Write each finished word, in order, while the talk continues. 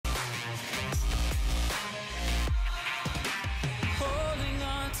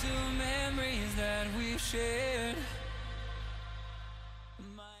shared.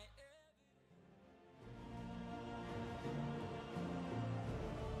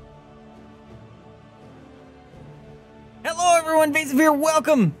 Hello everyone, Vaesive here.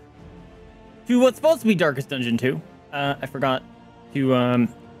 Welcome to what's supposed to be Darkest Dungeon 2. I forgot to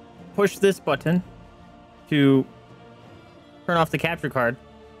push this button to turn off the capture card.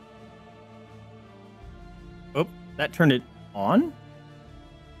 Oh, that turned it on?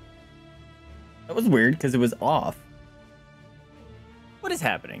 That was weird because it was off. What is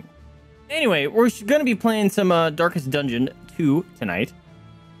happening? Anyway, we're going to be playing some Darkest Dungeon 2 tonight.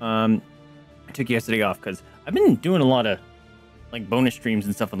 I took yesterday off because I've been doing a lot of like bonus streams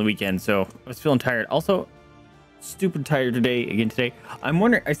and stuff on the weekend, so I was feeling tired. Also, stupid tired today. I'm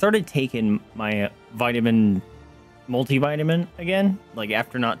wondering, I started taking my vitamin, multivitamin again, like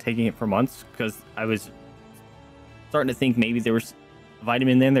after not taking it for months, because I was starting to think maybe there was a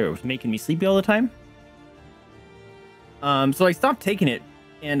vitamin in there that was making me sleepy all the time. So I stopped taking it,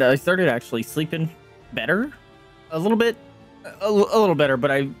 and I started actually sleeping better, a little bit, a little better, but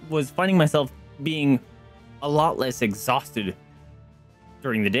I was finding myself being a lot less exhausted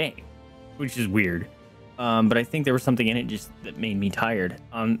during the day, which is weird. But I think there was something in it just that made me tired.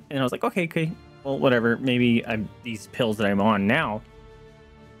 And I was like, okay, well, whatever. Maybe these pills that I'm on now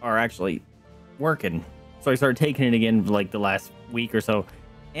are actually working. So I started taking it again for like the last week or so,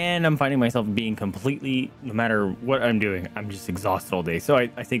 and I'm finding myself being completely, no matter what I'm doing, I'm just exhausted all day. So I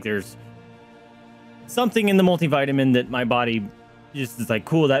think there's something in the multivitamin that my body just is like,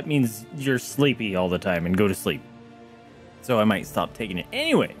 cool, that means you're sleepy all the time and go to sleep. So I might stop taking it.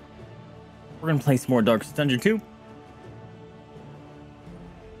 Anyway, we're going to play some more Darkest Dungeon 2.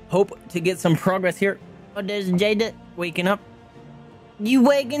 Hope to get some progress here. Oh, there's Jada waking up. You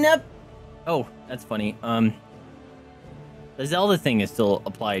waking up? Oh, that's funny. The Zelda thing is still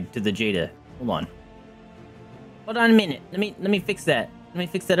applied to the Jada. Hold on. Hold on a minute. Let me fix that. Let me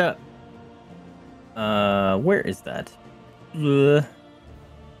fix that up. Where is that?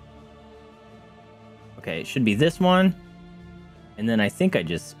 Okay, it should be this one. And then I think I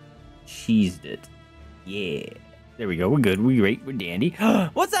just cheesed it. Yeah. There we go. We're good. We're great. We're dandy.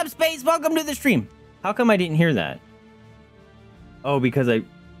 What's up, Space? Welcome to the stream. How come I didn't hear that? Oh, because I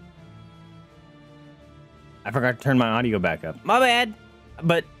forgot to turn my audio back up. My bad.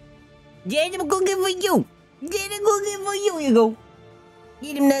 But Jada, I'm cooking for you. Jada, cooking for you. You go.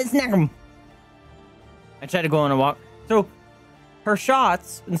 Eat him, that snack him. I tried to go on a walk. So her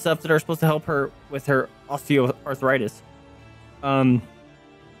shots and stuff that are supposed to help her with her osteoarthritis.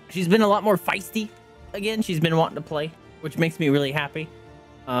 She's been a lot more feisty again. She's been wanting to play, which makes me really happy.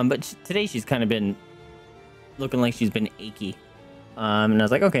 But today she's kind of been looking like she's been achy. And I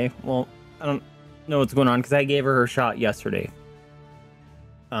was like, okay, well, I don't know what's going on because I gave her shot yesterday.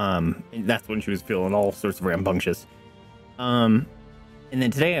 And that's when she was feeling all sorts of rambunctious. And then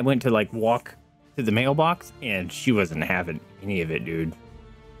today I went to like walk to the mailbox and she wasn't having any of it, dude.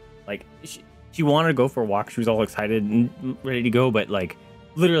 Like she wanted to go for a walk. She was all excited and ready to go, but like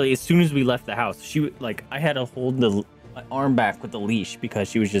literally as soon as we left the house, she would like, I had to hold my arm back with the leash because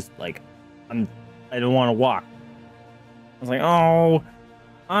she was just like, I don't want to walk. I was like, oh,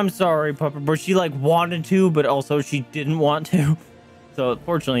 I'm sorry, Pupper. But she like wanted to, but also she didn't want to. So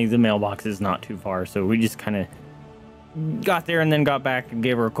fortunately the mailbox is not too far. So we just kind of got there and then got back and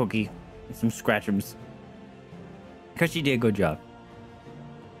gave her a cookie and some scratchums. Because she did a good job.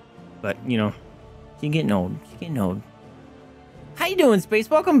 But, you know, she's getting old. She's getting old. How you doing, Space?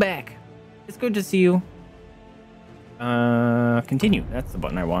 Welcome back. It's good to see you. Continue. That's the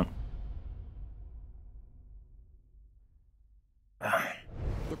button I want.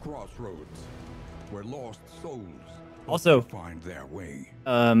 The crossroads, where lost souls also find their way.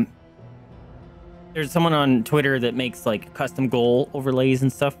 There's someone on Twitter that makes like custom goal overlays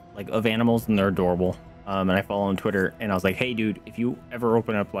and stuff like of animals, and they're adorable. And I follow on Twitter, and I was like, hey, dude, if you ever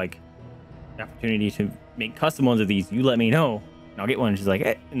open up like the opportunity to make custom ones of these, you let me know, and I'll get one. And she's like,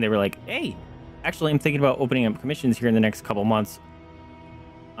 hey. And they were like, hey, actually, I'm thinking about opening up commissions here in the next couple months.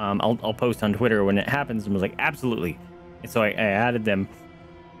 I'll post on Twitter when it happens, and was like, absolutely. And so I added them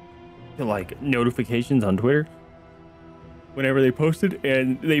to like notifications on Twitter whenever they posted,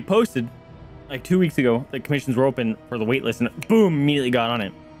 and they posted like 2 weeks ago the commissions were open for the wait list, and boom, immediately got on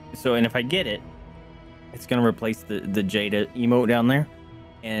it. So, and if I get it, it's gonna replace the Jada emote down there,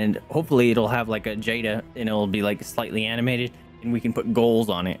 and hopefully it'll have like a Jada and it'll be like slightly animated, and we can put goals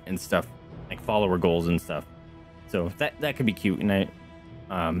on it and stuff, like follower goals and stuff. So that could be cute. And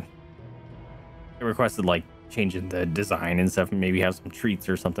I requested like changing the design and stuff, and maybe have some treats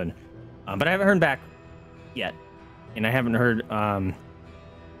or something. But I haven't heard back yet, and I haven't heard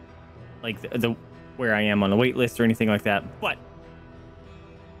like the where I am on the wait list or anything like that, but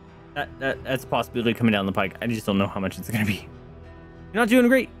that's a possibility coming down the pike. I just don't know how much it's gonna be. You're not doing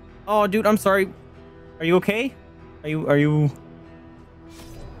great. Oh, dude, I'm sorry. Are you okay? Are you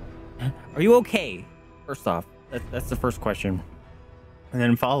okay? First off, that's the first question, and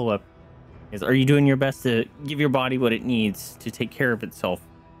then follow up is: are you doing your best to give your body what it needs to take care of itself?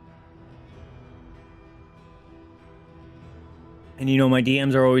 And you know, my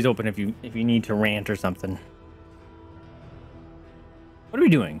DMs are always open if you need to rant or something. What are we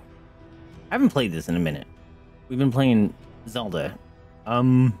doing? I haven't played this in a minute. We've been playing Zelda.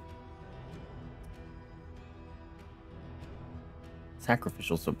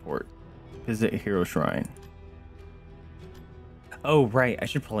 Sacrificial support. Visit Hero Shrine. Oh, right. I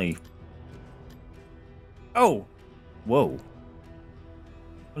should probably... Oh! Whoa.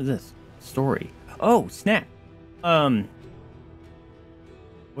 What is this? Story. Oh, snap.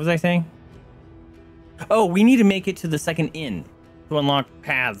 What was I saying? Oh, we need to make it to the second inn to unlock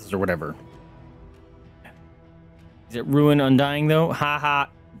paths or whatever. Is it Ruin Undying, though? Ha ha.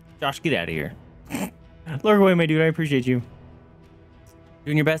 Josh, get out of here. Lurk away, my dude. I appreciate you.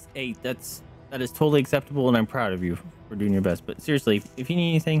 Doing your best. Hey, that is totally acceptable, and I'm proud of you for doing your best. But seriously, if you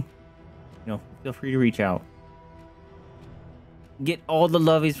need anything, you know, feel free to reach out. Get all the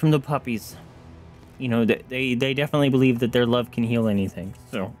lovies from the puppies. You know, they definitely believe that their love can heal anything.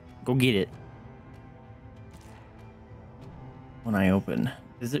 So, go get it. When I open.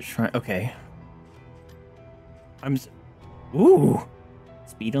 Visit Shrine. Okay. Ooh.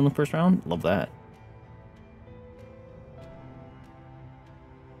 Speed on the first round? Love that.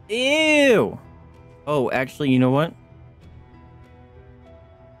 Ew. Oh, actually, you know what?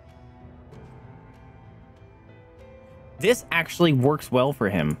 This actually works well for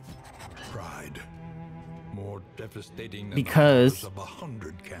him. Pride. More devastating than because the horrors of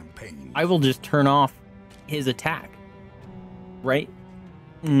 100 campaigns. I will just turn off his attack. Right?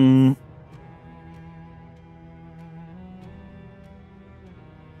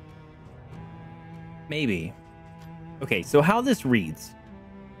 Maybe. Okay, so how this reads.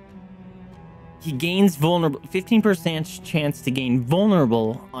 He gains vulnerable 15% chance to gain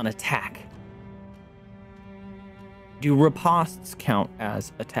vulnerable on attack. Do ripostes count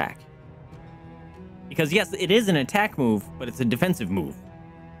as attack? Because yes, it is an attack move, but it's a defensive move.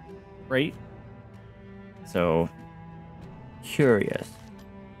 Right? So curious.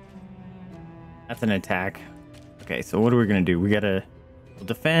 That's an attack. Okay, so what are we gonna do? We'll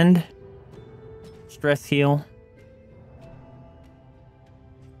defend. Stress heal.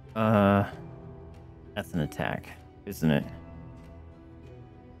 That's an attack, isn't it?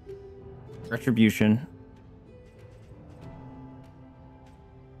 Retribution.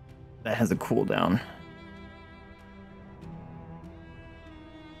 That has a cooldown.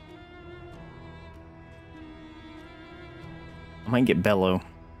 I might get Bellow.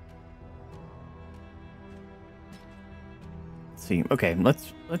 Let's see. Okay,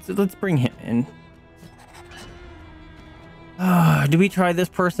 let's bring him in. Do we try this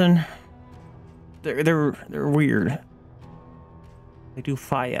person? They're weird. They do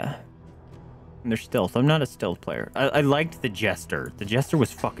fire. And they're stealth. I'm not a stealth player. I liked the Jester. The Jester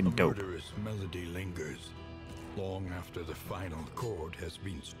was fucking dope. The murderous melody lingers long after the final chord has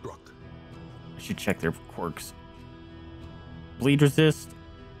been struck. I should check their quirks. Bleed resist.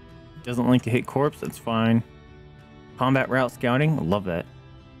 Doesn't like to hit corpse. That's fine. Combat route scouting. I love that.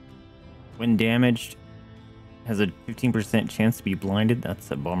 When damaged, has a 15% chance to be blinded.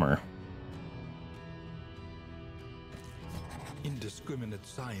 That's a bummer. Indiscriminate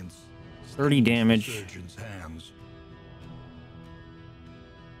science. 30 damage. Surgeon's hands.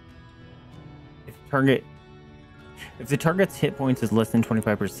 If the target's hit points is less than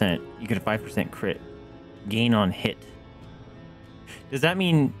 25%, you get a 5% crit gain on hit. Does that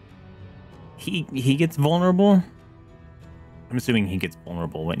mean he gets vulnerable? I'm assuming he gets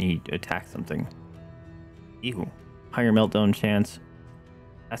vulnerable when he attacks something. Ew. Higher meltdown chance.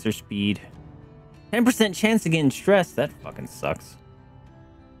 Faster speed. 10% chance to get stressed. That fucking sucks.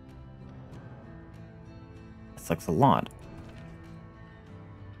 That sucks a lot.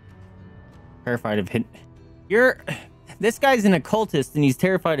 Terrified of hit. This guy's an occultist and he's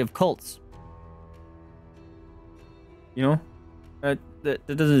terrified of cults. You know? That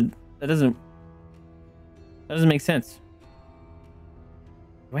doesn't make sense.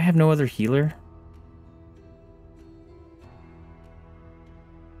 Do I have no other healer?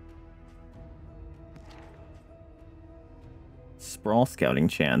 Sprawl scouting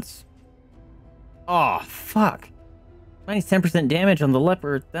chance. Oh, fuck. Minus 10% damage on the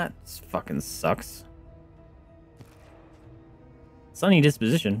leopard. That fucking sucks. Sunny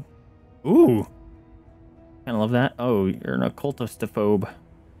disposition. Ooh. Kind of love that. Oh, you're an occultistophobe.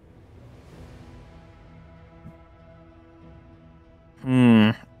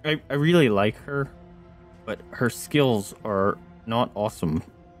 I really like her, but her skills are not awesome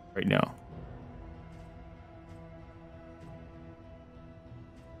right now.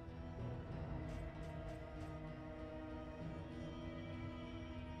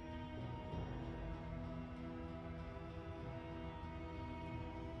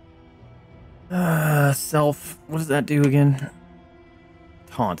 Self. What does that do again?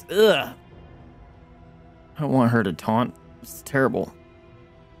 Taunt. Ugh. I don't want her to taunt. It's terrible.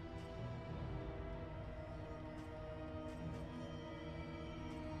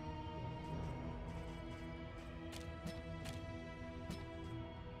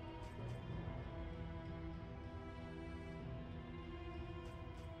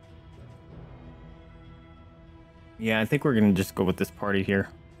 Yeah, I think we're gonna just go with this party here.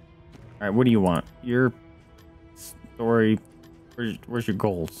 All right, what do you want? Your story. Where's your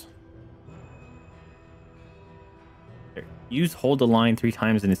goals? Here. Use hold the line 3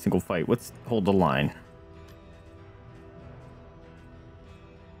 times in a single fight. What's hold the line?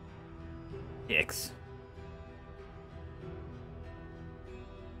 X.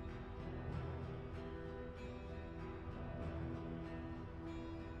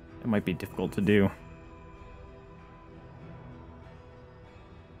 It might be difficult to do.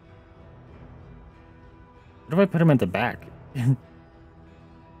 What if I put him at the back? That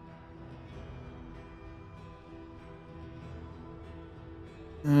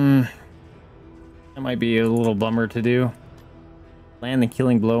might be a little bummer to do. Land the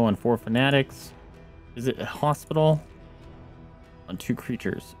killing blow on 4 fanatics. Is it a hospital? On 2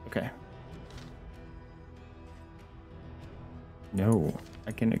 creatures. Okay. No.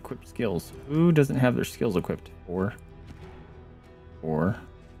 I can equip skills. Who doesn't have their skills equipped? 4.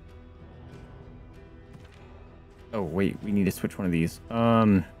 Oh, wait. We need to switch one of these.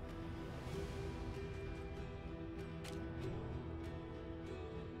 I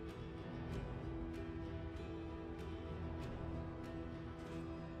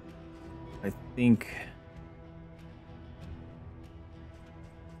think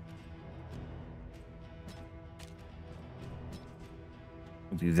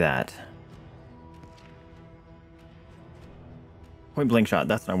we'll do that. Point blank shot.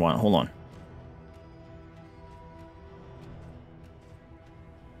 That's what I want. Hold on.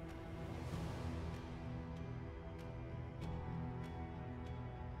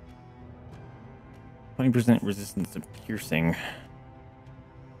 %, resistance to piercing.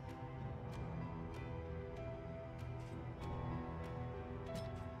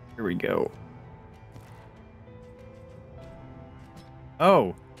 Here we go.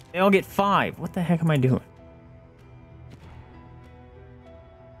 Oh, they all get 5. What the heck am I doing?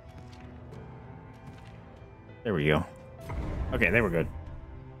 There we go. Okay, they were good.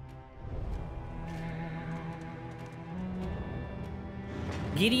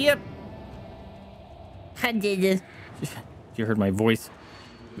 Giddy up. I did it. You heard my voice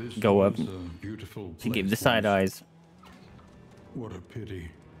go up. She gave the side eyes. What a pity.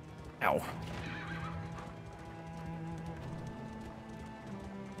 Ow.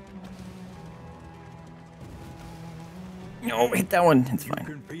 No, hit that one. It's fine. You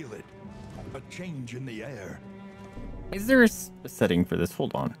can feel it. A change in the air. Is there a setting for this?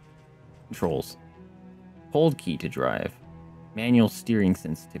 Hold on. Controls. Hold key to drive. Manual steering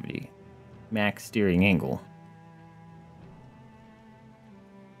sensitivity. Max steering angle.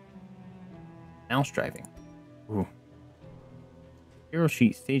 Mouse driving. Ooh. Hero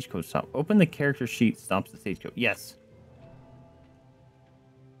sheet, stagecoach stop. Open the character sheet, stops the stagecoach. Yes.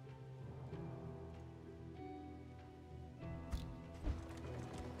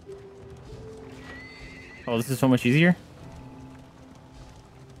 Oh, this is so much easier?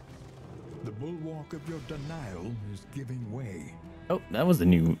 The bulwark of your denial is giving way. Oh, that was a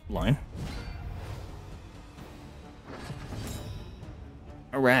new line.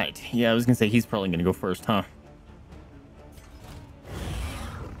 Alright. Yeah, I was gonna say he's probably gonna go first, huh?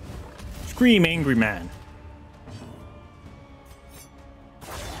 Scream, angry man.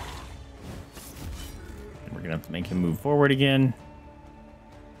 And we're gonna have to make him move forward again.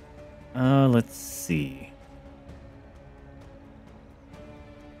 Let's see.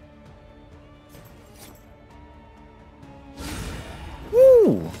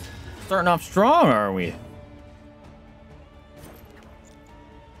 Woo! Starting off strong, are we?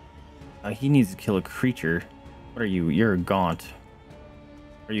 He needs to kill a creature. What are you? You're a gaunt.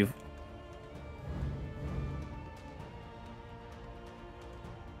 Are you?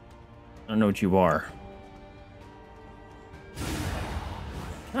 I don't know what you are.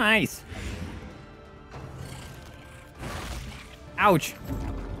 Ouch.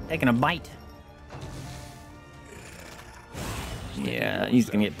 Taking a bite. Yeah, he's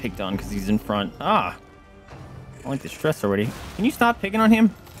gonna get picked on because he's in front. Ah. I like the stress already. Can you stop picking on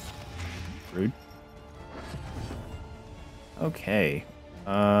him? Rude. Okay.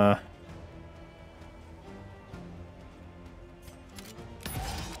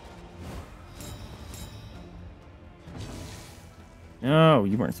 No,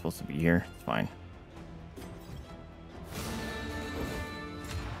 you weren't supposed to be here. It's fine.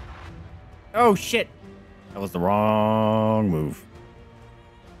 Oh, shit. That was the wrong move.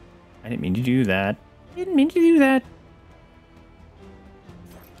 I didn't mean to do that. Didn't mean to do that.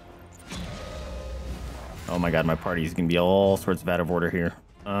 Oh my god, my party is going to be all sorts of out of order here.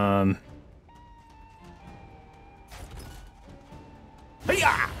 Hi-ya!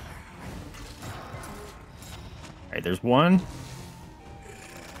 Alright, there's one.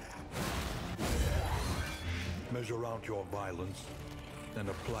 Measure out your violence, then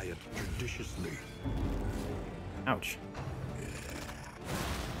apply it judiciously. Ouch.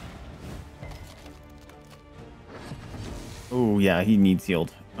 Oh, yeah, he needs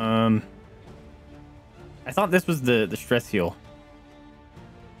healed. I thought this was the stress heal.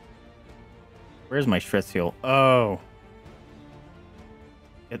 Where's my stress heal? Oh.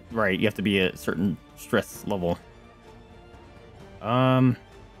 Right, you have to be a certain stress level.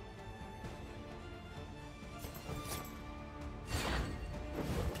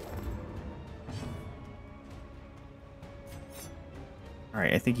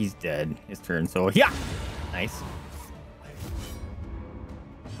 Alright, I think he's dead. His turn, so yeah! Nice.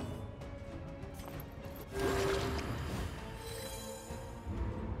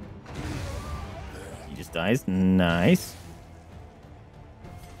 He just dies. Nice.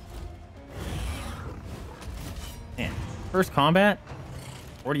 Man, first combat,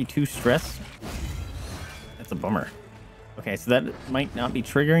 42 stress. That's a bummer. Okay, so that might not be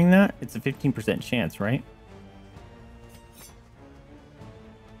triggering that. It's a 15% chance, right?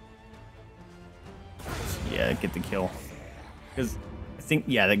 Yeah, get the kill. Because I think,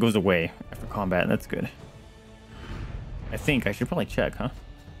 yeah, that goes away after combat. That's good. I think I should probably check, huh?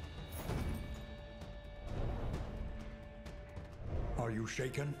 Are you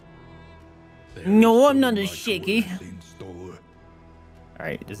shaken? No, I'm not as shaky.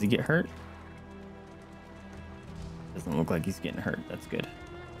 Alright, does he get hurt? Doesn't look like he's getting hurt. That's good.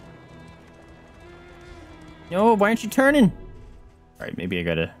 No, why aren't you turning? Alright, maybe I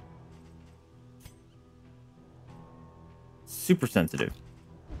gotta... Super sensitive.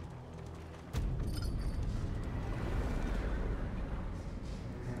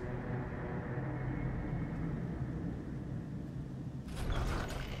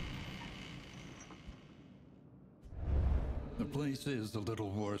 The place is a little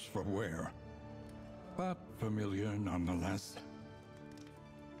worse for wear, but familiar nonetheless.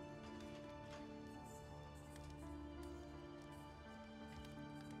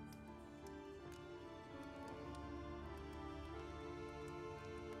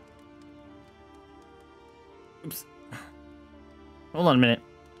 Oops. Hold on a minute.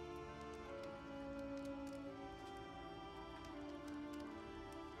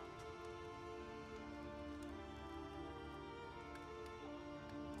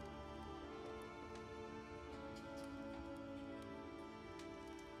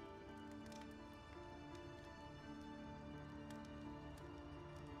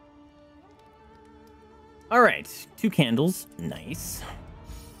 All right, 2 candles. Nice.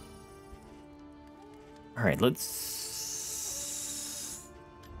 All right, let's...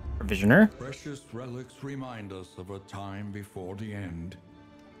 Provisioner. Precious relics remind us of a time before the end.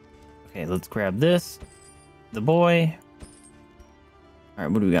 Okay, let's grab this. The boy. All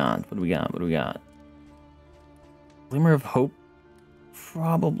right, what do we got? What do we got? What do we got? Glimmer of Hope.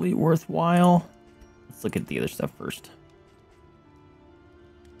 Probably worthwhile. Let's look at the other stuff first.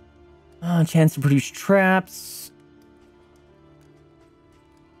 Chance to produce traps.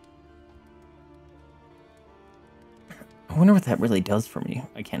 I wonder what that really does for me.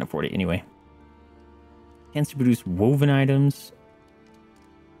 I can't afford it anyway. Chance to produce woven items.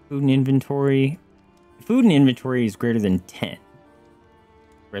 Food and inventory. Food and inventory is greater than 10.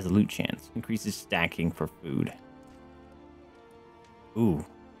 Resolute chance. Increases stacking for food. Ooh.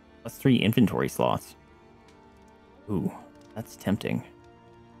 +3 inventory slots. Ooh. That's tempting.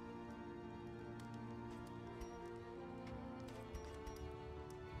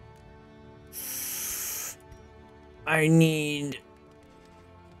 I need...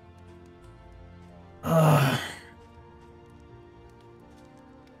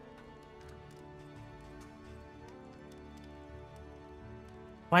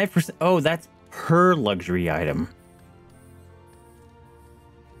 5%. Oh, that's per luxury item.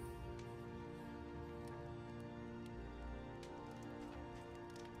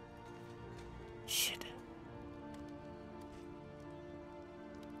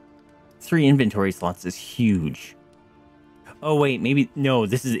 3 inventory slots is huge. Oh wait, maybe no.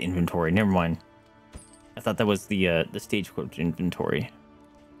 This is inventory. Never mind. I thought that was the stagecoach inventory.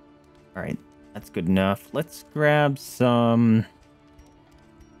 All right, that's good enough. Let's grab some.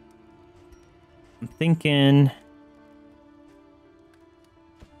 I'm thinking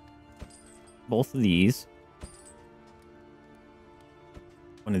both of these.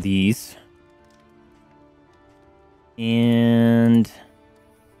 One of these. And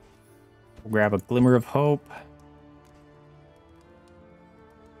we'll grab a glimmer of hope.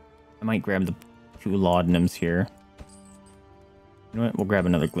 I might grab the 2 laudanums here. You know what? We'll grab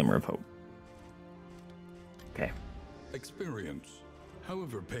another glimmer of hope. Okay. Experience,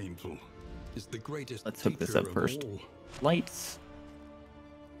 however painful, is the greatest. Let's hook this up first. All. Lights.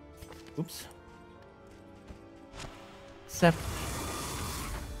 Oops. Sep.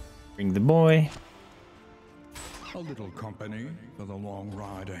 Bring the boy. A little company for the long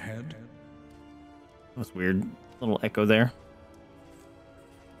ride ahead. That was weird. Little echo there.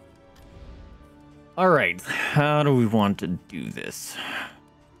 Alright, how do we want to do this?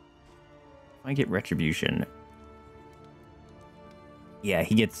 I get retribution. Yeah,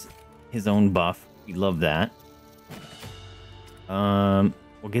 he gets his own buff. We love that. We'll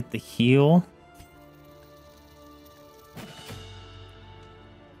get the heal.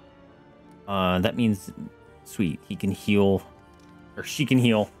 That means, sweet, he can heal, or she can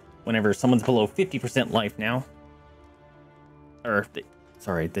heal whenever someone's below 50% life now. Or,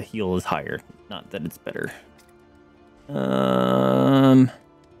 sorry, the heal is higher. Not that it's better.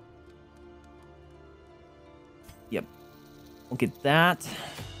 Yep. We'll get that.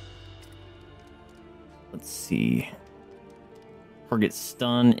 Let's see. Target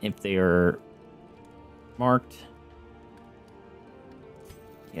stun if they are marked.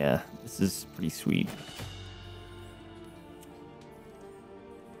 Yeah, this is pretty sweet.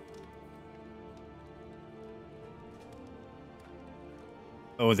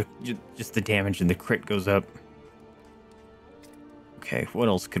 Oh, just the damage and the crit goes up. Okay, what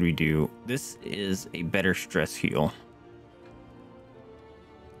else could we do? This is a better stress heal.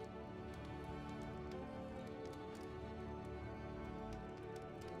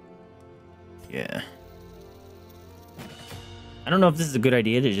 Yeah. I don't know if this is a good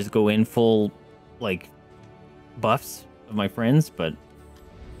idea to just go in full, like, buffs of my friends, but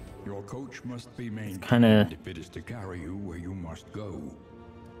your coach must be maintained kinda... if it is to carry you where you must go.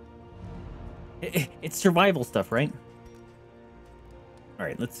 It's survival stuff, right? All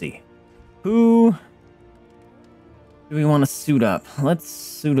right, let's see. Who do we want to suit up? Let's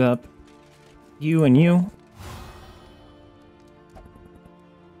suit up you and you.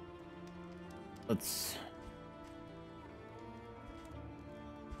 Let's...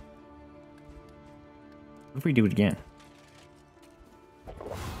 What if we do it again?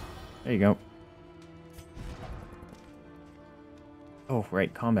 There you go. Oh,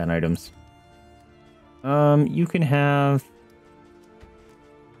 right, combat items. You can have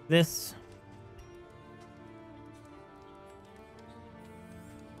this.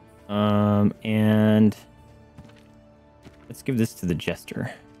 And let's give this to the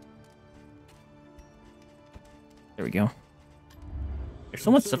jester. There we go. There's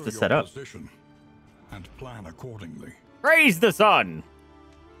so much stuff to set up. And plan accordingly. Praise the sun!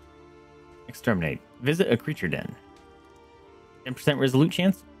 Exterminate. Visit a creature den. 10% resolute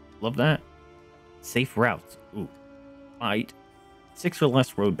chance? Love that. Safe routes. Ooh. Fight. 6 or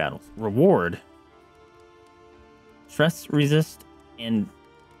less road battles. Reward. Stress resist and...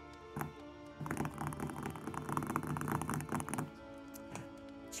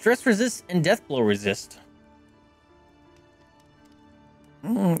 Stress resist and death blow resist.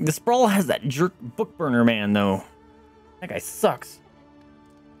 The Sprawl has that jerk book burner man, though. That guy sucks.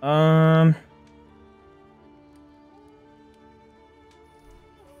 I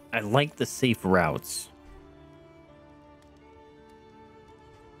like the safe routes.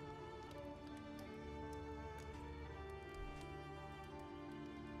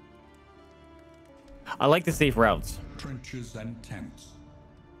 I like the safe routes. Trenches and tents.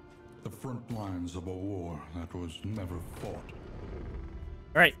 The front lines of a war that was never fought.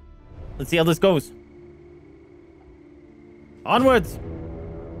 All right, let's see how this goes. Onwards.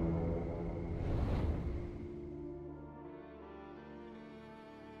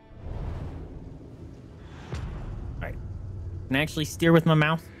 All right, can I actually steer with my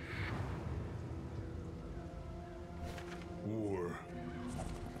mouse? War.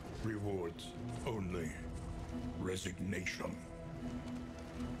 Rewards only. Resignation.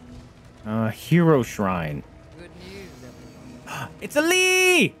 Hero Shrine. Good news, everyone. It's a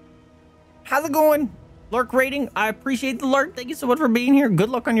Lee! How's it going? Lurk rating. I appreciate the lurk. Thank you so much for being here. Good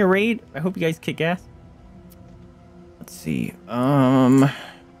luck on your raid. I hope you guys kick ass. Let's see. I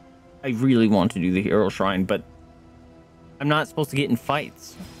really want to do the hero shrine, but I'm not supposed to get in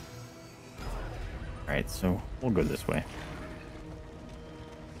fights. All right, so we'll go this way.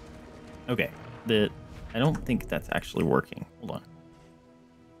 Okay. I don't think that's actually working. Hold on.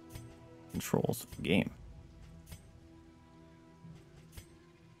 Controls game.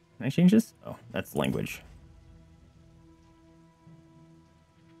 Can I change this? Oh, that's language.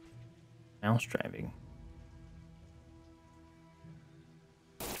 Mouse driving.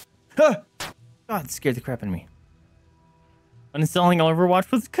 Ah! God, it scared the crap out of me. Uninstalling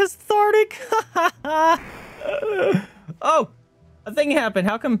Overwatch was cathartic. Oh, a thing happened.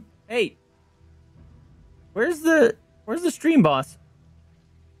 How come? Hey, where's the stream boss?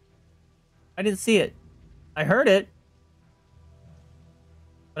 I didn't see it. I heard it,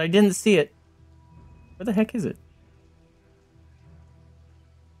 but I didn't see it. Where the heck is it?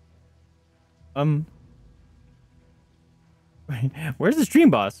 Where's the stream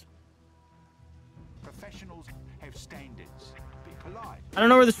boss? Professionals have standards. Be polite. I don't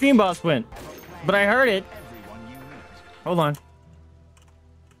know where the stream boss went, but I heard it. Everyone you meet. Hold on.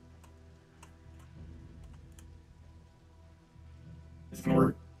 It's gonna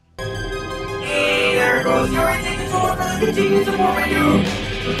work. Hey, there goes your control for the continued support menu.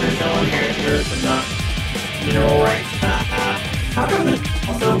 Professional characters, but not mineral rights. How come this?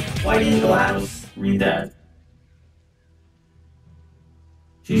 Also, why didn't Gladys read that?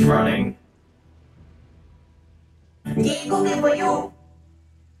 She's running. Yeah, go get for you.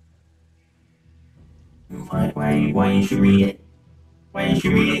 Why didn't you read it? Why didn't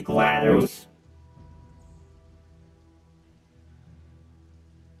you read it, GLaDOS?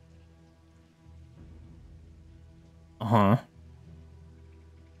 Uh-huh.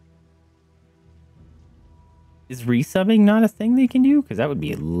 Is resubbing not a thing they can do? Because that would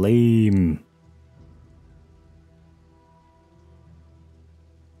be lame.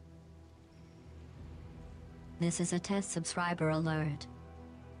 This is a test subscriber alert.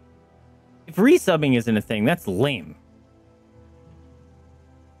 If resubbing isn't a thing, that's lame.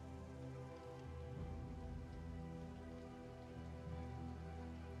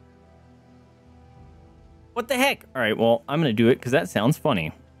 What the heck? All right, well, I'm going to do it because that sounds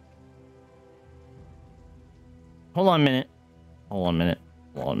funny. Hold on a minute. Hold on a minute.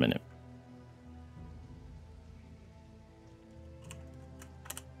 Hold on a minute.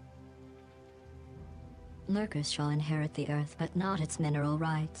 Lurkers shall inherit the earth, but not its mineral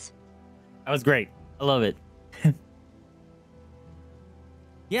rights. That was great. I love it.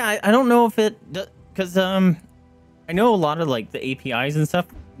 Yeah, I don't know if it... Because, I know a lot of, like, the APIs and stuff,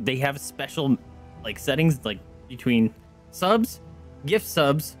 they have special, like, settings, like, between subs, gift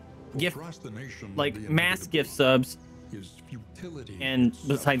subs, gift, like, mass gift subs, and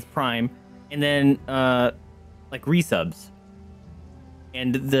besides Prime, and then, like, resubs.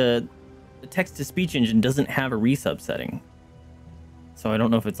 And the text-to-speech engine doesn't have a resub setting. So I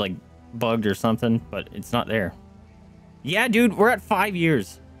don't know if it's, like, bugged or something, but it's not there. Yeah, dude, we're at 5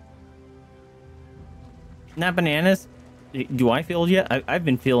 years. Isn't that bananas? Do I feel old yet? I've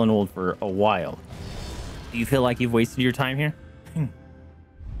been feeling old for a while. Do you feel like you've wasted your time here?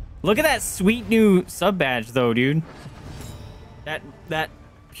 Look at that sweet new sub badge, though, dude. That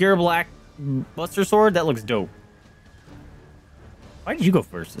pure black Buster Sword, that looks dope. Why did you go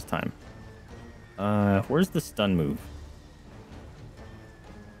first this time? Where's the stun move?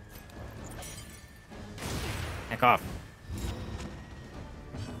 Heck off.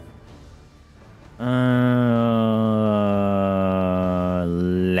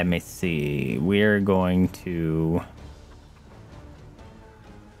 Let me see. We're going to...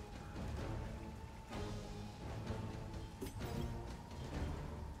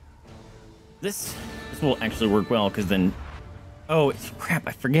 This will actually work well, because then... Oh, crap,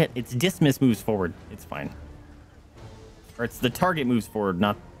 I forget. It's dismiss moves forward. It's fine. Or it's the target moves forward,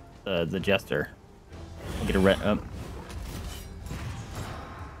 not the jester. I'll get a red up.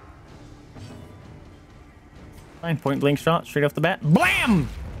 Fine, point blank shot, straight off the bat. Blam!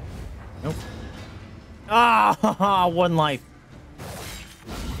 Nope. Ah, one life.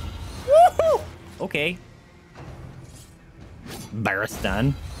 Woohoo! Okay.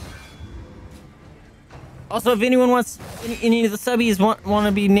 Baristan. Also, if anyone wants, any of the subbies want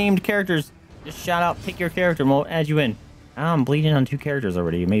to be named characters, just shout out, pick your character, and we'll add you in. Ah, I'm bleeding on 2 characters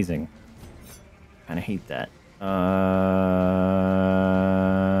already. Amazing. Kind of hate that.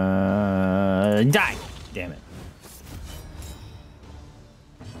 Die! Damn it.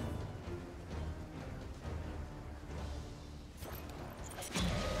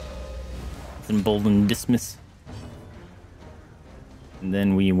 emboldened dismiss. And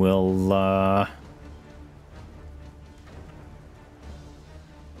then we will,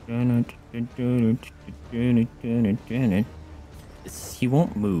 he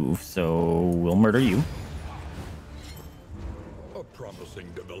won't move, so we'll murder you. A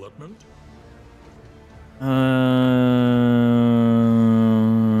promising development.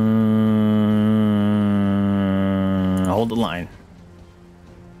 Hold the line.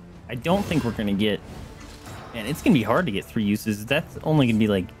 I don't think we're gonna get... Man, it's gonna be hard to get 3 uses. That's only gonna be,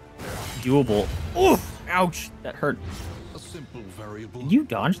 like, doable. Oof! Ouch! That hurt. A simple variable. Did you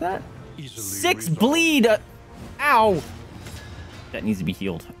dodge that? Easily 6 resolved. bleed! Ow! That needs to be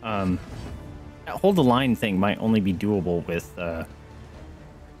healed. That hold the line thing might only be doable with,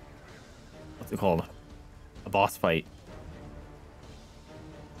 what's it called? A boss fight.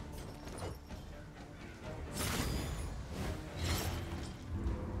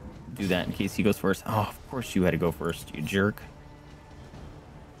 Do that in case he goes first. Oh, of course you had to go first, you jerk.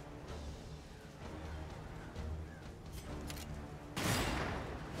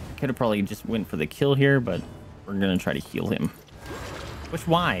 Could have probably just went for the kill here, but we're gonna try to heal him. Which,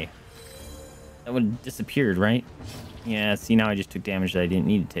 why? That would have disappeared, right? Yeah, see, now I just took damage that I didn't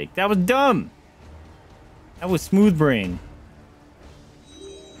need to take. That was dumb! That was smooth brain.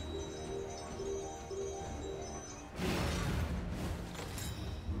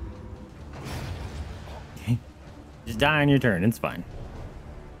 Just die on your turn, it's fine.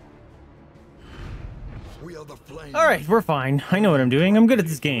 We are the flame. All right, we're fine. I know what I'm doing. I'm good at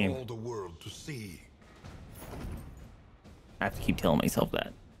this For game. all the world to see. I have to keep telling myself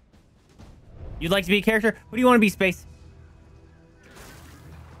that. You'd like to be a character? What do you want to be, Space?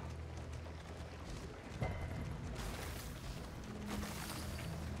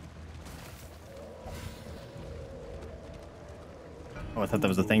 Oh, I thought that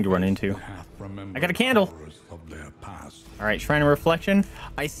was a thing to run into. I got a candle. Of their past. All right, Shrine of Reflection.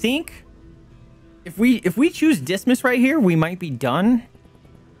 I think if we choose Dismiss right here, we might be done.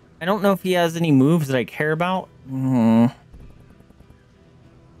 I don't know if he has any moves that I care about.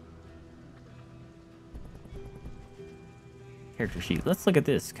 Character sheet. Let's look at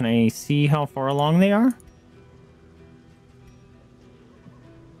this. Can I see how far along they are?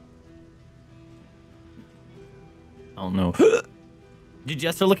 I don't know. Did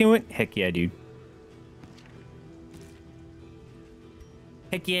Jester looking at it? Heck yeah, dude.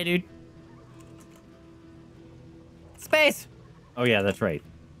 Heck yeah, dude. Space! Oh yeah, that's right.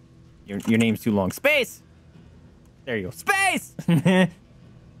 Your name's too long. Space! There you go. Space!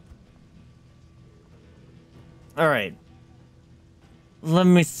 Alright. Let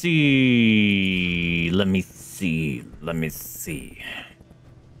me see. Let me see. Let me see.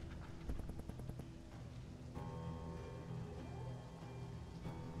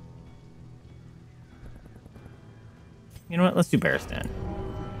 You know what? Let's do Baristan.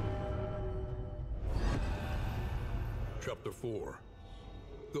 Chapter 4.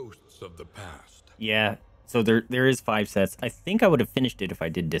 Ghosts of the Past. Yeah, so there is 5 sets. I think I would have finished it if I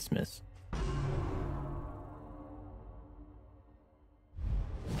did Dismiss.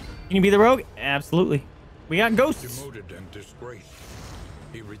 Can you be the rogue? Absolutely. We got ghosts. Demoted and disgraced,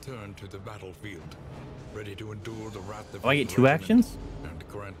 he returned to the battlefield, ready to endure the wrath of Oh, I get his 2 regiment actions? and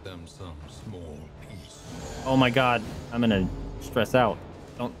grant them some small peace. Oh my god, I'm gonna stress out.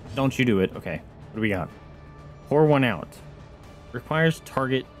 Don't you do it. Okay, what do we got? Pour 1 out. Requires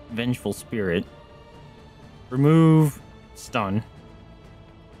target vengeful spirit. Remove stun.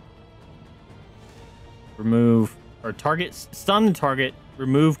 Remove or target stun the target.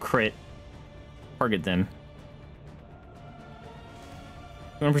 Remove crit. Target them.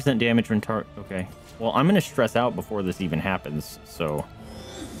 20% damage when target. Okay. Well, I'm gonna stress out before this even happens. So.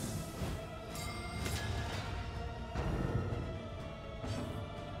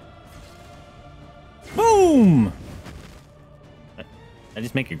 Boom! Did I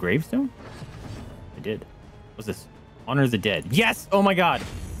just make a gravestone? I did. What's this? Honor the dead. Yes! Oh my god!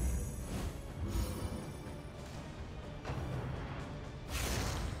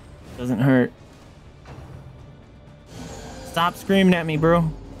 Doesn't hurt. Stop screaming at me,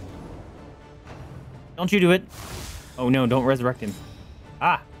 bro. Don't you do it. Oh no, don't resurrect him.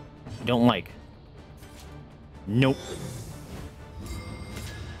 Ah! I don't like. Nope.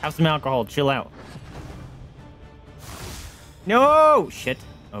 Have some alcohol. Chill out. No! Shit.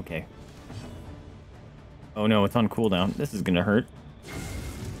 Okay. Oh no, it's on cooldown. This is gonna hurt.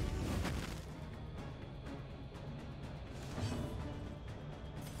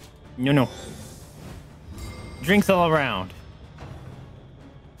 No. Drinks all around.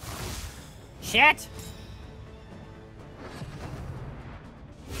 Shit!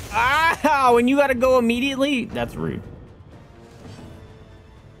 Ah! Wow, and you gotta go immediately? That's rude.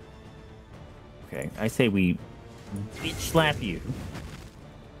 Okay, I say we bitch slap you.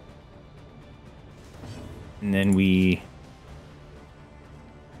 And then we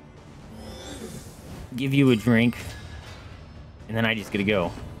give you a drink. And then I just gotta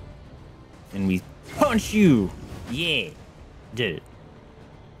go. And we punch you. Yeah. Did it.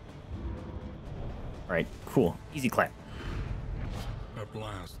 Alright, cool. Easy clap. At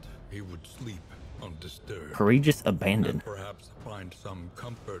last, he would sleep undisturbed. Courageous abandon. And perhaps find some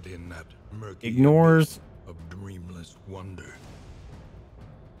comfort in that murky Ignores. abyss of dreamless wonder.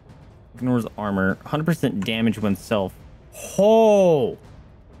 Ignores armor. 100% damage when self. Oh!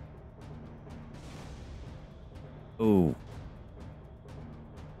 Ooh.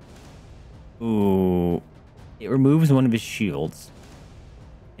 Ooh. It removes one of his shields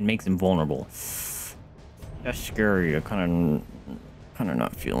and makes him vulnerable. That's scary. I kind of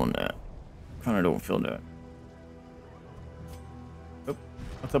not feeling that. Kind of don't feel that. Oh,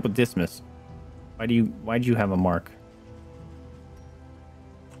 what's up with Dismiss? Why'd you have a mark?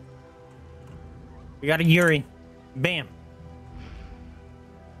 We got a Yuri. Bam.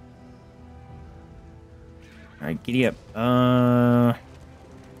 All right, giddy up.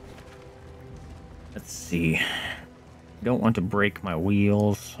 Let's see. Don't want to break my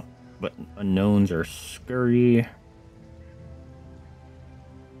wheels, but unknowns are scurry.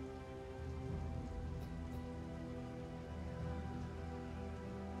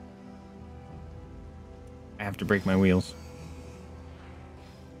 I have to break my wheels.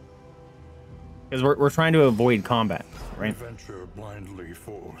 Because we're trying to avoid combat, right? Venture blindly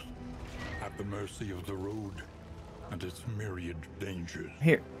forth, at the mercy of the road and its myriad dangers.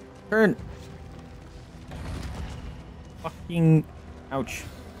 Here, turn. Fucking ouch.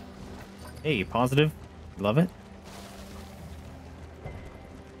 Hey, positive. Love it.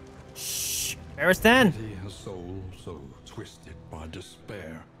 Shh, Aristan. Pity a soul so twisted by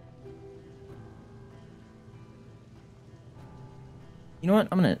despair. You know what?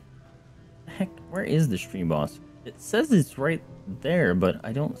 I'm gonna. Heck, where is the stream boss? It says it's right there, but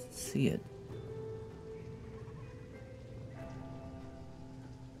I don't see it.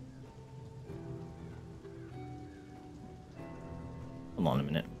 Hold on a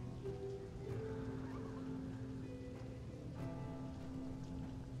minute.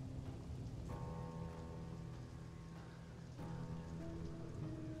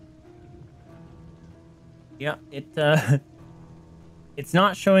 Yeah, it's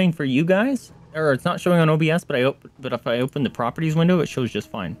not showing for you guys, or it's not showing on OBS, but if I open the properties window, it shows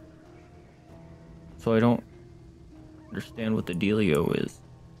just fine. So I don't understand what the dealio is.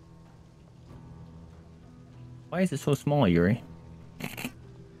 Why is it so small, Yuri?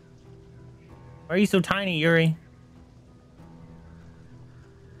 Why are you so tiny, Yuri?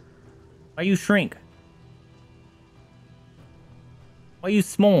 Why you shrink? Why you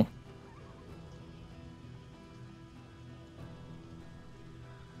small?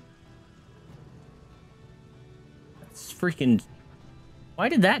 That's freaking... Why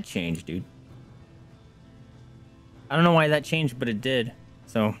did that change, dude? I don't know why that changed, but it did.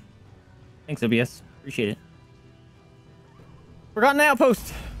 So, thanks, OBS. Appreciate it. Forgotten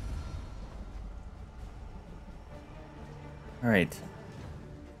outpost! Alright.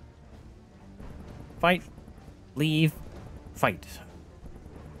 Fight. Leave. Fight.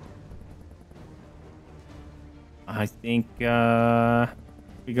 I think,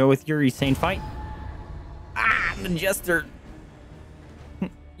 we go with Yuri saying fight. Ah, the jester.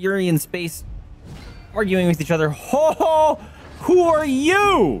 Yuri in space. Arguing with each other. Ho ho! Who are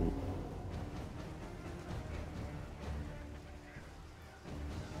you?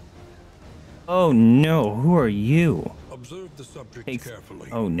 Oh no, who are you? Observe the subject carefully.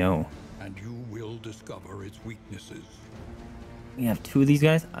 Oh no. And you will discover its weaknesses. We have two of these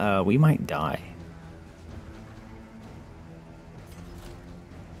guys? We might die.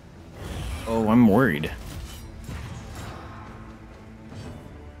 Oh, I'm worried.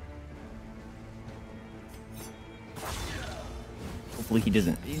 Hopefully he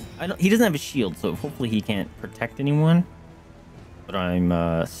doesn't... he doesn't have a shield, so hopefully he can't protect anyone. But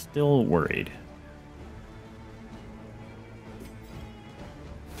I'm still worried.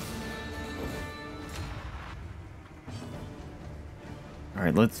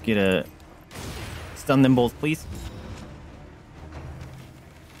 Alright, let's get a... Stun them both, please.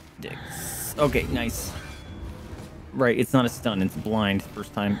 Dicks. Okay, nice. Right, it's not a stun, it's blind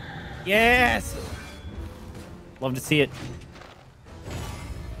first time. Yes! Love to see it.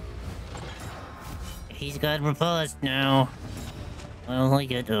 He's got repulsed now. I don't like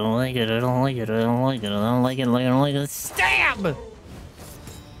it, I don't like it, I don't like it, I don't like it, I don't like it, I don't like it. Stab!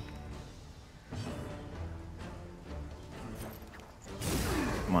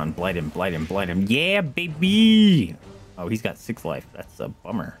 Come on, blight him, blight him, blight him. Yeah, baby! Oh, he's got 6 life. That's a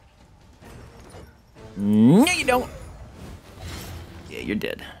bummer. No, you don't. Yeah, you're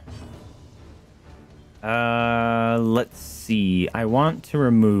dead. Let's see. I want to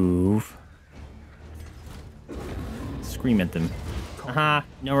remove... Scream at them. Haha,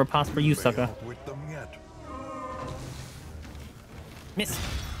 no riposte for you, sucker. With them yet. Miss.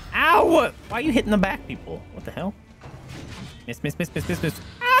 Ow! Why are you hitting the back, people? What the hell? Miss, miss, miss, miss, miss, miss.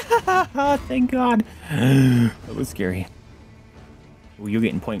 Ah, thank God. That was scary. Ooh, you're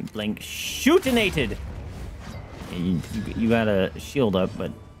getting point blank shootinated. Yeah, you got a shield up,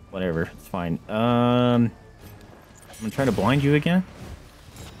 but whatever. It's fine. I'm gonna try to blind you again.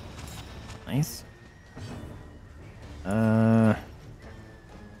 Nice. I'm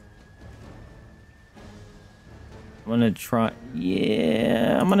gonna try...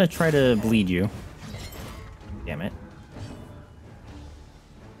 Yeah, I'm gonna try to bleed you. Damn it.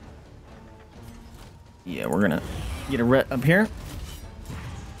 Yeah, we're gonna get a ret up here.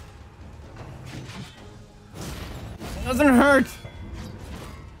 Doesn't hurt!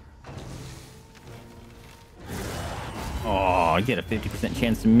 Oh, you get a 50%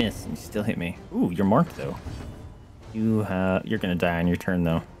 chance to miss and you still hit me. Ooh, you're marked though. You're gonna die on your turn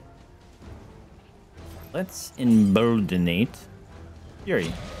though. Let's emboldenate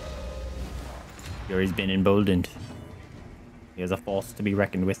Fury. Fury's been emboldened. He has a false to be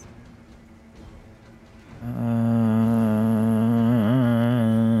reckoned with.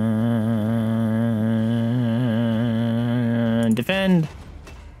 Defend.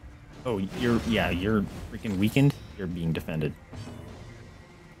 Oh, you're freaking weakened. You're being defended.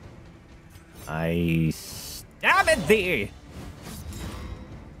 I stab at thee.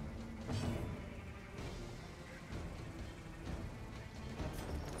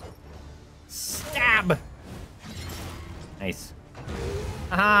 Stab. Nice.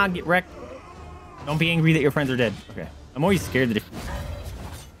 Haha, get wrecked. Don't be angry that your friends are dead. Okay. I'm always scared that if,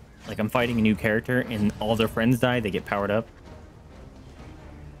 like, I'm fighting a new character and all their friends die, they get powered up.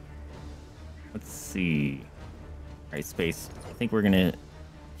 Let's see. All right, space. I think we're gonna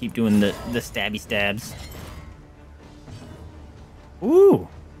keep doing the stabby stabs. Ooh.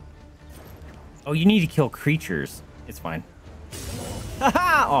 Oh, you need to kill creatures. It's fine.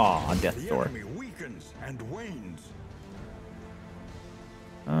 Haha! Aw, death door. The enemy weakens and wanes.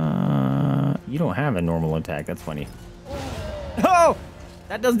 You don't have a normal attack. That's funny. Oh!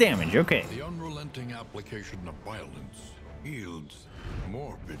 That does damage. Okay. The unrelenting application of violence yields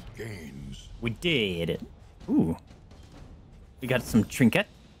morbid gains. We did. Ooh. We got some trinket.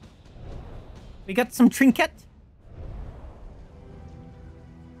 We got some trinket.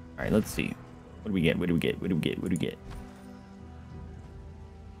 All right, let's see. What do we get? What do we get? What do we get? What do we get?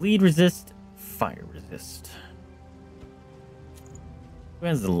 Bleed resist, fire resist. Who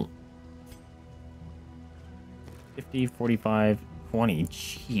has the 50, 45, 20?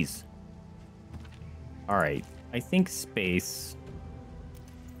 Jeez. All right. I think space.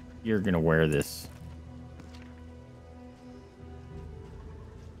 You're gonna wear this.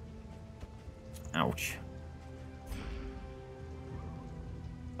 Ouch.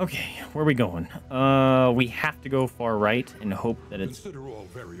 Okay, where are we going? We have to go far right and hope that it's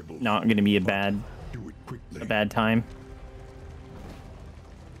not gonna be a bad time.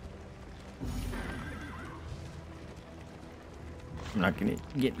 I'm not gonna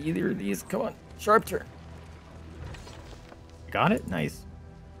get either of these. Come on, sharp turn. Got it? Nice.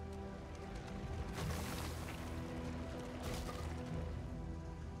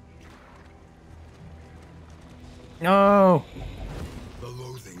 No!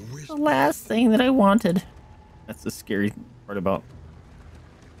 The last thing that I wanted. That's the scary part about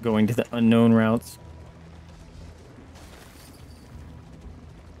going to the unknown routes.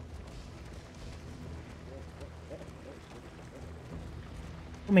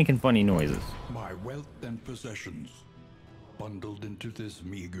 We're making funny noises. My wealth and possessions bundled into this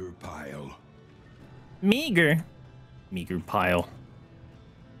meager pile. Meager? Meager pile.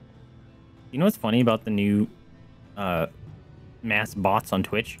 You know what's funny about the new mass bots on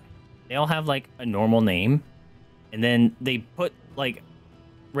Twitch? They all have like a normal name and then they put like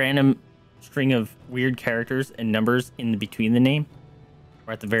random string of weird characters and numbers in between the name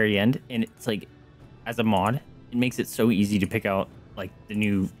or at the very end, and it's like, as a mod, it makes it so easy to pick out like the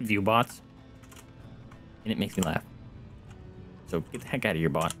new view bots, and it makes me laugh. So get the heck out of your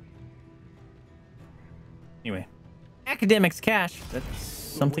bot. Anyway, academics cash. That's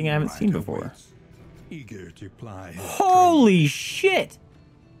something I haven't seen before. Eager to ply. Holy shit!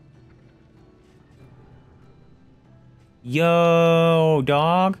 Yo,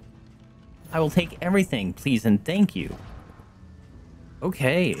 dog. I will take everything, please and thank you.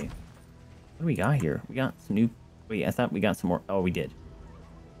 Okay. What do we got here? We got some new... Wait, I thought we got some more... Oh, we did.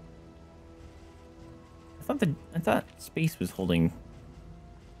 I thought space was holding...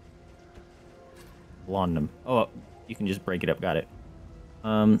 Laudanum. Oh, you can just break it up. Got it.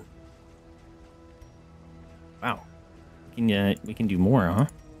 Wow. We can do more, huh?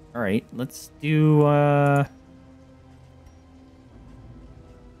 All right, let's do...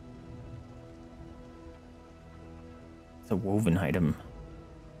 It's a woven item.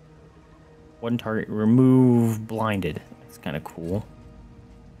 One target, remove blinded. That's kind of cool.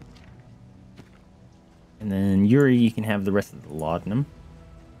 And then Yuri, you can have the rest of the laudanum.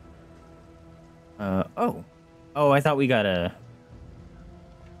 Oh, I thought we got a...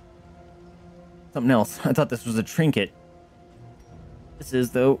 something else. I thought this was a trinket. This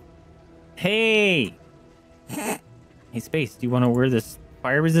is, though. Hey! Hey, Space, do you want to wear this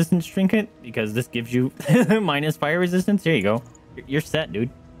fire resistance trinket? Because this gives you minus fire resistance. There you go. You're set,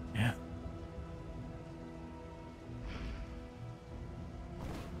 dude. Yeah.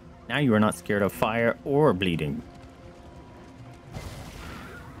 Now you are not scared of fire or bleeding.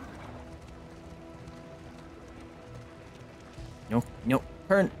 No, no.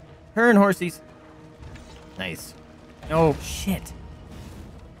 Turn, horsies. Nice. Oh, shit.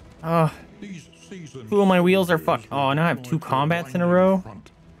 Oh. Two of my wheels are fucked. Oh, now I have 2 combats in a row.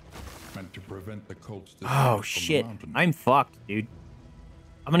 Oh, shit. I'm fucked, dude.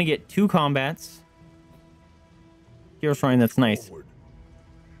 I'm gonna get 2 combats. Hero Shrine, that's nice.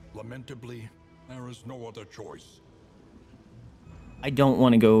 Lamentably, there is no other choice. I don't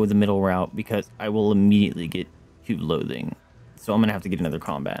want to go the middle route because I will immediately get too loathing. So I'm gonna have to get another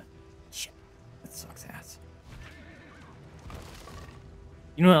combat. Shit. That sucks ass.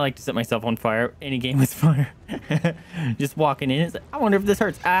 You know, I like to set myself on fire any game with fire. Just walking in, it's like, I wonder if this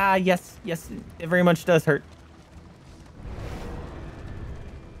hurts. Ah, yes, it very much does hurt.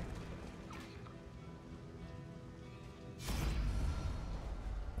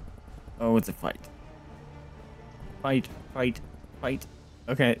 Oh, it's a fight. Fight.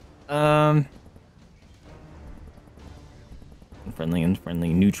 Okay.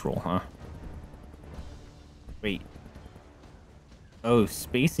 Unfriendly, neutral, huh? Wait. Oh,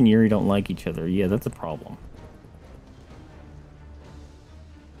 Space and Yuri don't like each other. Yeah, that's a problem.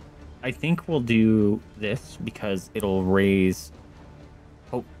 I think we'll do this because it'll raise...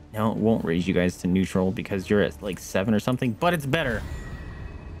 Oh, no, it won't raise you guys to neutral because you're at like 7 or something, but it's better.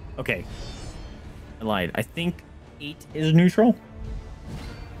 Okay. I lied. I think 8 is neutral.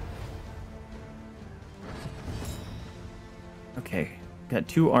 Okay. Got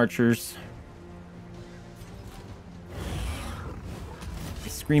 2 archers. I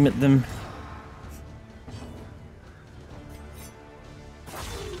scream at them.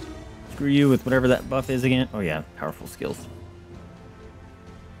 Screw you with whatever that buff is again. Oh yeah, powerful skills.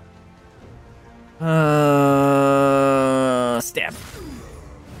 Stab.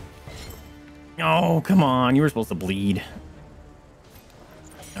 Oh, come on. You were supposed to bleed.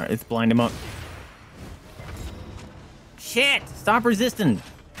 All right, let's blind him up. Shit! Stop resisting.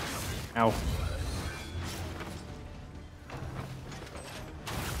 Ow.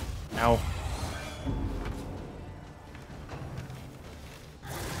 Ow.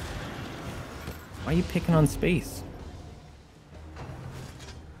 Why are you picking on Space?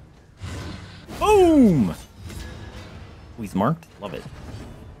 Boom! Oh, he's marked? Love it.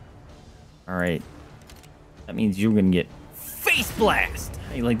 Alright. That means you're gonna get face blast!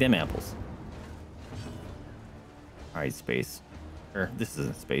 How you like them apples? Alright, Space. Or, this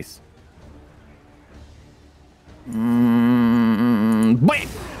isn't Space. Bam!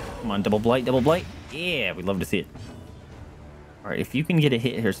 Come on, double blight. Yeah, we'd love to see it. Alright, if you can get a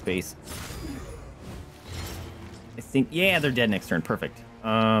hit here, Space. I think, yeah, they're dead next turn. Perfect.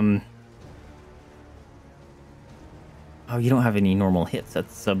 Oh, you don't have any normal hits.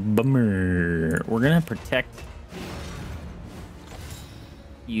 That's a bummer. We're gonna protect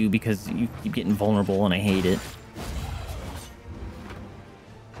you because you keep getting vulnerable and I hate it.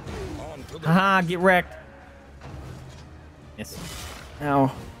 Haha, get wrecked. Yes.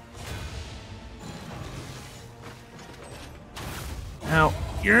 Ow. Ow.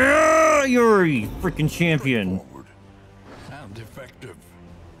 Yeah, Yuri, freaking champion. And effective.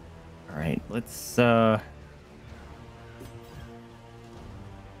 All right, let's I'm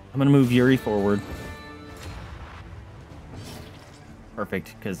gonna move Yuri forward.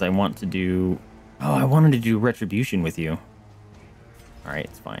 Perfect, because I want to do... Oh, I wanted to do Retribution with you. Alright,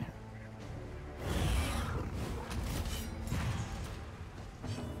 it's fine.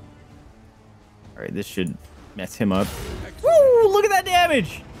 Alright, this should mess him up. Woo! Look at that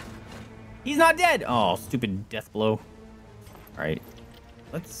damage! He's not dead! Oh, stupid death blow. Alright.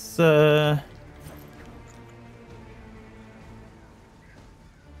 Let's I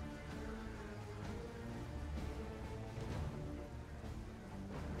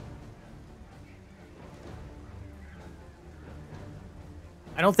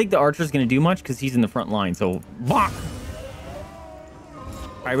don't think the archer's gonna do much because he's in the front line, so bonk!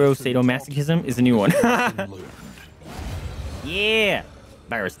 Pyro sadomasochism is a new one. Yeah!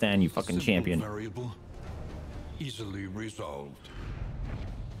 Barristan, you fucking Simple champion. variable, easily resolved.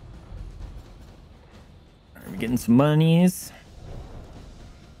 Alright, we're getting some monies.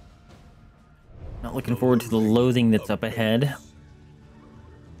 Not looking forward to the loathing that's up ahead.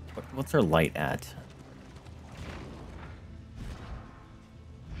 What's our light at?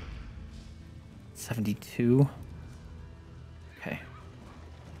 72. Okay.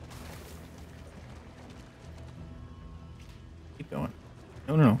 Keep going.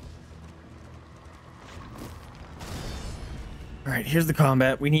 No, no, no. All right, here's the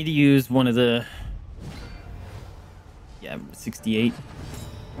combat. We need to use one of the... Yeah, 68.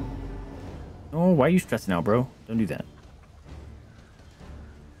 Oh, why are you stressing out, bro? Don't do that.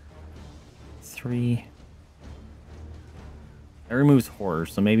 3. That removes horror,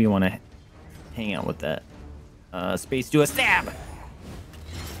 so maybe you want to hang out with that. Space, do a stab!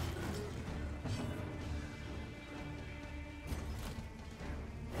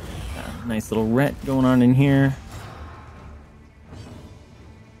 Nice little ret going on in here.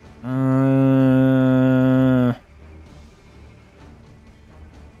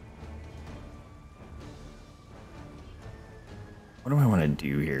 What do I want to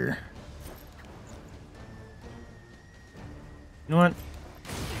do here? You know what?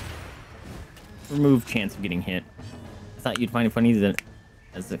 Remove chance of getting hit. I thought you'd find it funny that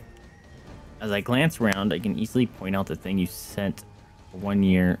as I glance around, I can easily point out the thing you sent for 1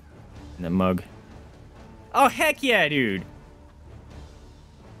 year in the mug. Oh, heck yeah, dude!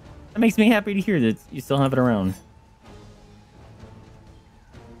 That makes me happy to hear that you still have it around.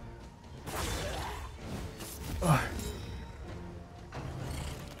 Ugh.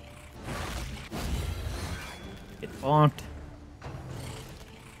 Get bonked.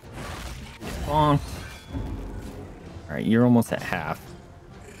 Get bonked. Alright, you're almost at half.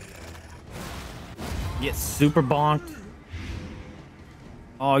 Get super bonked.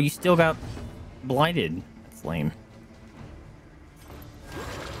 Oh, you still got blinded. That's lame.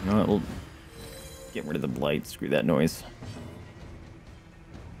 You know what? We'll get rid of the blight. Screw that noise.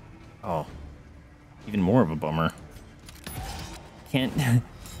 Oh, even more of a bummer. Can't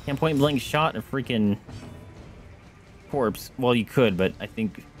point blank shot a freaking corpse. Well, you could, but I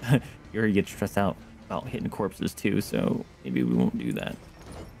think you already get stressed out about hitting corpses too. So maybe we won't do that.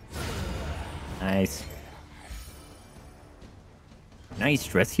 Nice. Nice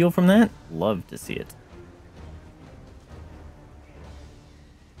stress heal from that. Love to see it.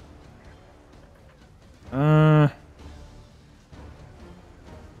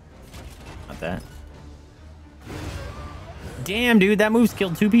 Not that. Damn, dude, that move's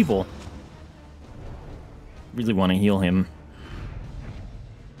killed 2 people. Really want to heal him.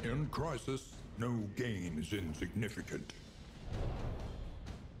 In crisis, no gain is insignificant.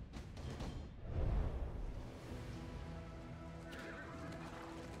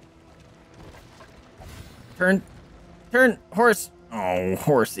 Turn, horse. Oh,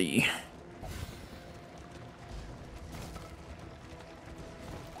 horsey.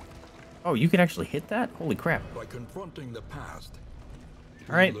 Oh, you can actually hit that? Holy crap. By confronting the past,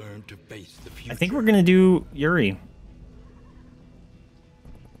 all right. learn to face the future. I think we're gonna do Yuri.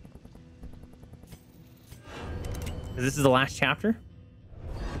 This is the last chapter?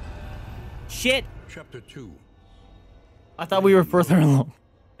 Shit! Chapter 2. I thought we were further along.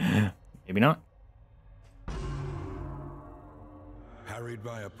 Maybe not. Harried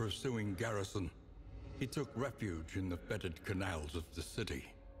by a pursuing garrison, he took refuge in the fetid canals of the city.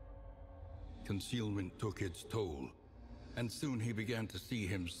 Concealment took its toll, and soon he began to see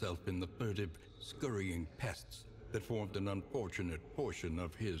himself in the furtive, scurrying pests that formed an unfortunate portion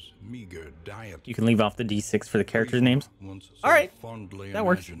of his meager diet. You can leave off the D6 for the characters' names. Once so all right, fondly that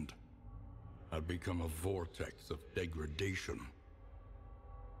works. imagined, had become a vortex of degradation.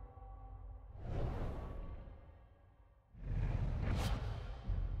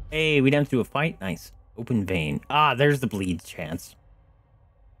 Hey, we didn't have to do a fight? Nice. Open vein. Ah, there's the bleed chance.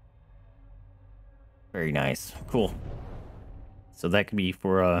 Very nice. Cool. So that could be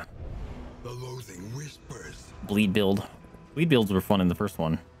for The loathing whispers. bleed build. Bleed builds were fun in the first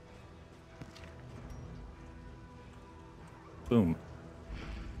one. Boom.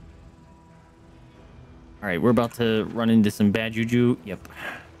 Alright, we're about to run into some bad juju. Yep.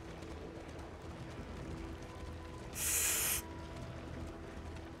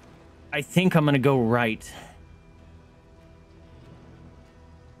 I think I'm gonna go right.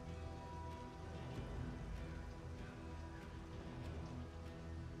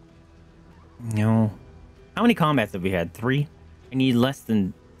 No. How many combats have we had? 3? I need less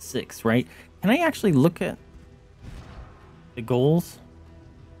than 6, right? Can I actually look at the goals?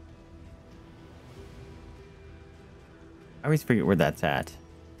 I always forget where that's at.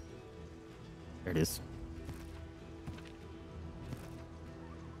 There it is.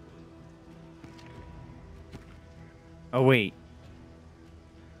 Oh, wait.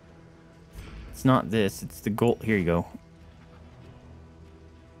 It's not this. It's the goal. Here you go.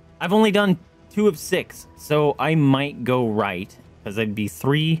 I've only done 2 of 6, so I might go right, because I'd be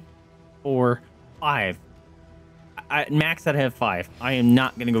 3, 4, 5. Max, I'd have 5. I am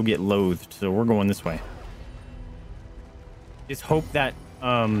not going to go get loathed, so we're going this way. Just hope that,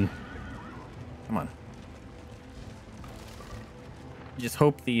 come on. Just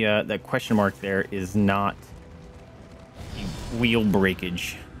hope the, that question mark there is not wheel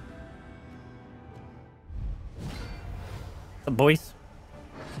breakage. What's up, boys?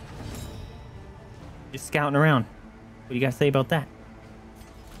 Just scouting around. What do you guys say about that?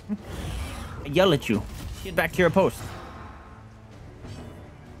 I yell at you. Get back to your post.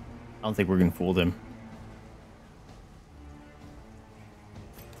 I don't think we're gonna fool them.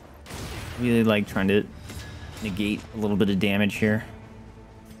 Really like trying to negate a little bit of damage here.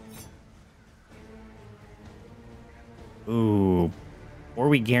 Ooh. Or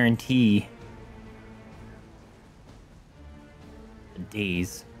we guarantee the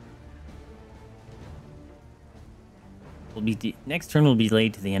days. Will be next turn will be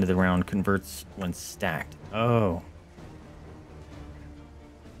laid to the end of the round. Converts when stacked. Oh.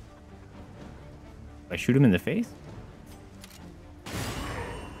 If I shoot him in the face?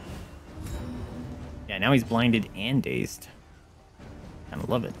 Yeah, now he's blinded and dazed. Kinda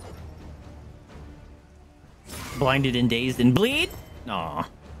love it. Blinded and dazed and bleed? Aw.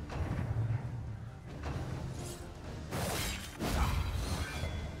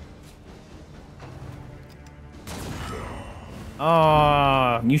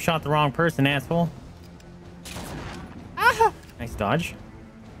 Oh, you shot the wrong person, asshole. Ah! Nice dodge.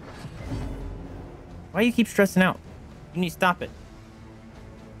 Why do you keep stressing out? You need to stop it.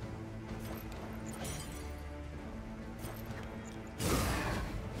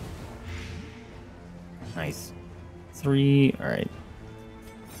 Nice. 3. All right.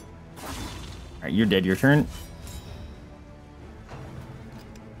 All right, you're dead. Your turn.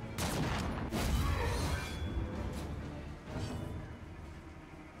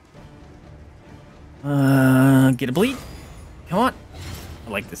 Get a bleed. Come on. I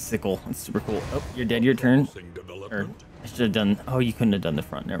like the sickle. It's super cool. Oh, you're dead. Your turn. Or I should have done. Oh, you couldn't have done the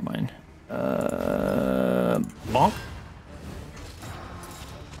front. Never mind. Bonk.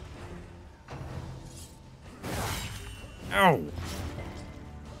 Ow.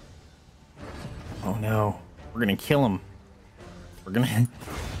 Oh no. We're gonna kill him. We're gonna.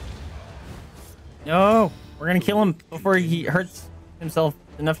 No. We're gonna kill him before he hurts himself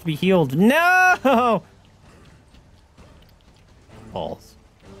enough to be healed. No. Balls.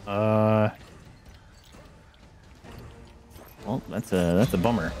 Well, that's a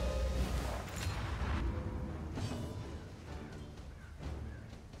bummer.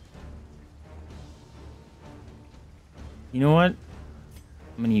 You know what?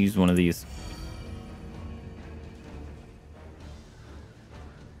 I'm gonna use one of these.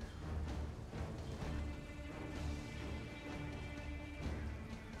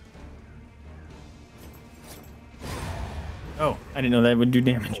 Oh, I didn't know that would do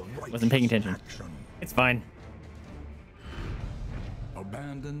damage. Wasn't paying attention. It's fine.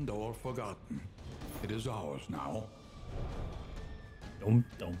 Abandoned or forgotten, it is ours now. Dum,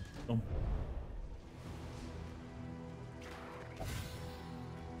 dum, dum.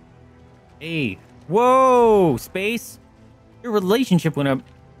 Hey, whoa, Space. Your relationship went up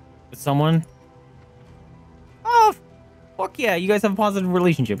with someone. Oh, fuck yeah. You guys have a positive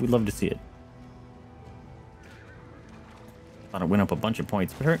relationship. We'd love to see it. Thought it went up a bunch of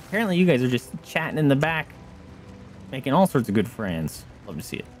points, but apparently you guys are just chatting in the back, making all sorts of good friends. Love to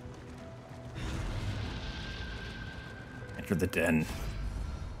see it. Enter the den.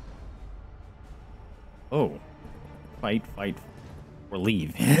 Oh. Fight, fight, or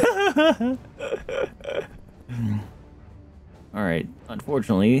leave. Alright,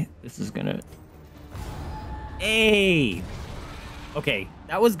 unfortunately, this is gonna... Hey! Okay,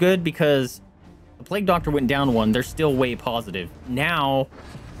 that was good because the Plague Doctor went down 1. They're still way positive. Now,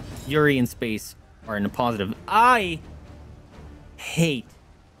 Yuri and Space are in a positive. I hate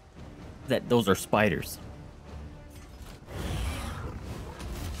that those are spiders.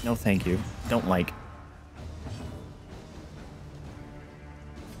 No, thank you. Don't like.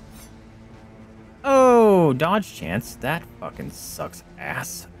 Oh, dodge chance. That fucking sucks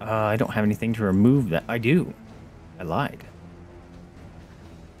ass. I don't have anything to remove that. I do. I lied.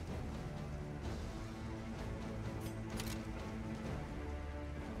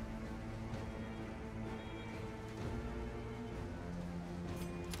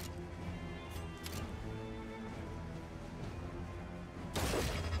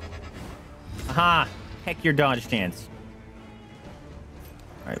 Aha! Heck your dodge chance.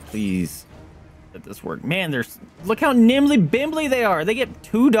 Alright, please let this work. Man, there's look how nimbly bimbly they are. They get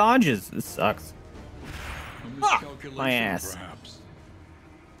 2 dodges. This sucks. My ass. Perhaps.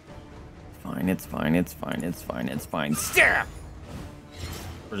 Fine, it's fine, it's fine, it's fine, it's fine. Stab!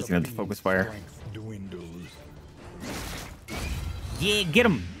 We're just gonna have to focus fire. Yeah, get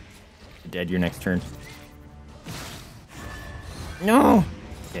him! You're dead your next turn. No!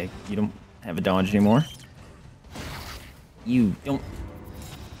 Okay, you don't have a dodge anymore. You don't.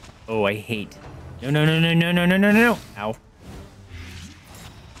 Oh, I hate. No, no, no, no, no, no, no, no, no. Ow.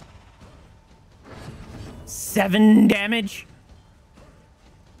 7 damage?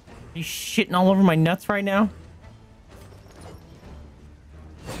 Are you shitting all over my nuts right now?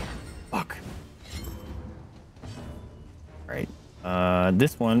 Fuck. Alright.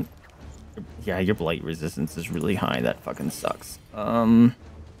 This one. Yeah, your blight resistance is really high. That fucking sucks.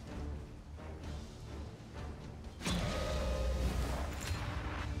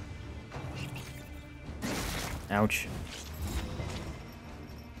 Ouch.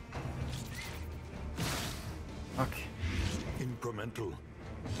 Fuck. Incremental,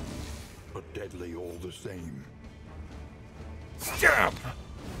 but deadly all the same. Stab!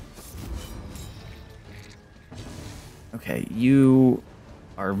 Okay, you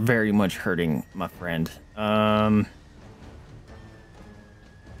are very much hurting, my friend.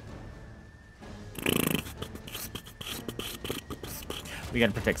 We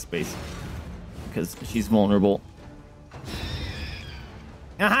gotta protect space because she's vulnerable.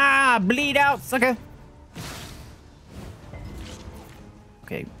 Aha! Bleed out, sucker!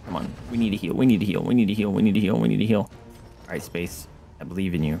 Okay, come on. We need to heal. We need to heal. We need to heal. We need to heal. We need to heal. All right, space. I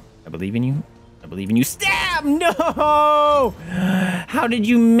believe in you. I believe in you. I believe in you. Stab! No! How did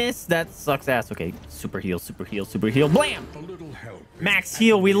you miss? That sucks ass. Okay, super heal, super heal, super heal. Blam! A little help. Max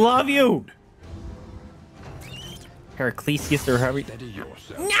heal. We love you. Heraclesius or however. Steady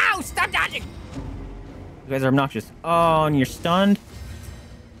yourself. No! Stop dodging! You guys are obnoxious. Oh, and you're stunned?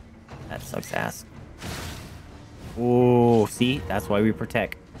 That sucks ass. Oh, see? That's why we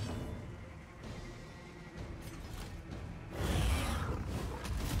protect.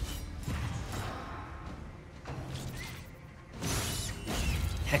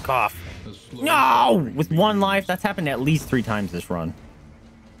 Heck off. No! With 1 life, that's happened at least 3 times this run.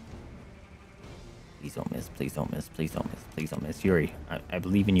 Please don't miss. Please don't miss. Please don't miss. Please don't miss. Yuri, I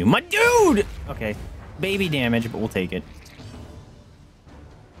believe in you. My dude! Okay. Baby damage, but we'll take it.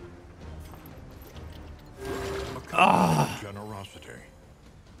 Ah! Generosity.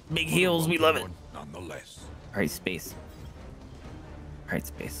 Big heals, we love it. Nonetheless. Alright, space. Alright,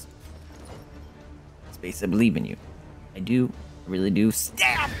 space. Space, I believe in you. I do. I really do.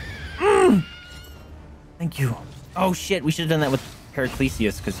 Stab! Mm! Thank you. Oh shit, we should have done that with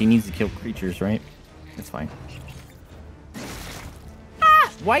Heraclesius because he needs to kill creatures, right? That's fine.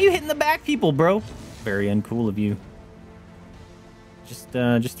 Ah! Why are you hitting the back people, bro? Very uncool of you. Just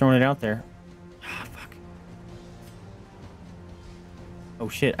throwing it out there. Ah, fuck. Oh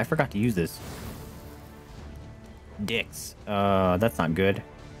shit, I forgot to use this. Dicks. That's not good.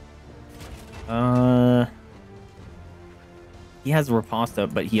 He has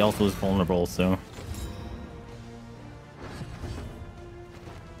riposta, but he also is vulnerable, so.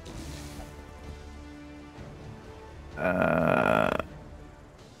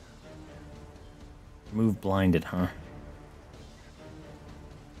 Move blinded, huh?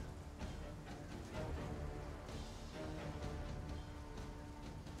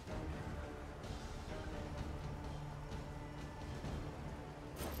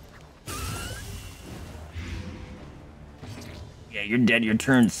 Yeah, you're dead your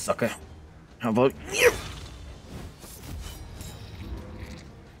turn, sucker. How about you?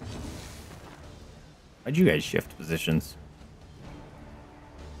 Why'd you guys shift positions?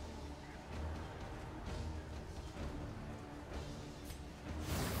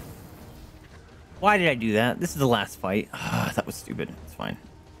 Why did I do that? This is the last fight. That was stupid. It's fine.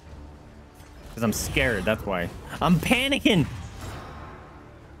 Because I'm scared, that's why. I'm panicking!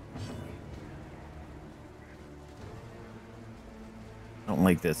 I don't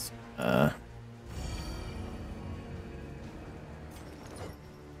like this.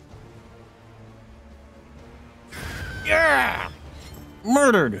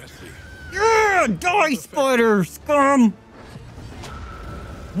 Murdered. Yeah, die, spider scum.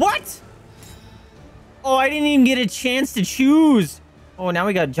 What? Oh, I didn't even get a chance to choose. Oh, now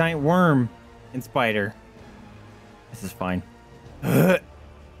we got giant worm and spider. This is fine. I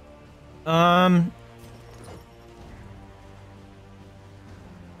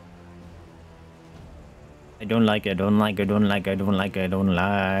don't like it. I don't like. I don't like. I don't like. I don't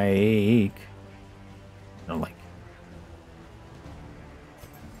like. I don't like.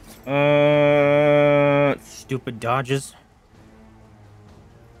 Stupid dodges.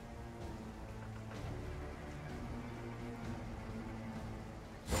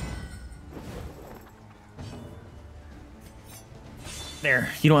 There,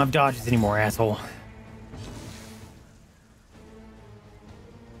 you don't have dodges anymore, asshole.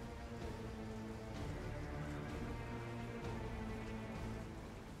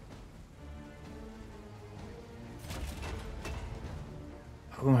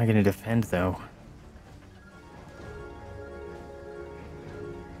 Who am I gonna defend, though?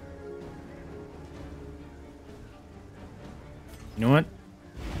 You know what?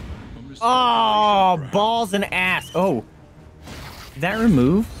 Oh, balls and ass. Oh. Did that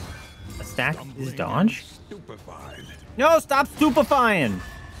remove a stack of his dodge? Stupefied. No, stop stupefying.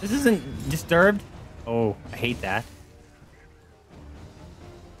 This isn't disturbed. Oh, I hate that.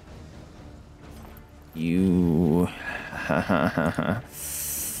 You.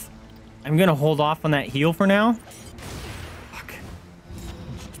 I'm gonna hold off on that heal for now. Fuck.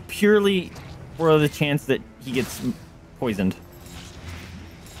 Purely for the chance that he gets poisoned.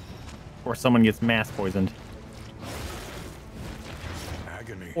 Or someone gets mass poisoned.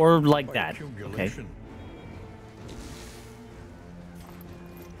 Agony Or like by that. Okay. accumulation.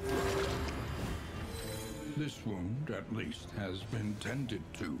 This wound, at least, has been tended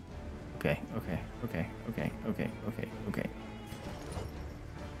to. Okay.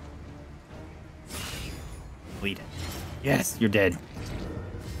 Bleed. Yes, you're dead.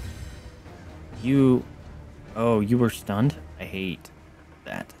 You... Oh, you were stunned? I hate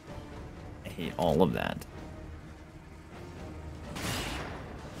that. I hate all of that.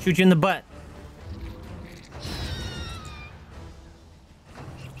 Shoot you in the butt.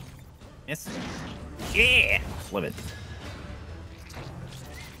 Miss. Yeah! Flip it.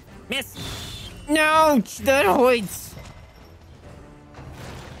 Miss! No! That hurts!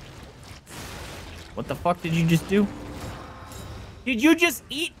 What the fuck did you just do? Did you just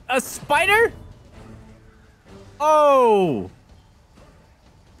eat a spider? Oh!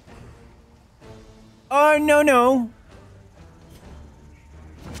 Oh, no, no.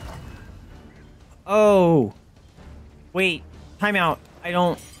 Oh. Wait. Time out. I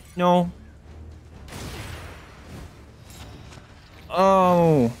don't know.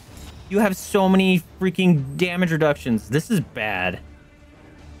 Oh. You have so many freaking damage reductions. This is bad.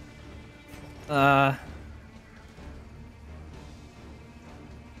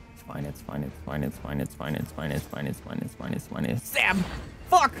 It's fine, it's fine, it's fine, it's fine, it's fine, it's fine, it's fine, it's fine, it's fine, it's fine, it's Stab!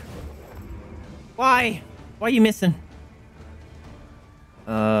 Fuck! Why? Why are you missing?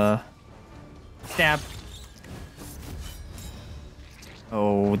 Stab.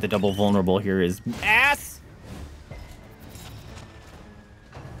 Oh, the double vulnerable here is ass!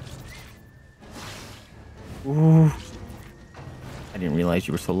 Ooh. I didn't realize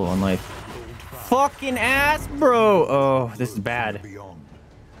you were so low on life. Fucking ass, bro! Oh, this is bad.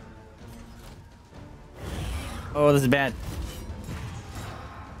 Oh, this is bad.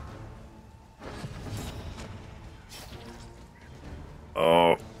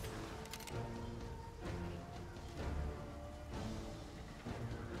 Oh.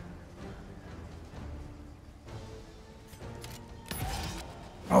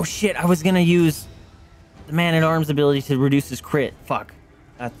 Oh shit, I was gonna use the Man-at-Arms ability to reduce his crit. Fuck.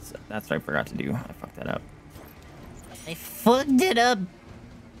 That's what I forgot to do. I fucked that up. I fucked it up.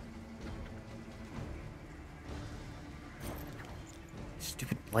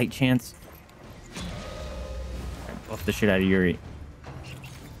 Stupid light chance. I buffed the shit out of Yuri.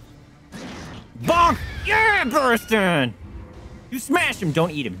 Bonk! Yeah, Burstin! You smash him,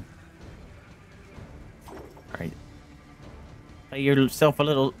 don't eat him. Alright. Play yourself a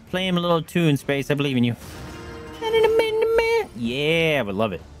little, play him a little tune, Space. I believe in you. Yeah, I would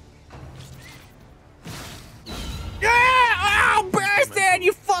love it. Yeah! Oh, Burstin,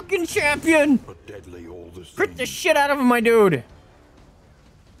 you fucking champion! But deadly all the same. Crit the shit out of him, my dude.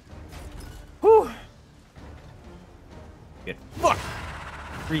 Whew. Good. Fuck.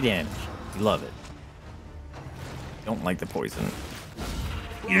 3 damage. You love it. Don't like the poison.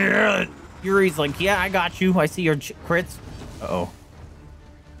 Yeah. Yuri's like, yeah, I got you. I see your crits. Uh-oh.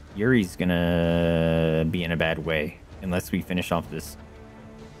 Yuri's gonna be in a bad way unless we finish off this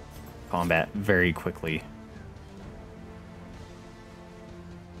combat very quickly.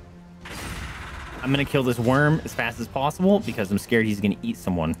 I'm gonna kill this worm as fast as possible because I'm scared he's gonna eat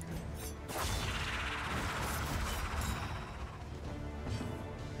someone.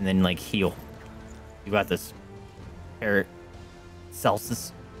 And then like heal. You got this.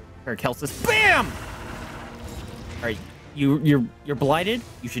 Paracelsus. Bam! Alright, you're blighted.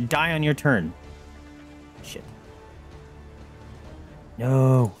 You should die on your turn. Shit.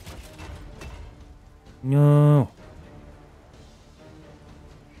 No. No.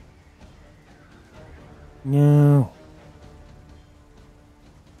 No.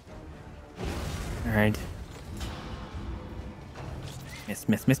 All right.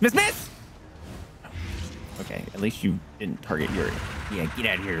 Miss. Okay, at least you didn't target Yuri. Yeah, get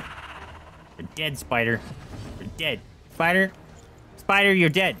out of here. You're dead, Spider. You're dead. Spider, you're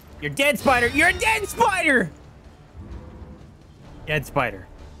dead. You're dead, Spider. You're dead, Spider. Dead Spider.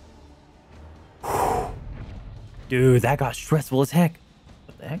 Dude, that got stressful as heck.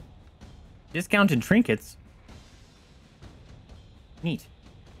 What the heck? Discounted trinkets. Neat.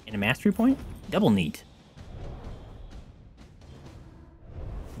 And a mastery point? Double neat.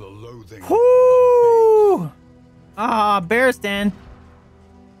 The loathing. Whoo! Ah, Bearstan.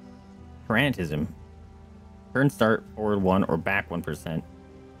 Parantism. Turn start, forward 1 or back 1%.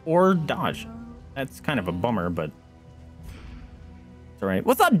 Or dodge. That's kind of a bummer, but it's alright.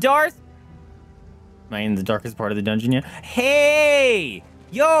 What's up, Darth? Am I in the darkest part of the dungeon yet? Hey!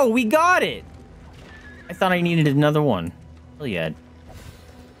 Yo, we got it! I thought I needed another one. Hell yeah.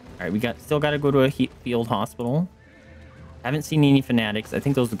 Alright, we still gotta go to a field hospital. Haven't seen any fanatics. I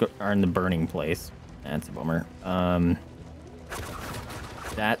think those are in the burning place. That's a bummer.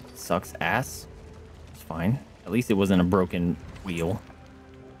 That sucks ass. It's fine. At least it wasn't a broken wheel.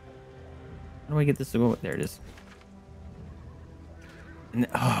 How do I get this to go? There it is. And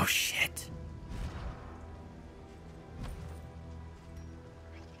oh, shit.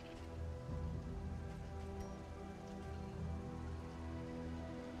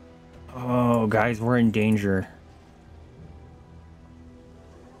 Oh, guys, we're in danger.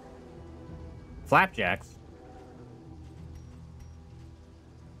 Flapjacks.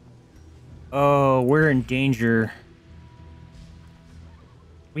 Oh, we're in danger.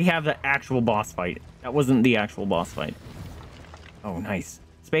 We have the actual boss fight. That wasn't the actual boss fight. Oh, nice.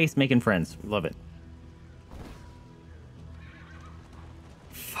 Space making friends. We love it.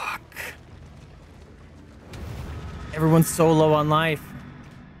 Fuck. Everyone's so low on life.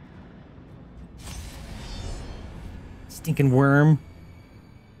 Stinking worm.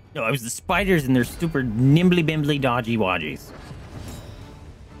 No, it was the spiders and their stupid nimbly bimbly dodgy wadgies.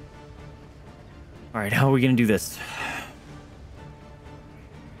 Alright, how are we gonna do this?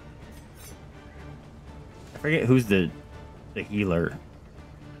 I forget who's the healer.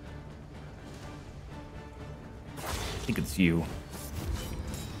 I think it's you.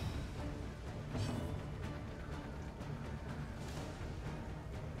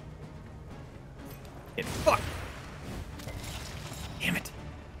 Fuck! Damn it.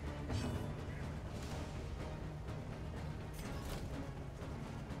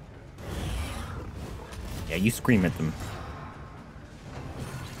 Yeah, you scream at them.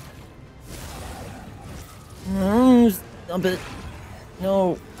 Stop it.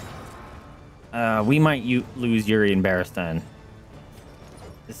 No. We might lose Yuri and Baristan.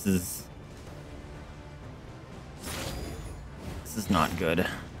 This is not good.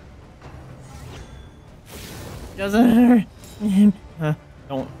 Doesn't hurt.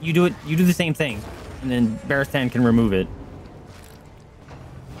 Don't you do it? You do the same thing, and then Baristan can remove it.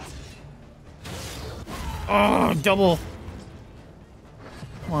 Oh, double.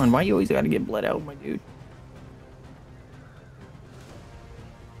 Come on, why you always gotta get bled out, my dude?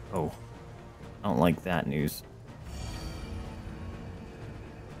 Oh, I don't like that news.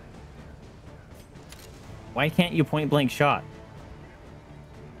 Why can't you point blank shot?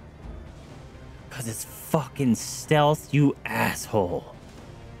 Because it's fucking stealth, you asshole.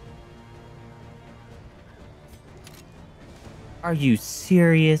 Are you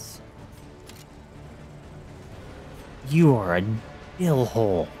serious? You are a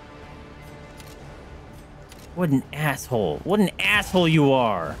dillhole. What an asshole. What an asshole you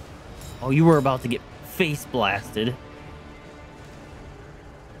are. Oh, you were about to get face blasted.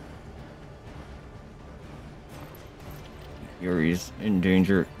 Yuri's in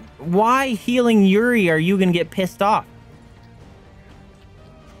danger. Why healing Yuri are you gonna get pissed off?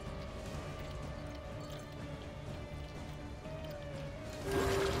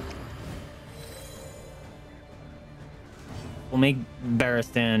 We'll make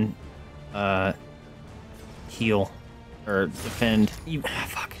Baristan heal or defend.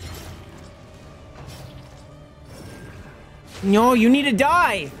 Fuck. No, you need to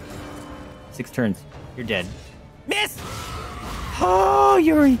die. 6 turns. You're dead. Miss! Oh,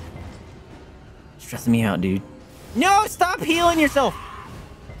 Yuri. Stressing me out, dude. No, stop healing yourself.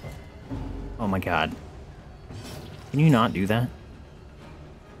 Oh my god. Can you not do that?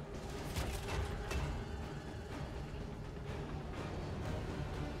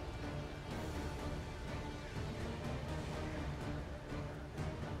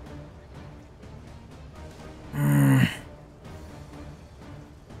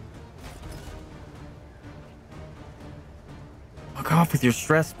 Fuck off with your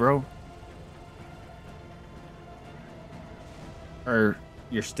stress, bro. Or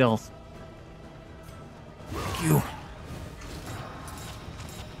your stealth. Fuck you.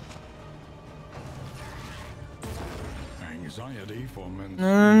 Anxiety for men.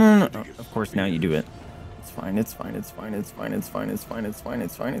 No. Of course, now you do it. It's fine. It's fine. It's fine. It's fine. It's fine. It's fine. It's fine.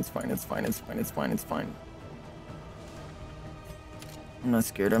 It's fine. It's fine. It's fine. It's fine. It's fine. It's fine. I'm not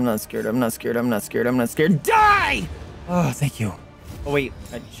scared. I'm not scared. I'm not scared. I'm not scared. I'm not scared. Die! Oh, thank you. Oh wait,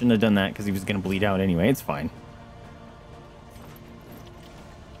 I shouldn't have done that because he was gonna bleed out anyway. It's fine.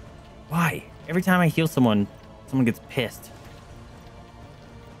 Why? Every time I heal someone, someone gets pissed.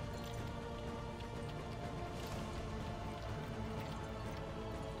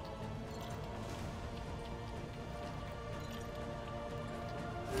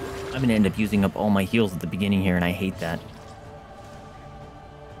 I'm gonna end up using up all my heals at the beginning here, and I hate that.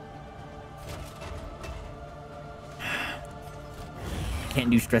 I can't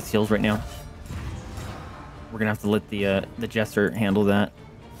do stress heals right now. We're gonna have to let the jester handle that.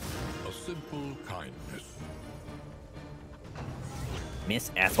 A simple kindness. Miss,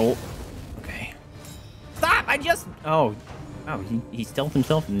 asshole. Okay. Stop! I just... Oh, he stealthed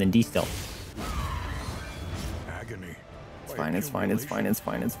himself and then de-stealth. Agony. It's fine, it's fine, it's fine, it's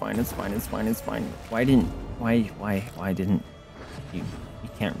fine, it's fine, it's fine, it's fine, it's fine. Why didn't you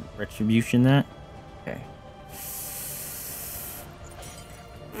can't retribution that? Okay.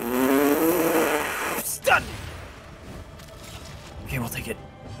 Stun! Okay, we'll take it.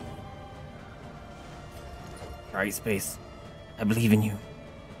 Alright, space. I believe in you.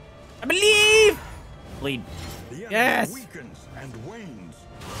 I believe! Bleed. Yes! Weakens and wanes.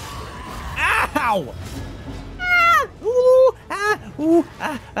 Ow! Ah! Ooh! Ah! Ooh!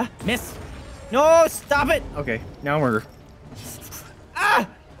 Ah! Miss! No! Stop it! Okay, now we're... Ah!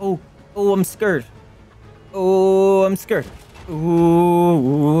 Oh! Oh, I'm scared. Oh, I'm scared.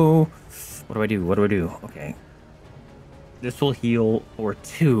 Ooh! What do I do? What do I do? Okay. This will heal for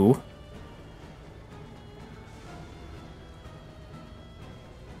 2.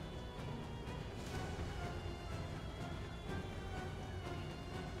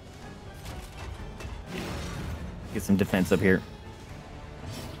 Get some defense up here.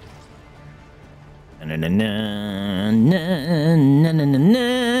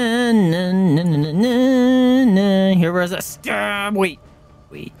 Here was a stab. Wait.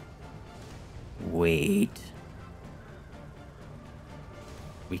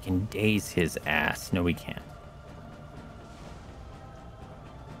 We can daze his ass. No, we can't.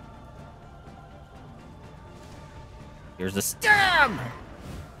 Here's a stab.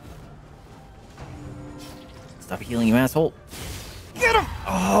 Stop healing, you asshole. Get him!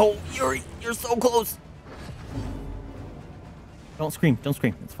 Oh, you're so close. Don't scream.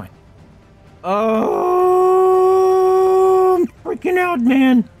 It's fine. Oh, I'm freaking out,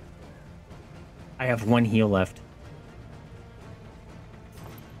 man. I have 1 heal left.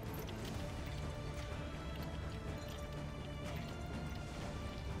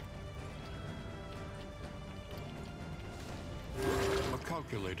 A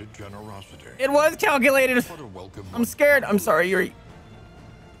calculated generosity. It was calculated. What a welcome. I'm scared. I'm sorry, Yuri.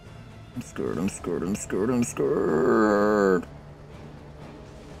 I'm scared.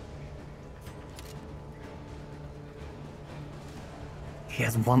 He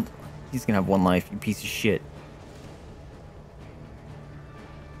has 1. He's gonna have 1 life, you piece of shit.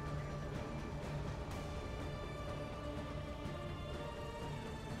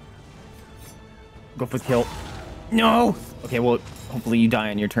 Go for the kill. No! Okay, well, hopefully you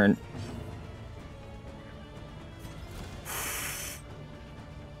die on your turn.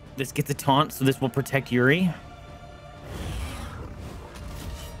 This gets a taunt, so this will protect Yuri.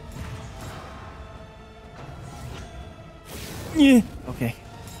 Yeah. Okay.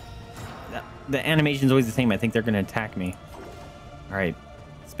 The animation's always the same. I think they're gonna attack me. All right,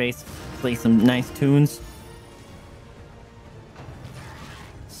 space. Play some nice tunes.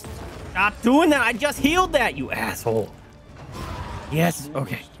 Stop doing that! I just healed that, you asshole. Yes.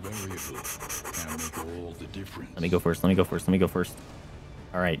 Okay. Let me go first.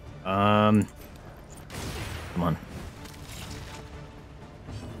 All right. Come on.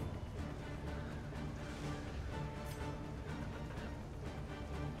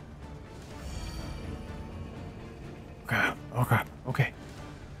 Okay. Okay.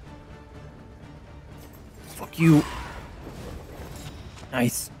 Fuck you.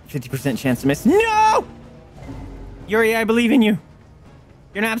 Nice. 50% chance to miss. No! Yuri, I believe in you.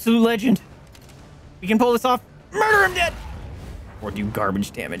 You're an absolute legend. We can pull this off. Murder him dead! Or do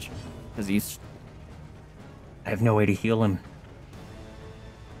garbage damage. Because he's... I have no way to heal him.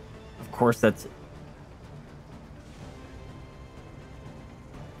 Of course, that's...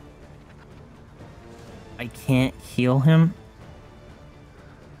 I can't heal him.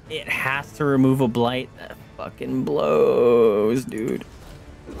 It has to remove a blight. That fucking blows, dude.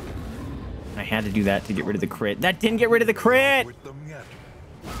 I had to do that to get rid of the crit. That didn't get rid of the crit!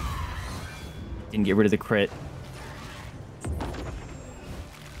 Didn't get rid of the crit.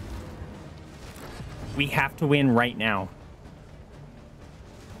 We have to win right now.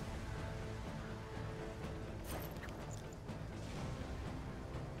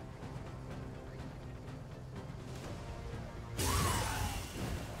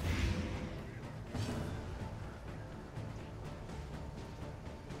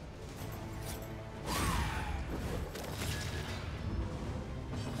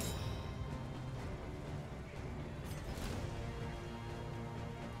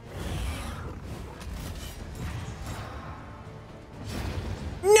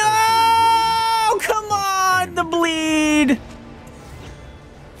 No! Come on, the bleed!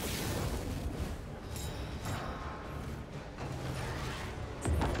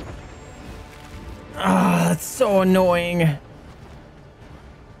 Ah, that's so annoying.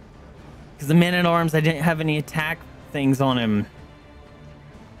 Because the man-at-arms, I didn't have any attack things on him.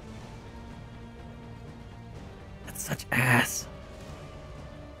 That's such ass.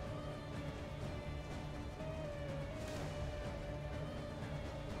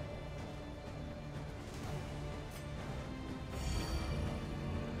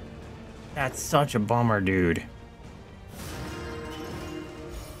 That's such a bummer, dude.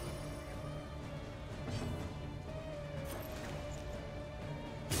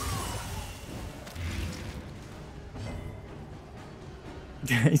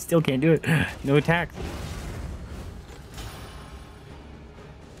 I still can't do it. No attacks.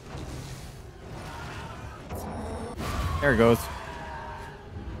 There it goes.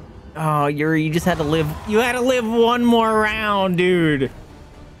 Oh, Yuri, you just had to live. You had to live one more round, dude.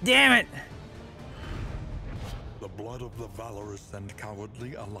 Damn it. The blood of the valorous and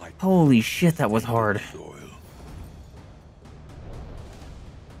cowardly alike. Holy shit, that was hard. Soil.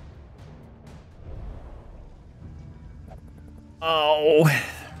 Oh.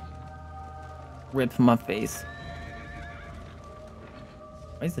 Rip my face.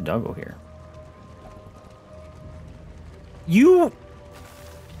 Why is the doggo here? You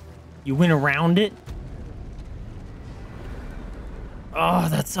went around it? Oh,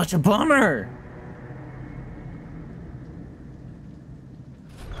 that's such a bummer.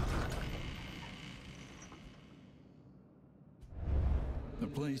 The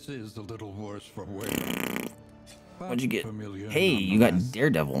place is a little worse for wear. What'd you get? Familiar Hey, you got nonetheless.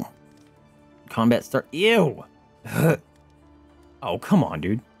 Daredevil. Combat start. Ew. Oh, come on,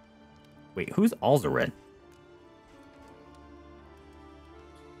 dude. Wait, who's Alzared?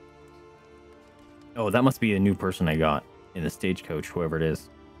 Oh, that must be a new person I got in the stagecoach, whoever it is.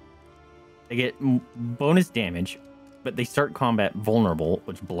 They get bonus damage, but they start combat vulnerable,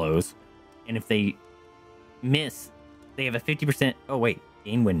 which blows. And if they miss, they have a 50%. Oh, wait.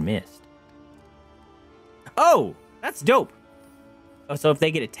 Gain when missed. Oh, that's dope. Oh, so if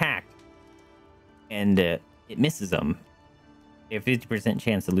they get attacked and it misses them, they have 50%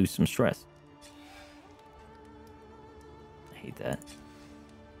 chance to lose some stress. I hate that.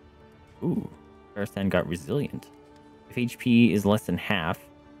 Ooh, Farstan got resilient. If HP is less than half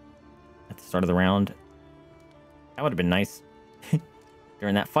at the start of the round, that would have been nice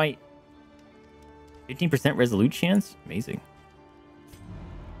during that fight. 15% resolute chance? Amazing.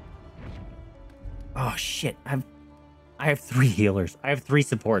 Oh shit, I have 3 healers. I have 3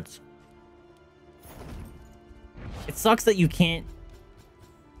 supports. It sucks that you can't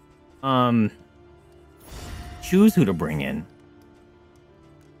choose who to bring in.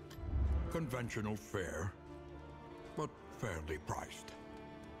 Conventional fare, but fairly priced.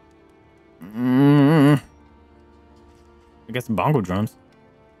 I got some bongo drums.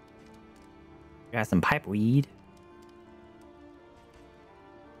 Got some pipe weed.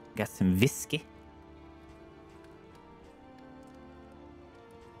 Got some whiskey.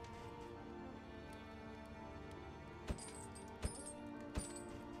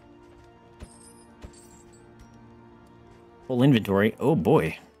 Full inventory. Oh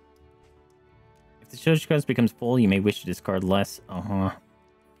boy. If the storage chest becomes full, you may wish to discard less.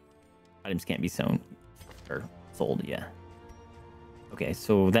 Items can't be sold. Or sold, yeah. Okay,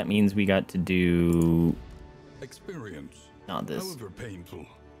 so that means we got to do Experience, not this. however painful,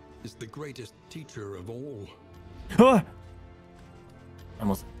 is the greatest teacher of all. Ah!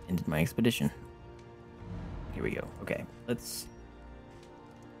 Almost ended my expedition. Here we go. Okay, let's...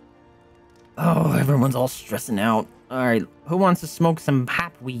 Oh, everyone's all stressing out. All right, who wants to smoke some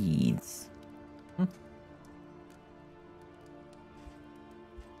hop weeds? All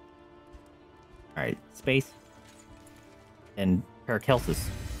right, space and Paracelsus.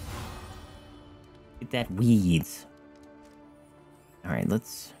 Get that weeds. All right,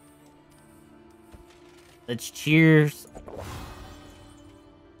 let's cheers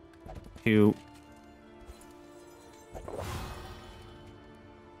to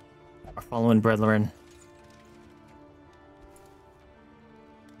our fallen brethren.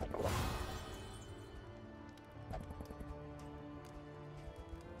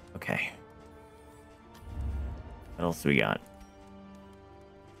 Okay. What else do we got?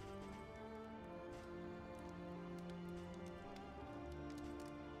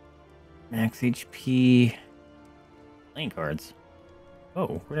 Max HP. Playing cards.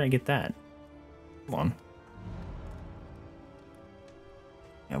 Oh, where did I get that? Come on.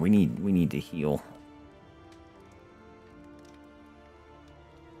 Yeah, we need to heal.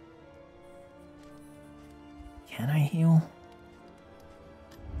 Can I heal?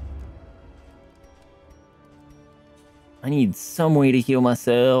 I need some way to heal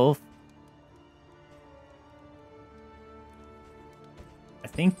myself. I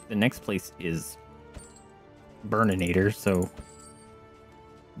think the next place is Burninator, so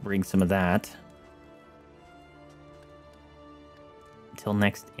bring some of that. Until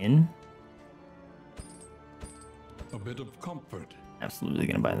next inn. A bit of comfort. Absolutely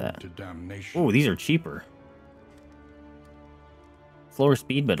gonna buy that. To damnation. Oh, these are cheaper. Slower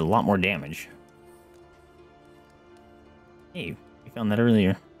speed, but a lot more damage. Hey, we found that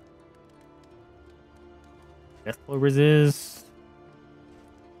earlier. Death blow resist.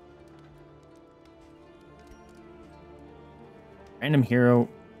 Random hero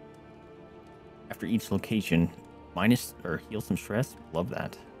after each location. Minus or heal some stress. Love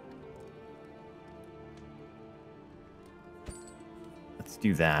that. Let's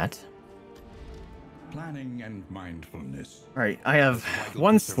do that. Planning and mindfulness. All right, I have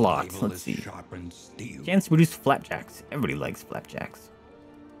one slot. Let's see. Sharpened steel. Chance to produce flapjacks. Everybody likes flapjacks.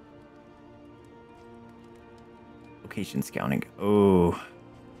 Location scouting. Oh.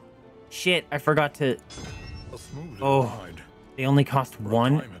 Shit, I forgot to... A smooth Oh, ride. they only cost For a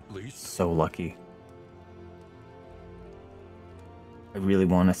one? time at least. So lucky. I really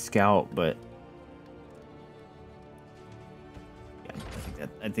want to scout, but... Yeah,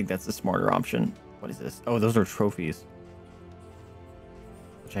 I think that's the smarter option. What is this? Oh, those are trophies.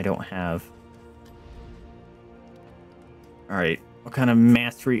 Which I don't have. Alright, what kind of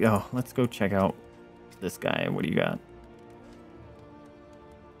mastery? Oh, let's go check out this guy. What do you got?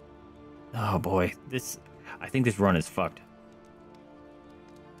 Oh boy, this... I think this run is fucked.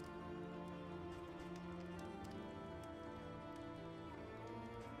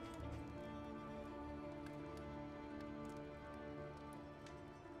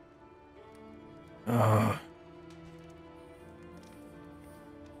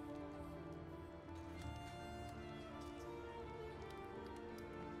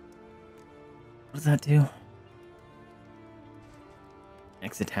 What does that do?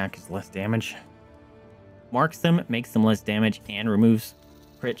 Next attack is less damage. Marks them, makes them less damage, and removes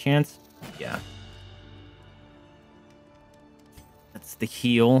crit chance. Yeah. That's the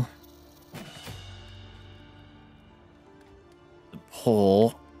heal. The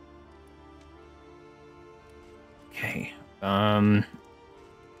pull. Okay. Let's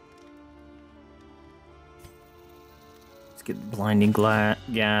get blinding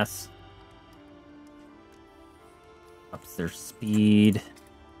gas. Ups their speed.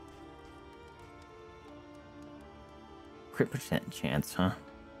 Crit percent chance, huh?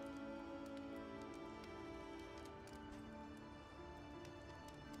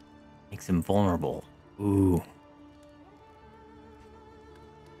 Makes him vulnerable. Ooh.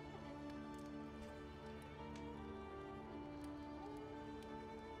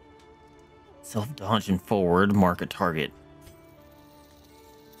 Self-dodge and forward, mark a target.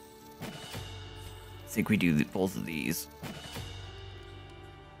 I think we do both of these.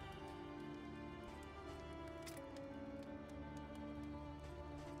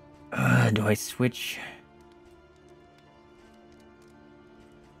 Do I switch?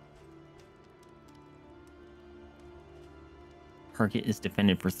 Target is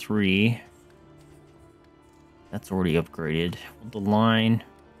defended for 3. That's already upgraded. Hold the line.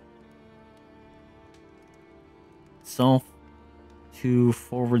 Self 2,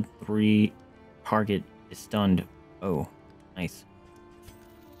 forward 3, target is stunned. Oh, nice.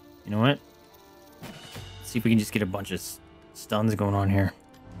 You know what? Let's see if we can just get a bunch of stuns going on here.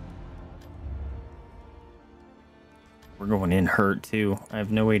 We're going in hurt too. I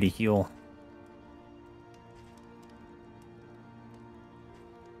have no way to heal.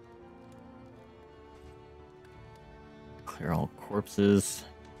 Clear all corpses.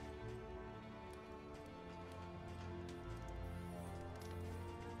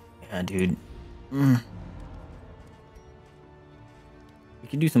 Yeah, dude. We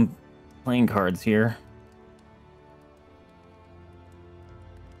could do some playing cards here.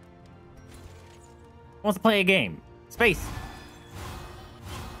 Who wants to play a game? Space.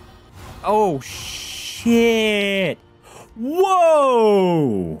 Oh, shit.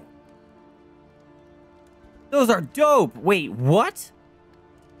 Whoa. Those are dope. Wait, what?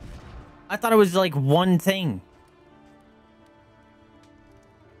 I thought it was like one thing.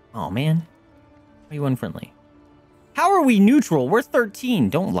 Oh, man. Why are you unfriendly? How are we neutral? We're 13.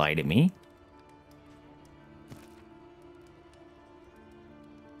 Don't lie to me.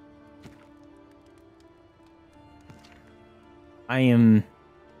 I am...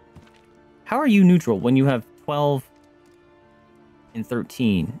 How are you neutral when you have 12 and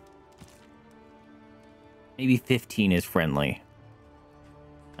 13? Maybe 15 is friendly.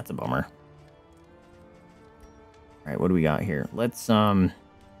 That's a bummer. Alright, what do we got here? Let's, This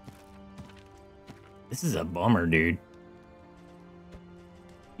is a bummer, dude.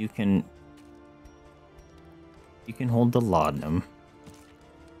 You can hold the laudanum.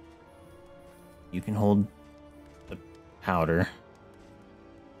 You can hold the powder.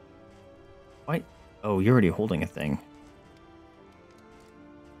 What? Oh, you're already holding a thing.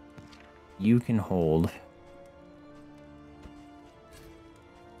 You can hold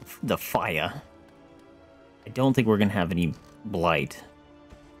the fire. I don't think we're gonna have any blight.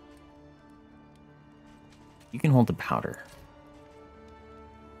 You can hold the powder.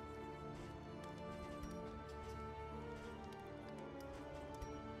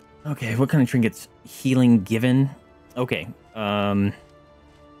 Okay, what kind of trinkets? Healing given? Okay, how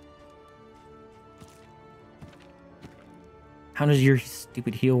does your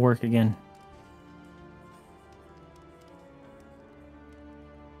stupid heal work again?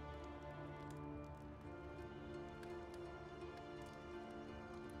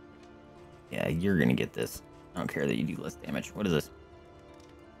 Yeah, you're gonna get this. I don't care that you do less damage. What is this?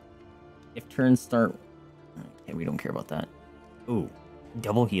 If turns start... Okay, we don't care about that. Ooh,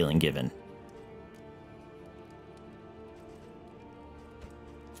 double healing given.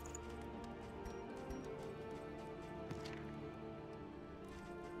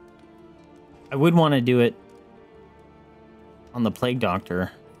 I would want to do it on the Plague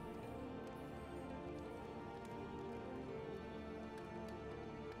Doctor.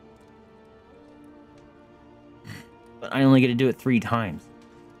 But I only get to do it 3 times.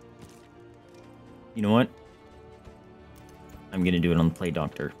 You know what? I'm going to do it on the Plague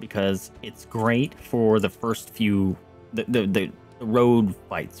Doctor because it's great for the first few... The road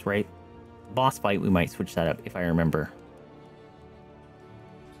fights, right? Boss fight, we might switch that up if I remember.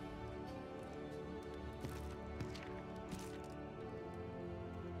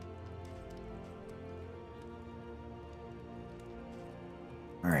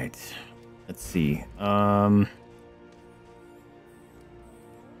 Alright, let's see.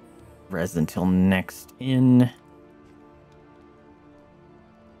 Res until next in.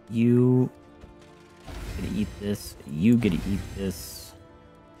 You get to eat this. You get to eat this.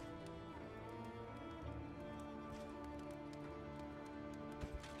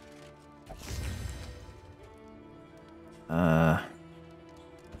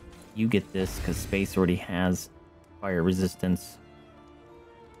 You get this because space already has fire resistance.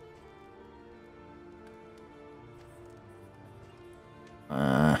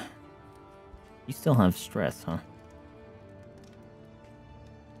 You still have stress, huh?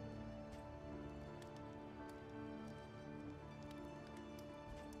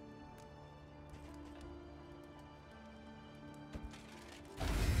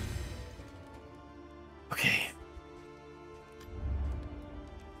 Okay.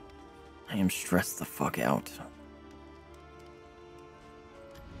 I am stressed the fuck out.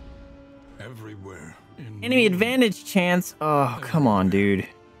 Everywhere. Enemy advantage chance. Oh, come on, dude.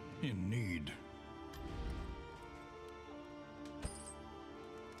 In need.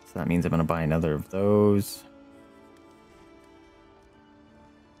 So that means I'm gonna buy another of those.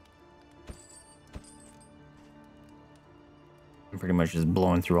 I'm pretty much just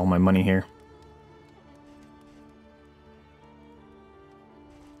blowing through all my money here.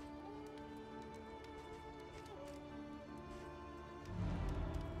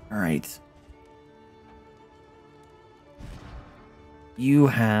 right. You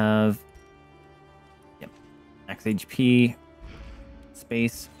have... Yep. Max HP.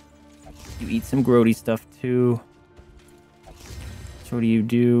 Space. You eat some grody stuff, too. So what do you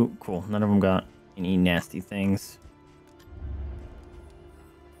do? Cool. None of them got any nasty things.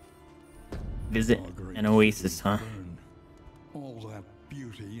 Visit an oasis, huh? All that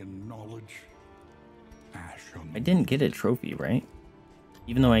beauty and knowledge. Ash on I didn't get a trophy, right?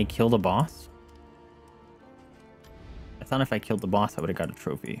 Even though I killed a boss? I thought if I killed the boss, I would have got a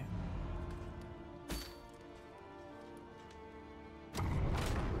trophy.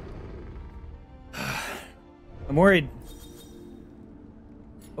 I'm worried.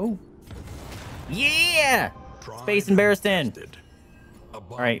 Oh. Yeah! Space and Barristan.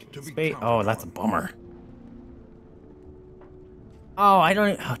 Alright, space. Oh, that's a bummer. Oh, I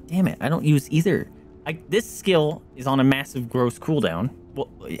don't... Oh, damn it. I don't use either. This skill is on a massive gross cooldown. Well,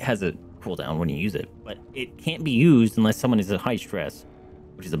 it has a cooldown when you use it, but it can't be used unless someone is at high stress,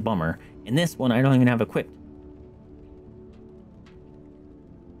 which is a bummer. And this one, I don't even have equipped.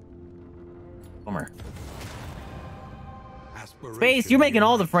 Bummer. Space, you're making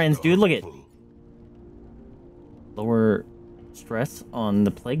all the friends, dude. Look at... Lower stress on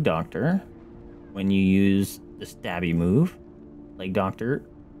the Plague Doctor when you use the stabby move. Plague Doctor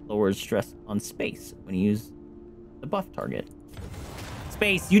lowers stress on Space when you use the buff target.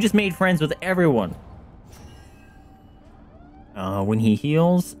 Space, you just made friends with everyone. When he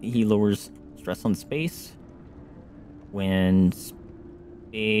heals, he lowers stress on Space. When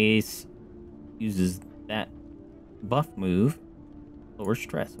Space uses that buff move, lower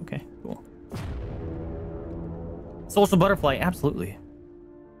stress. Okay, cool. Social butterfly, absolutely.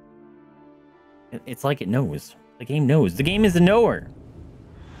 It's like it knows. The game knows. The game is a knower.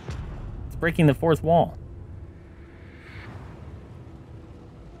 It's breaking the fourth wall.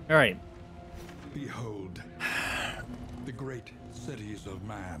 All right. Behold, the great cities of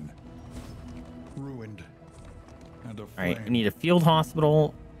man, ruined and aflame. All right, I need a field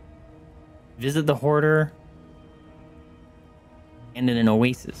hospital. Visit the hoarder. And then an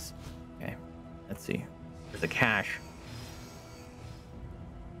oasis. Okay, let's see. There's a cache.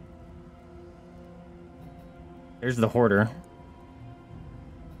 There's the hoarder.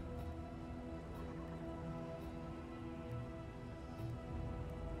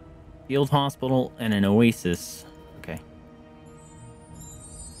 Field hospital and an oasis. Okay.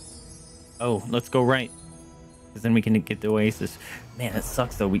 Oh, let's go right. Because then we can get the oasis. Man, that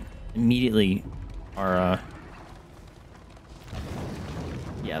sucks though. We immediately are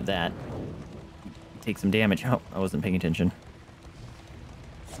yeah, that. Take some damage. Oh, I wasn't paying attention.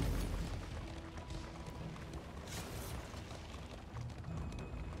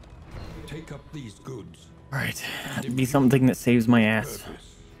 Take up these goods. All right, be something that saves my ass.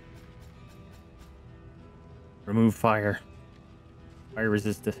 Remove fire. Fire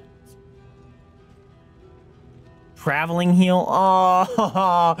resistant. Traveling heal.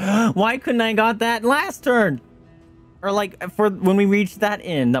 Oh, why couldn't I got that last turn? Or like for when we reached that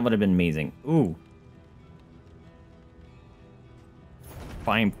end, that would have been amazing. Ooh.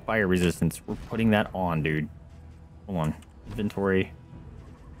 Fine, fire resistance. We're putting that on, dude. Hold on. Inventory.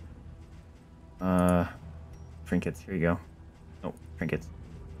 Trinkets. Here you go. Oh, trinkets.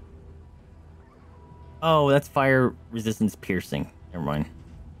 Oh, that's fire resistance piercing. Never mind.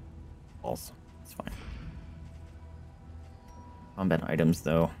 False. It's fine. Combat items,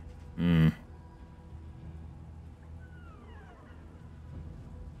 though.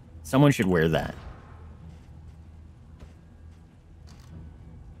 Someone should wear that.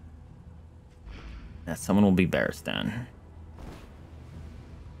 That someone will be Barristan.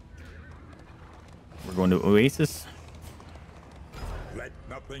 We're going to Oasis. Let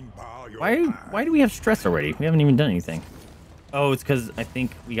nothing bar your Why do we have stress already? We haven't even done anything. Oh, it's because I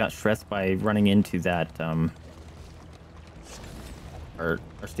think we got stressed by running into that our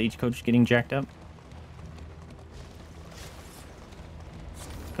stagecoach getting jacked up.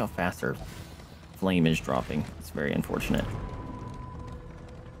 Look how fast our flame is dropping. It's very unfortunate.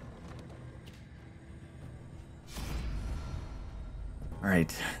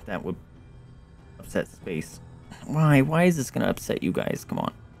 Alright, that would upset Space. Why? Why is this gonna upset you guys? Come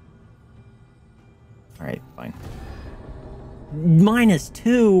on. Alright, fine.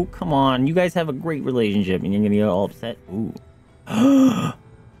 -2? Come on, you guys have a great relationship and you're gonna get all upset? Ooh.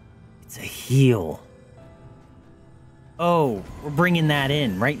 It's a heal. Oh, we're bringing that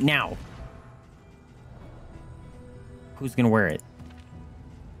in right now. Who's gonna wear it?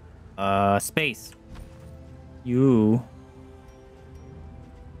 Space. You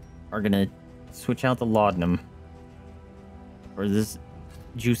are gonna switch out the laudanum for this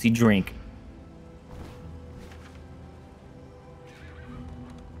juicy drink.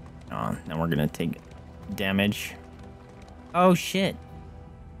 Oh, now we're gonna take damage. Oh shit.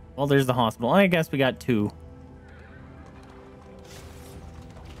 Well, there's the hospital. I guess we got 2.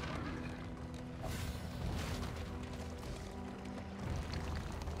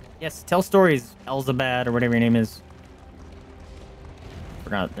 Yes, tell stories, Elzabad or whatever your name is.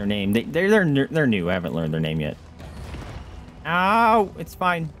 Forgot their name. They're new. I haven't learned their name yet. Ow! It's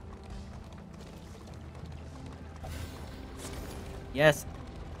fine. Yes.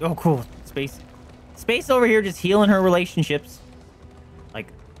 Oh, cool. Space over here just healing her relationships.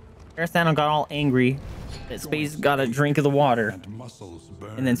 Like, Aristano got all angry that Space got a drink of the water.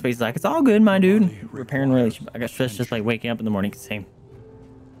 And then Space is like, it's all good, my dude. Repairing relationship. I got stressed just like waking up in the morning. Same.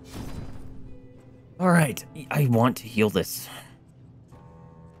 Alright. I want to heal this.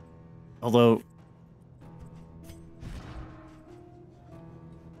 Although...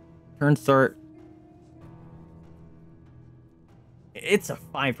 turn start... it's a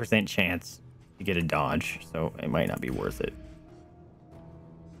 5% chance to get a dodge, so it might not be worth it.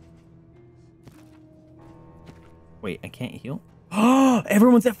 Wait, I can't heal? Oh,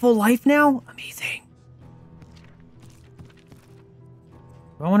 everyone's at full life now? Amazing.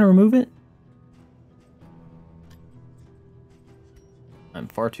 Do I want to remove it? I'm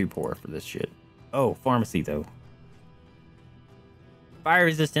far too poor for this shit. Oh, pharmacy, though. Fire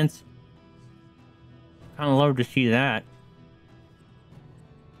resistance. Kind of love to see that.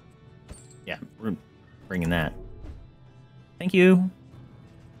 Yeah, we're bringing that. Thank you.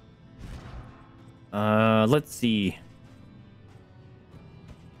 Let's see.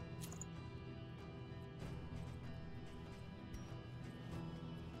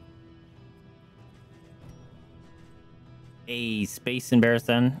 A space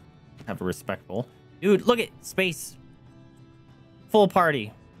embarrassing. Have a respectful. Dude, look at space. Full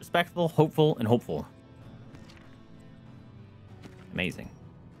party. Respectful, hopeful, and hopeful. Amazing.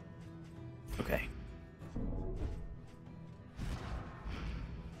 Okay.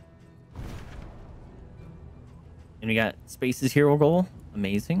 And we got Space's hero goal.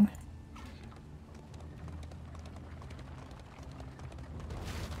 Amazing.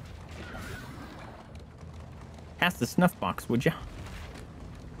 Pass the snuff box, would ya?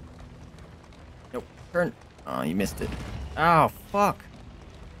 Nope. Turn. Oh, you missed it. Oh, fuck.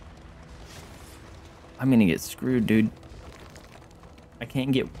 I'm gonna get screwed, dude. I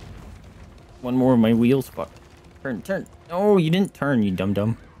can't get one more of my wheels. Fuck. Turn, turn. Oh, you didn't turn, you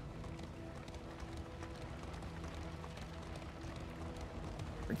dum-dum.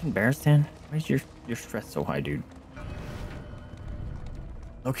 Freaking Baristan. Why is your stress so high, dude?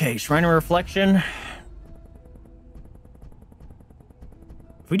 Okay, Shrine of Reflection.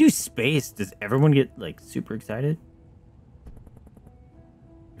 If we do space, does everyone get, like, super excited?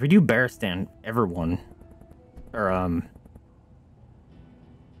 If we do Baristan, everyone... or,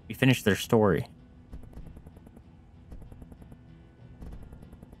 we finish their story.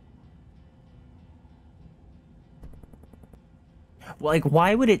 Like,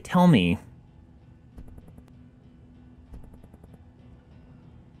 why would it tell me?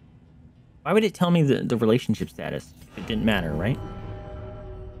 Why would it tell me the relationship status if it didn't matter, right?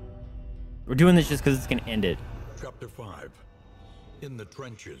 We're doing this just because it's going to end it. Chapter 5. In the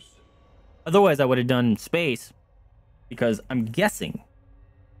trenches. Otherwise, I would have done space because I'm guessing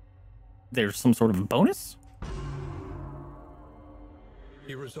there's some sort of bonus?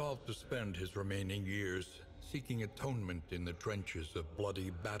 He resolved to spend his remaining years seeking atonement in the trenches of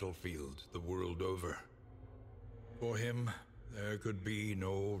bloody battlefields the world over. For him, there could be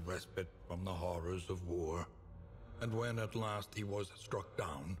no respite from the horrors of war, and when at last he was struck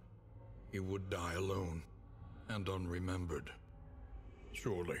down, he would die alone and unremembered.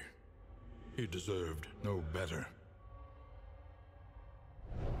 Surely, he deserved no better.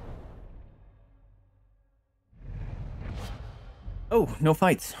 Oh, no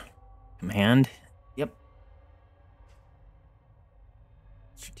fights. Command. Yep.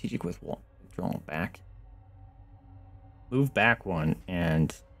 Strategic withdrawal back. Move back one,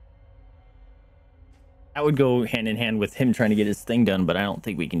 and that would go hand in hand with him trying to get his thing done, but I don't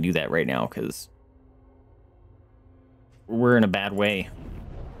think we can do that right now because we're in a bad way.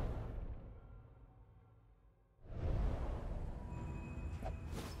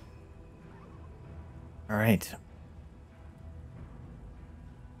 All right.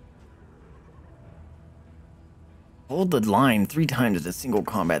 Hold the line 3 times as a single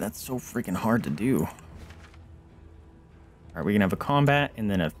combat. That's so freaking hard to do. All right, we're gonna have a combat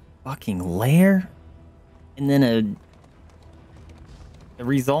and then a fucking lair and then a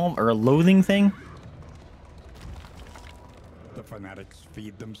resolve or a loathing thing. The fanatics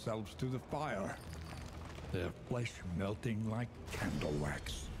feed themselves to the fire, their flesh melting like candle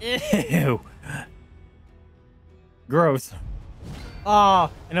wax. Ew. Gross.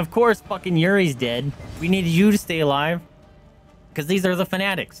 Ah, and of course fucking Yuri's dead. We need you to stay alive. Because these are the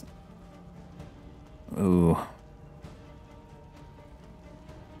fanatics. Ooh.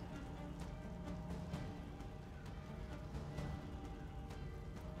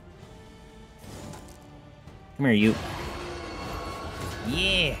 Come here, you.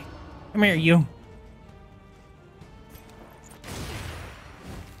 Yeah. Come here, you.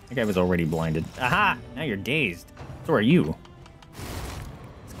 I think I was already blinded. Aha! Now you're dazed. So are you.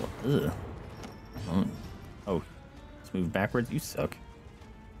 Let's go. Ugh. Oh. Let's move backwards. You suck.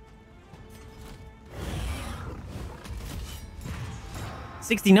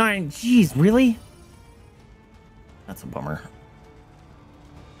 $69. Jeez, really? That's a bummer.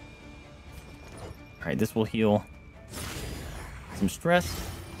 Alright, this will heal some stress.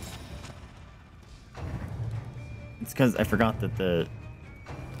 It's because I forgot that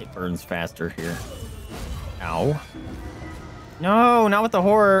it burns faster here. Ow. No, not with the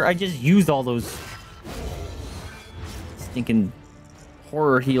horror. I just used all those stinking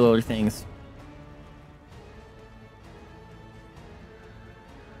horror healer things.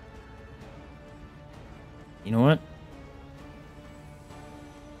 You know what?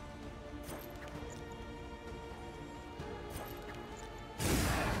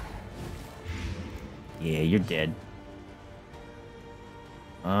 Yeah, you're dead.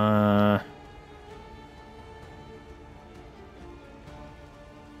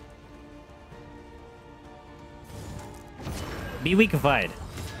 Be weakified.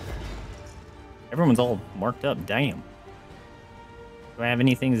 Everyone's all marked up. Damn. Do I have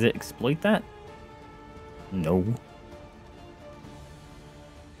any things that exploit that? No.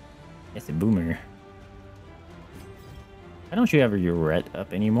 It's a boomer. Why don't you have your ret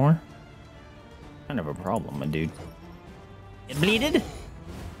up anymore? Kind of a problem, my dude. It bleeded?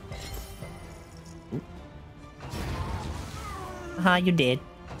 Haha, you dead.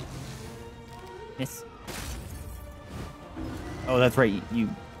 Miss. Oh, that's right. You.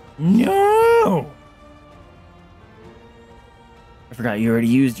 No! I forgot you already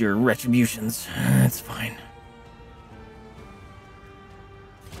used your retributions. That's fine.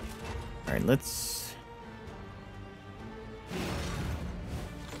 Alright, let's...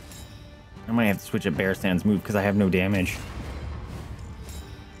 I might have to switch up Bear Stand's move because I have no damage.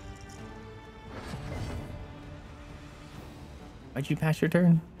 Why'd you pass your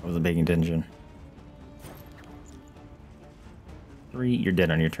turn? I wasn't paying attention. 3, you're dead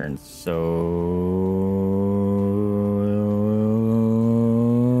on your turn, so...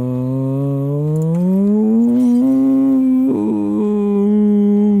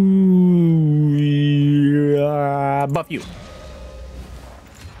 buff you.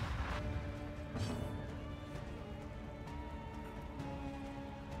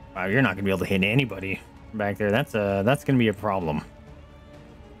 Wow, you're not gonna be able to hit anybody back there. That's gonna be a problem.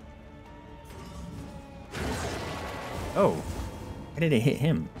 Oh, why did it hit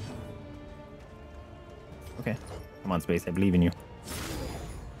him? Okay, come on, Space. I believe in you.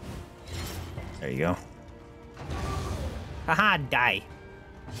 There you go. Haha, die.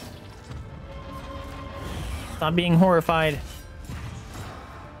 Stop being horrified.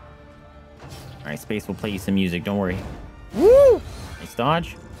 Alright, Space will play you some music, don't worry. Woo! Nice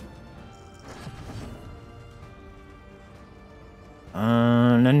dodge.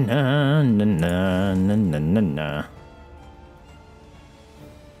 Na na na na na na na.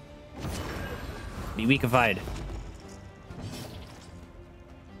 Be weakified.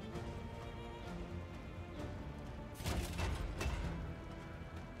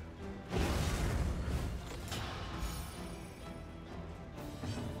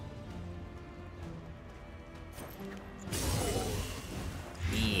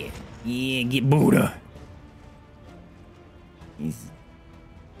 Yeah, get Buddha. He's...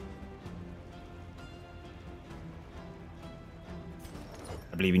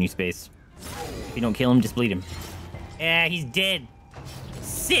 I believe in you, Space. If you don't kill him, just bleed him. Yeah, he's dead.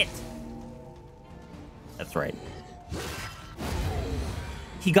 Sit! That's right.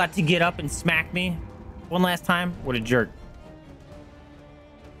 He got to get up and smack me one last time. What a jerk.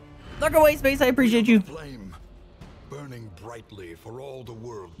 Look away, Space. I appreciate you. Flame, burning brightly for all the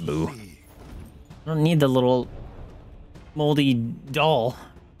world Boo. to see. I don't need the little moldy doll.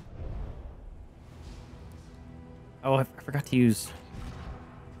 Oh, I forgot to use...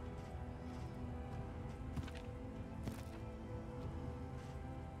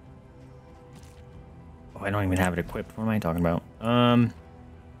 Oh, I don't even have it equipped. What am I talking about?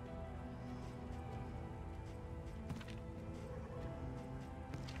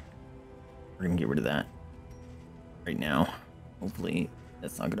 We're gonna get rid of that right now. Hopefully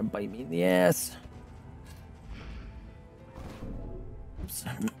that's not gonna bite me in the ass. Oops.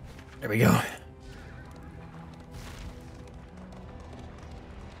 There we go.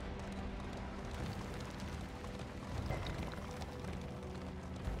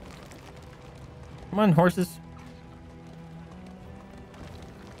 Come on, horses.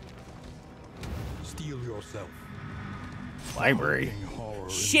 Steel yourself. Library. Horror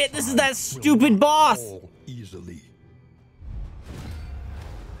Shit, this is inside that will stupid not boss! fall easily.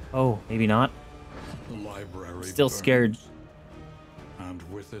 Oh, maybe not. The library Still scared. burns, and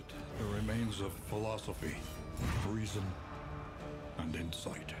with it the remains of philosophy, reason, and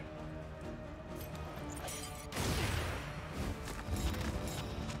insight.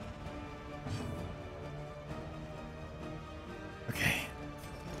 Okay.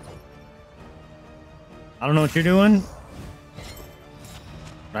 I don't know what you're doing,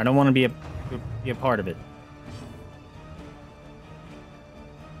 but I don't want to be a part of it.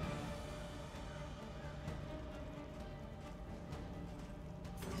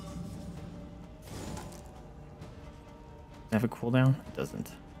 Does it have a cooldown? It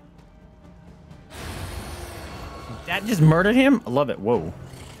doesn't. That just murdered him? I love it. Whoa.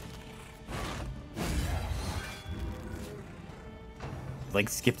 Like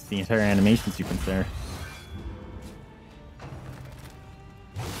skips the entire animation sequence there.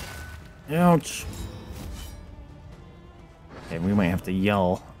 Ouch. Okay, we might have to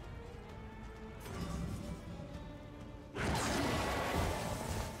yell.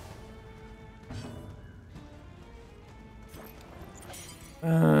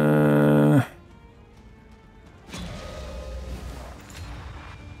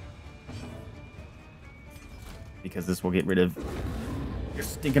 Because this will get rid of your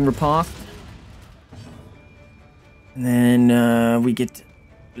stinking riposte. And then we get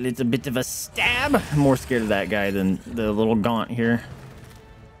a little bit of a stab. I'm more scared of that guy than the little gaunt here.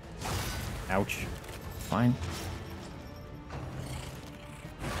 Ouch. Fine.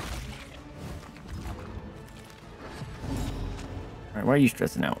 Alright, why are you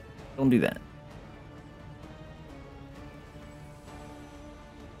stressing out? Don't do that.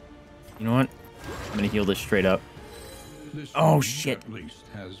 You know what? I'm gonna heal this straight up. This Oh, wound, shit. At least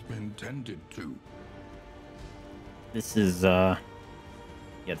has been tended to. This is, yeah,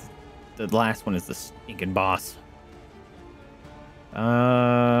 the last one is the stinking boss.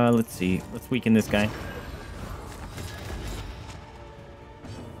 Let's see. Let's weaken this guy.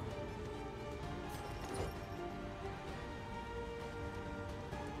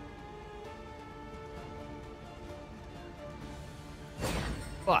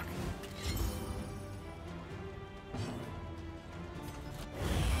 Fuck.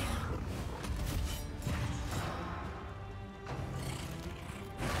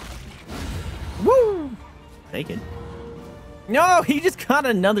 Woo! Take it. No, he just got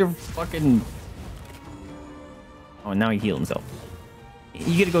another fucking... Oh, now he healed himself.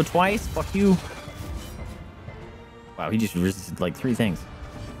 You get to go twice? Fuck you. Wow, he just resisted like 3 things.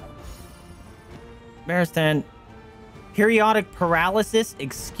 Maristan, periodic paralysis,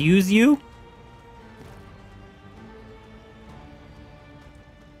 excuse you?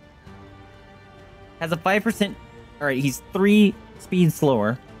 Has a 5%... Alright, he's 3 speed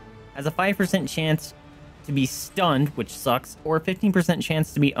slower. Has a 5% chance to be stunned, which sucks, or a 15%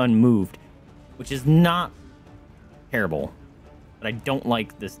 chance to be unmoved, which is not terrible. But I don't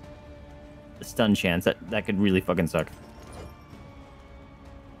like this the stun chance. That could really fucking suck.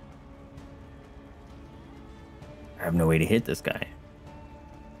 I have no way to hit this guy.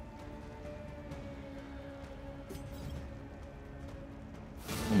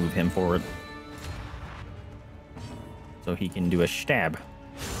 We'll move him forward so he can do a stab.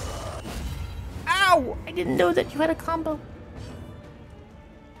 Ow! I didn't know that you had a combo.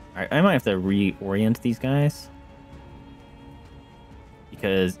 Alright, I might have to reorient these guys.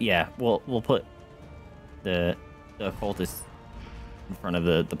 Because, yeah, we'll put the occultist in front of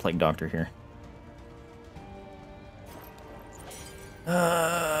the plague doctor here.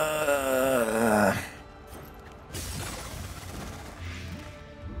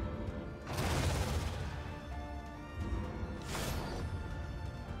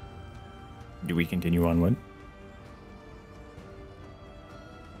 Do we continue onward?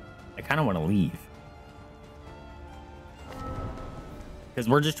 I kind of want to leave. Because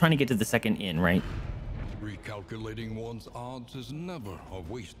we're just trying to get to the second inn, right? Recalculating one's odds is never a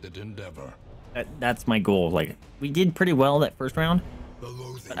wasted endeavor. That's my goal. Like, we did pretty well that first round.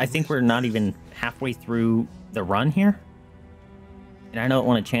 But I think we're not even halfway through the run here. And I don't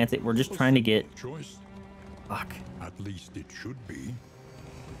want to chance it. We're just trying to get... Choice. Fuck. At least it should be.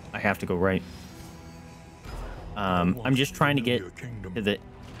 I have to go right. I'm just trying to get to the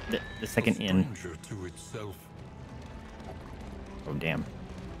second inn. To itself. Oh, damn.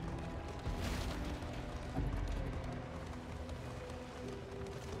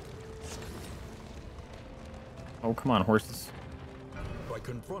 Oh, come on, horses. By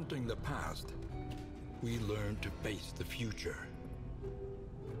confronting the past, we learn to face the future.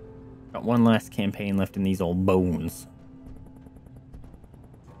 Got one last campaign left in these old bones.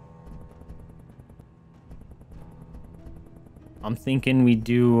 I'm thinking we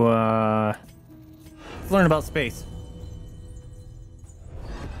do, let's learn about space.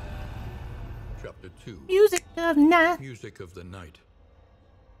 Chapter 2. Music of night. Music of the Night.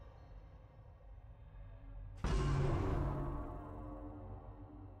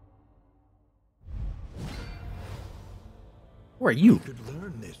 Who are you? He could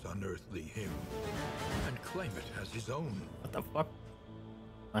learn this unearthly hymn and claim it as his own. What the fuck?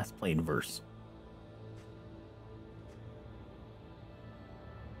 Last played verse.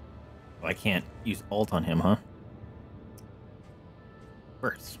 Oh, I can't use alt on him, huh?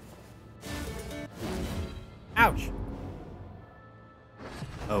 Verse. Ouch!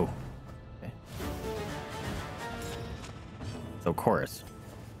 Oh. Okay. So chorus.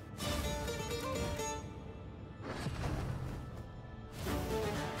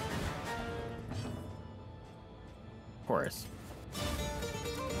 Chorus.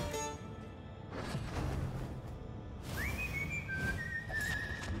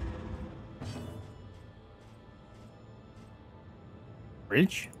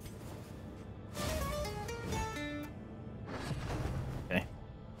 Bridge? Okay.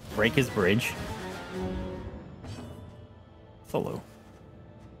 Break his bridge. Solo.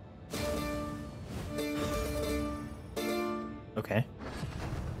 Okay.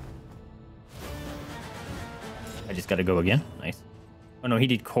 I just gotta go again. Nice. Oh no, he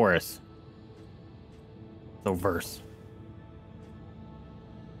did chorus. So verse.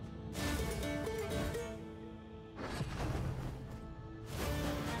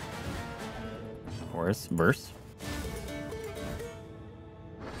 Chorus, verse.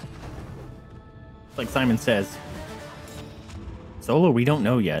 Like Simon says. Solo, we don't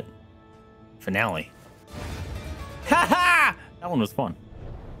know yet. Finale. Ha ha! That one was fun.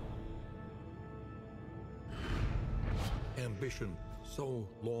 Ambition so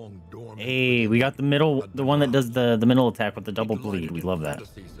long dormant. Hey, we got the middle, the one that does the middle attack with the double bleed. We love that.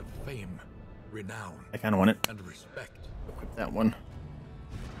 Fantasies of fame, renown, I kind of want it. and respect. Equip that one.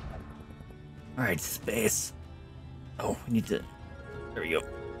 Alright, space. Oh, we need to... There we go.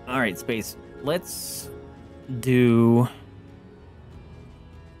 Alright, space. Let's do...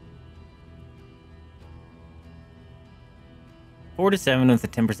 Four to 7 with a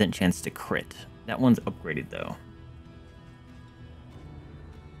 10% chance to crit. That one's upgraded, though.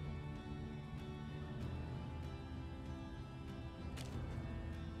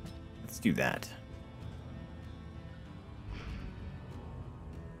 Let's do that.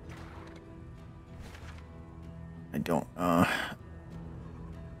 I don't, I'm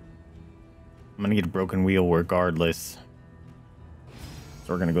gonna get a broken wheel regardless.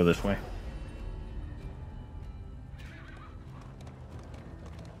 So we're gonna go this way.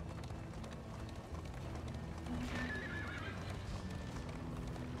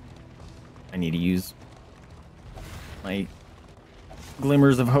 I need to use my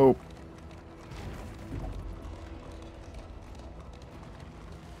glimmers of hope.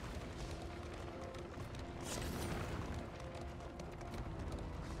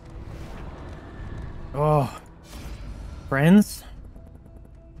 Oh, friends?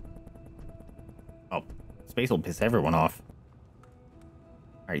 Oh, space will piss everyone off.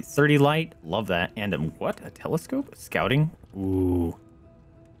 All right, 30 light, love that. And what? A telescope? Scouting? Ooh.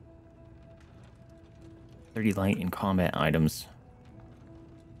 30 light in combat items.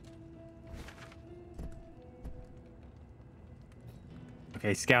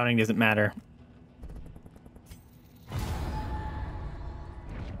 Okay, scouting doesn't matter.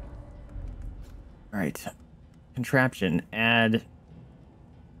 Alright. Contraption. Add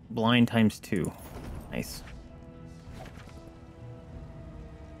blind ×2. Nice.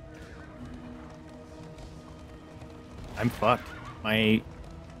 I'm fucked. My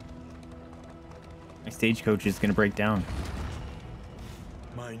stagecoach is gonna break down.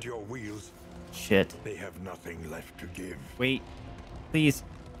 Mind your wheels. Shit. They have nothing left to give. Wait. Please.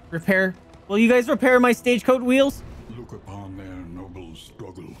 Repair. Will you guys repair my stagecoach wheels? Look upon their noble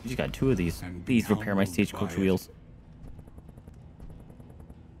struggle. You just got 2 of these. And be Please repair my humbled stagecoach by it. wheels.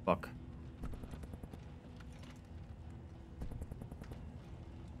 Fuck.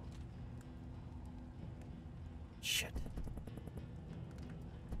 Shit.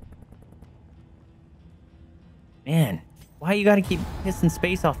 Man, why you gotta keep pissing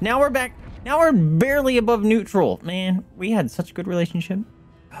space off? Now we're back. Now we're barely above neutral. Man, we had such a good relationship.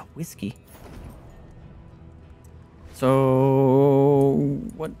 Oh, whiskey. So,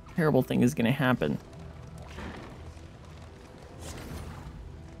 what terrible thing is gonna happen?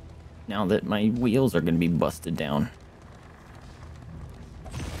 Now that my wheels are gonna be busted down.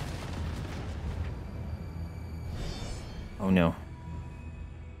 Oh no.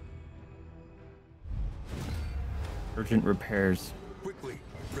 Urgent repairs. Quickly,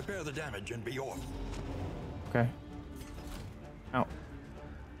 repair the damage and be off. Okay. Ow.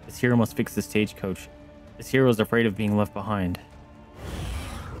 This hero must fix the stagecoach. This hero is afraid of being left behind.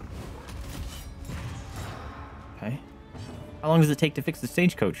 Okay. How long does it take to fix the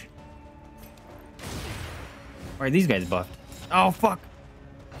stagecoach? Why are these guys buffed? Oh, fuck!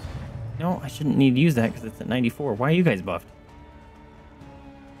 No, I shouldn't need to use that because it's at 94. Why are you guys buffed?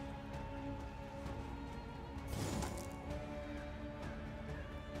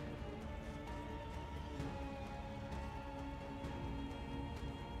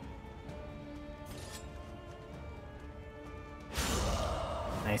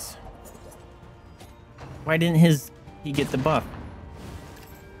 Nice. Why didn't he get the buff?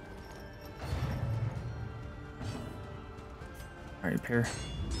 Alright, repair.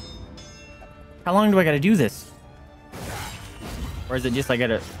 How long do I gotta do this? Or is it just I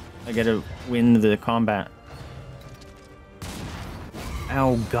gotta win the combat?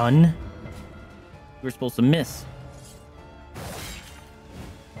 Ow, gun. You were supposed to miss.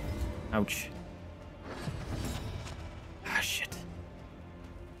 Ouch. Ah, shit.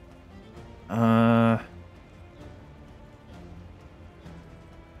 Fuck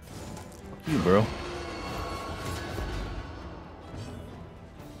you, bro.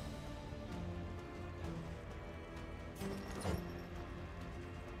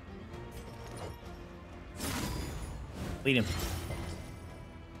 Lead him.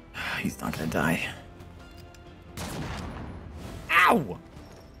 He's not gonna die. Ow!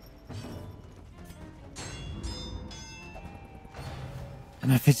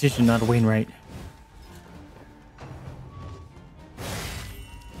 I'm a physician, not a Wainwright.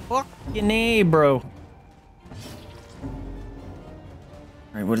 Fucking A, bro.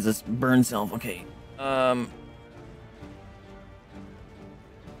 Alright, what is this? Burn self. Okay. I'm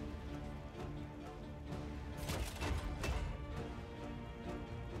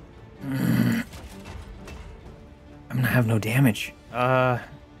gonna have no damage. Yeah,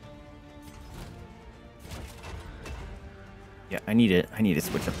 I need to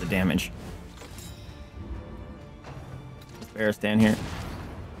switch up the damage. Let's bear stand here.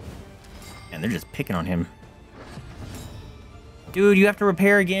 And they're just picking on him. Dude, you have to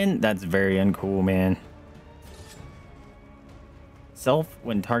repair again? That's very uncool, man. Self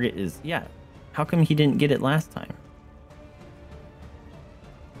when target is... Yeah. How come he didn't get it last time?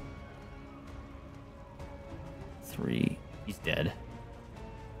 Three. He's dead.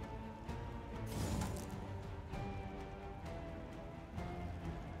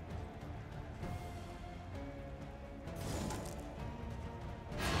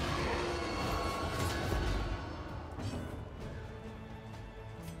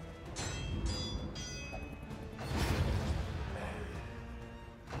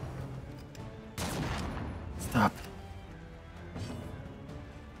 Stop.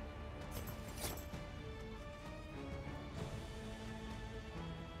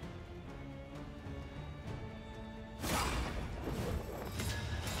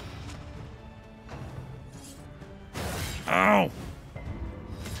 Ow!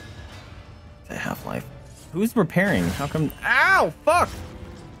 It's a half-life. Who's repairing? How come? Ow! Fuck!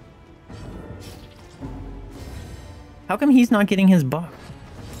 How come he's not getting his buff?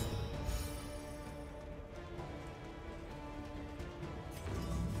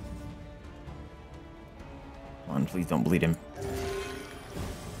 Come on, please don't bleed him.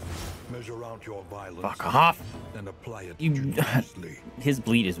 Measure out your violence. Fuck off! And apply it You, judiciously. his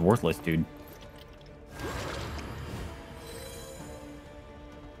bleed is worthless, dude.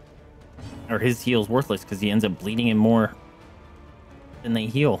 Or his heal's worthless because he ends up bleeding him more than they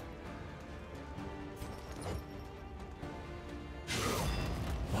heal.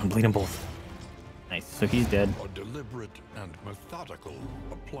 Come on, bleed them both. Nice, so he's dead. A deliberate and methodical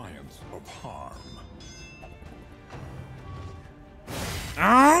appliance of harm.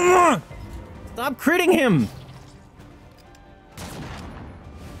 Ah! Stop critting him!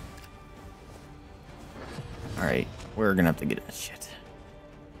 Alright, we're gonna have to get it. Shit.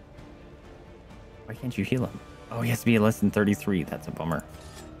 Why can't you heal him? Oh, he has to be less than 33. That's a bummer.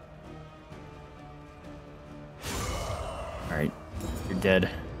 Alright, you're dead.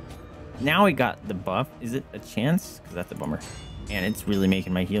 now we got the buff. Is it a chance? Because that's a bummer. And it's really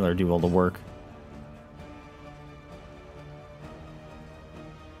making my healer do all the work.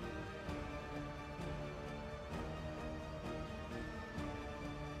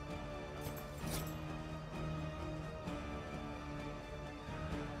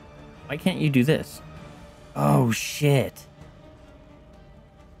 Why can't you do this? Oh, shit.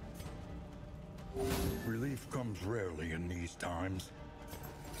 Relief comes rarely in these times.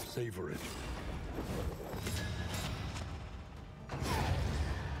 Savor it.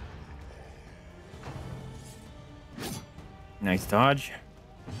 Nice dodge.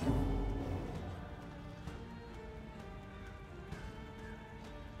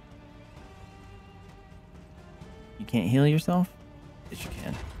 You can't heal yourself? Yes, you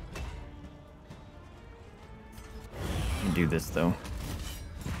can. You can do this, though.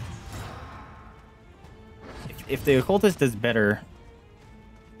 If the occultist does better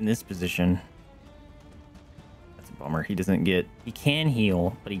in this position, that's a bummer. He doesn't get... He can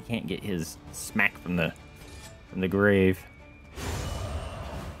heal, but he can't get his smack from the grave.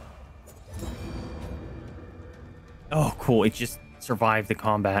 Oh, cool. It just survived the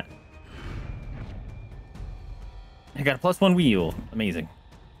combat. I got a +1 wheel. Amazing.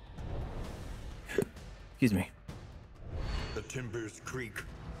 Excuse me. The timbers creak,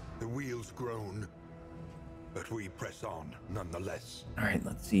 the wheels groan, but we press on nonetheless. All right,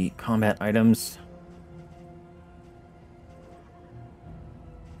 let's see. Combat items.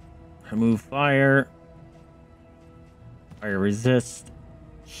 Remove fire. Fire resist.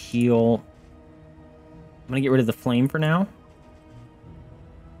 Heal. I'm gonna get rid of the flame for now.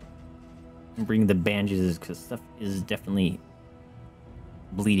 And bring the bandages because stuff is definitely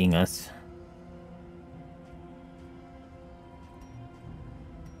bleeding us.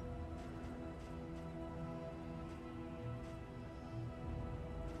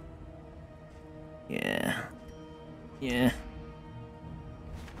 Yeah. Yeah.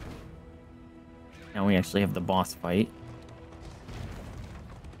 Now we actually have the boss fight.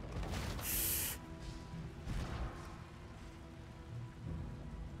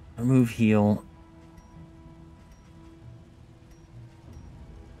 Remove heal.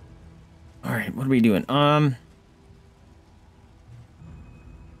 All right, what are we doing?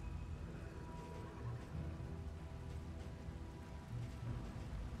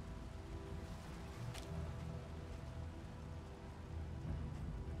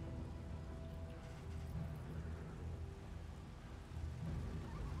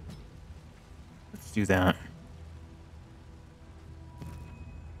 Let's do that.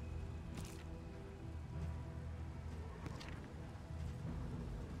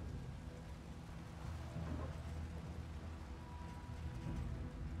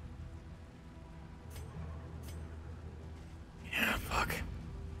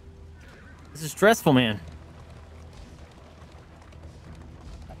 This is stressful, man.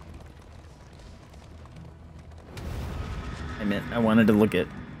 I wanted to look at...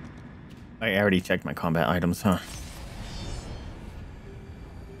 I already checked my combat items, huh?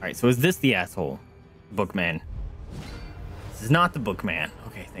 Alright, so is this the asshole? Bookman. This is not the Bookman.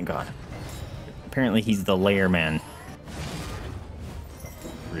 Okay, thank God. Apparently he's the layer man.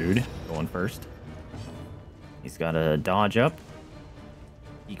 Rude. Going first. He's got a dodge up.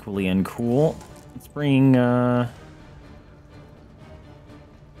 Equally uncool. Let's bring, you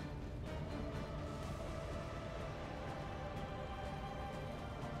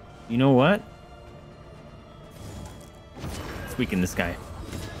know what? Let's weaken this guy.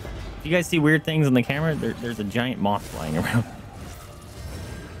 If you guys see weird things on the camera, there's a giant moth flying around.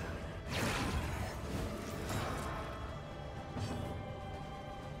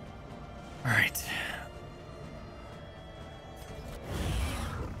 All right.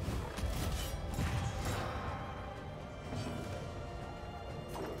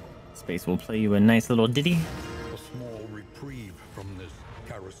 Space will play you a nice little ditty. A small reprieve from this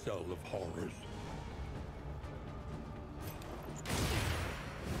carousel of horrors.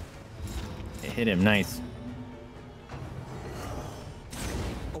 It hit him nice.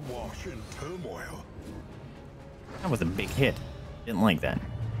 Awash in turmoil. That was a big hit. Didn't like that.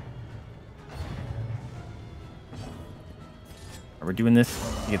 Are we doing this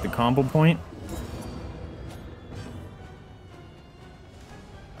to get the combo point?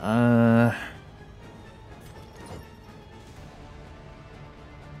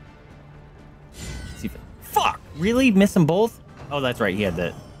 See if fuck! Really? Miss them both? Oh, that's right. He had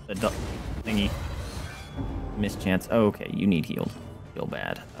the thingy. Mischance. Oh, okay, you need healed. Feel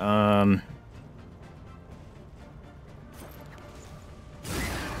bad.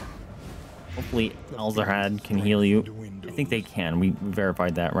 Hopefully Alzarad can heal you. I think they can. We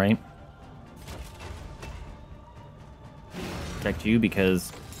verified that, right? protect you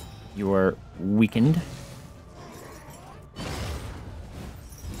because you are weakened.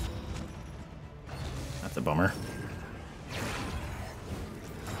 That's a bummer.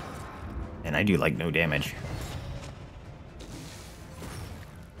 And I do like no damage.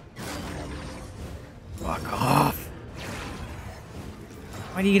 Fuck off.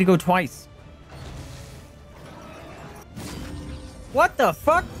 Why do you get to go twice? What the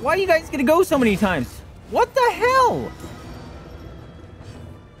fuck? Why do you guys get to go so many times? What the hell?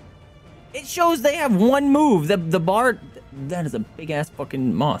 It shows they have one move. The bar... That is a big-ass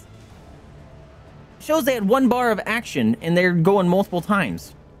fucking moth. It shows they had one bar of action, and they're going multiple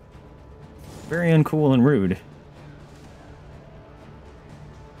times. Very uncool and rude.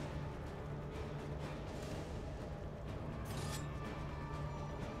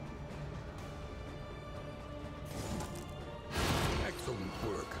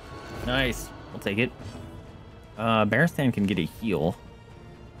 Nice. I'll take it. Baristan can get a heal.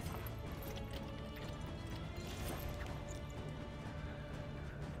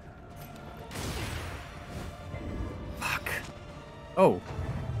 Fuck. Oh.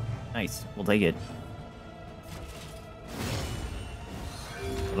 Nice. We'll take it.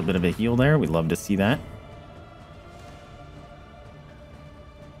 A little bit of a heal there. We'd love to see that.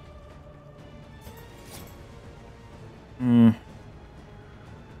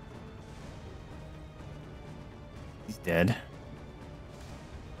 Dead.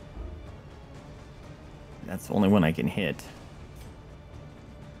 That's the only one I can hit.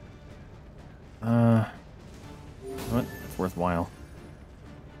 What? It's worthwhile.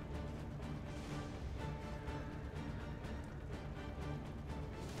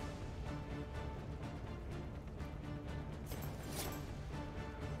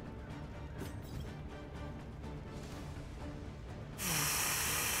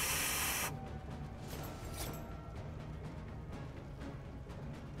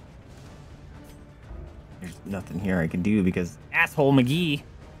 Nothing here I can do because asshole McGee.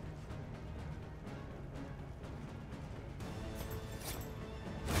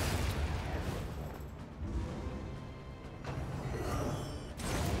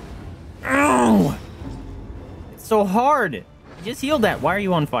 Ow! It's so hard. You just healed that. Why are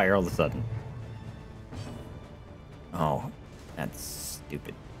you on fire all of a sudden? Oh, that's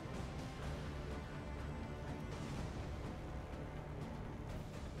stupid.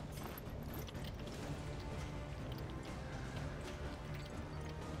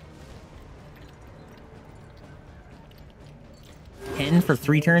 For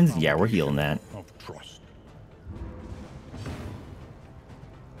 3 turns? Yeah, we're healing that. Of trust.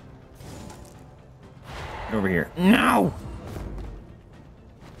 Get over here. No!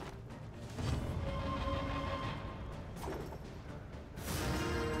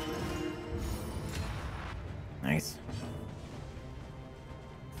 Nice.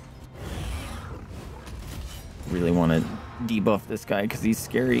 Really want to debuff this guy because he's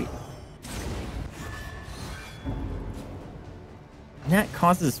scary. That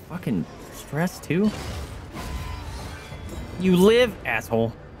causes fucking stress too. You live,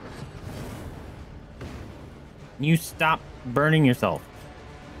 asshole. You stop burning yourself.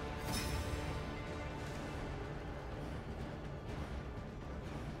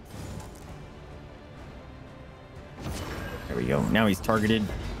 There we go. Now he's targeted.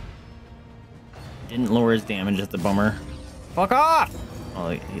 Didn't lower his damage. That's a bummer. Fuck off!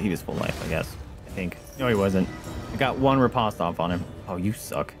 Oh, he was full life, I guess. I think. No, he wasn't. I got 1 riposte off on him. Oh, you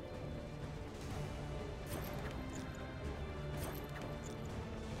suck.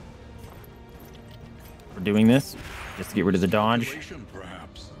 We're doing this just to get rid of the dodge.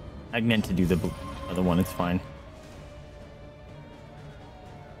 I meant to do the other one. It's fine.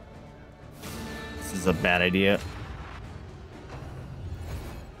 This is a bad idea.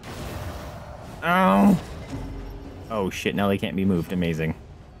 Oh! Oh shit, now they can't be moved. Amazing.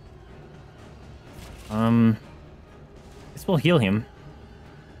 This will heal him.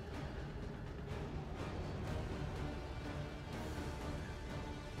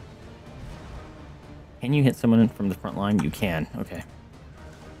 Can you hit someone from the front line? You can. Okay.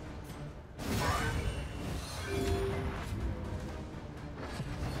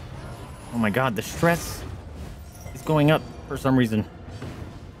 Oh my god, the stress is going up for some reason.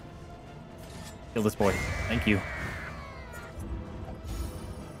 Kill this boy. Thank you.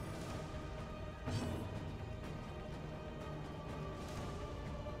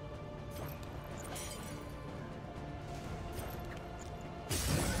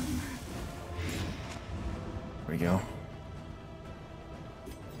 There we go.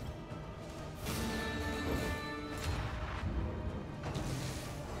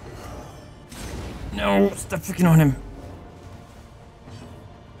 No, stop freaking on him.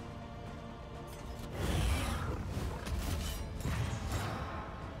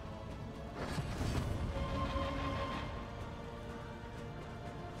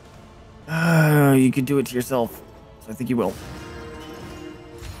 You could do it to yourself. So I think you will.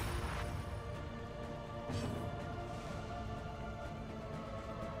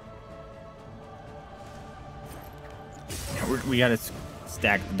 We gotta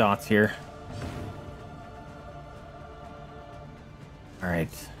stack the dots here. All right.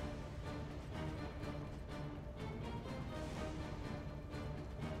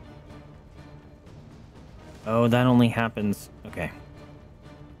 Oh, that only happens. Okay.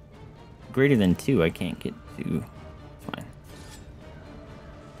 Greater than 2, I can't get to. It's fine.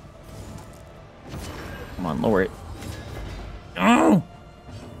 Come on, lower it. Oh!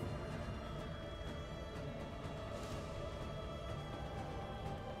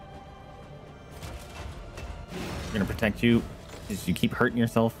 I'm gonna protect you because you keep hurting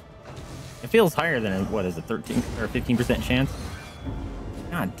yourself. It feels higher than what is it, 13 or 15% chance?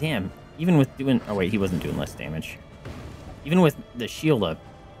 God damn. Even with doing... Oh, wait, he wasn't doing less damage. Even with the shield up,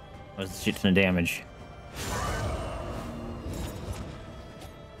 that was a shit ton of damage.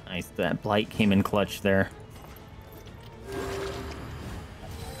 Nice. That blight came in clutch there.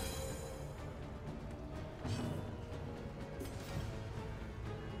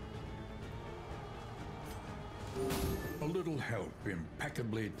 A little help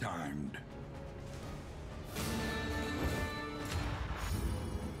impeccably timed.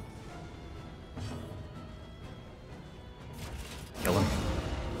 Kill him.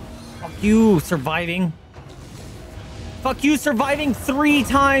 Fuck you, surviving. Fuck you, surviving 3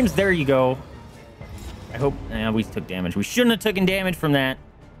 times. There you go. I hope... we took damage. We shouldn't have taken damage from that.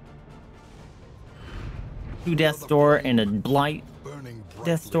 2 Death's Door and a Blight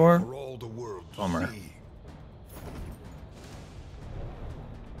Death's Door. Bummer.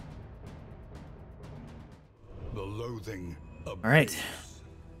 The loathing of All right.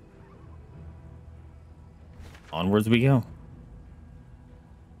 Onwards we go.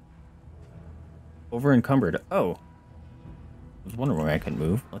 Over encumbered. Oh. I was wondering why I couldn't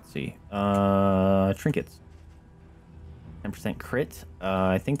move. Let's see. Trinkets. 10% crit.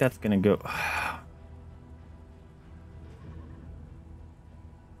 I think that's gonna go. I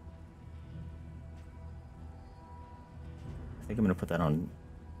think I'm gonna put that on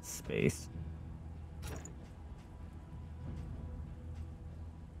space.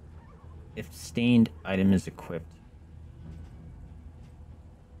 If stained item is equipped.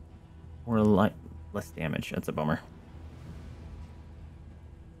 Or less damage. That's a bummer.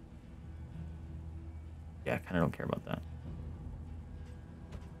 Yeah, I kind of don't care about that.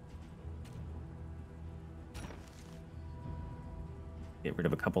 Get rid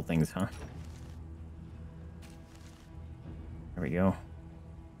of a couple things, huh? There we go. All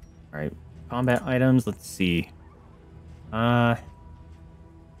right, combat items. Let's see.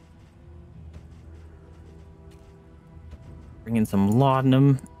 Bring in some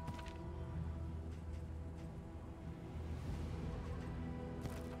laudanum.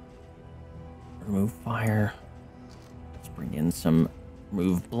 Remove fire. Let's bring in some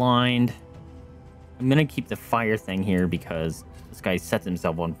remove blind. I'm gonna keep the fire thing here because this guy sets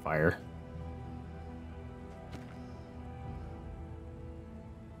himself on fire.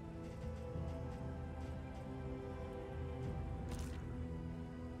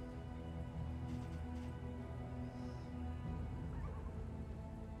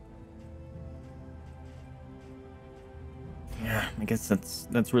 Yeah, I guess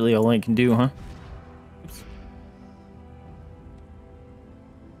that's really all I can do, huh? Oops.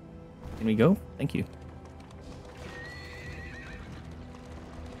 Can we go? Thank you.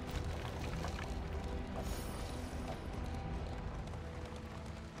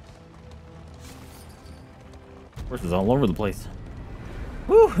 Horses all over the place.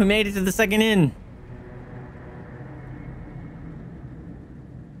 Woo! We made it to the second inn.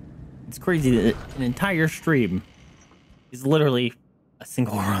 It's crazy that an entire stream is literally a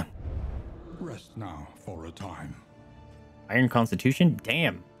single run. Rest now for a time. Iron Constitution?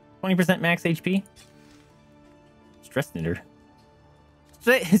 Damn. 20% max HP? Stress knitter.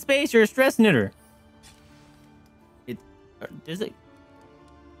 Space, you're a stress knitter. Does it...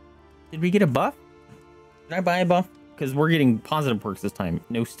 Did we get a buff? Did I buy a buff? Because we're getting positive perks this time.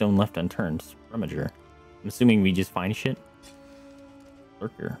 No stone left unturned. Scrummager. I'm assuming we just find shit.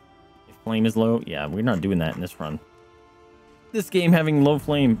 Lurker. If flame is low, yeah, we're not doing that in this run. This game having low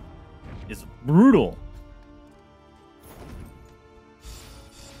flame is brutal.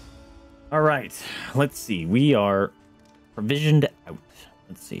 All right, let's see. We are provisioned out.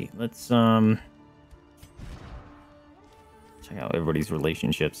 Let's see. Let's check out everybody's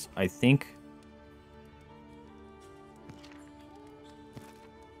relationships. I think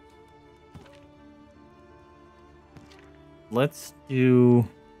let's do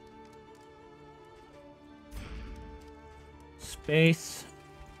Space.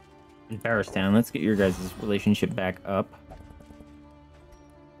 And Barristan, let's get your guys' relationship back up.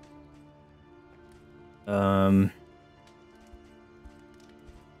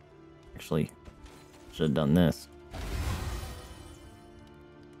 Actually, should have done this.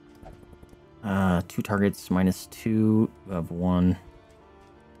 2 targets -2. You have 1.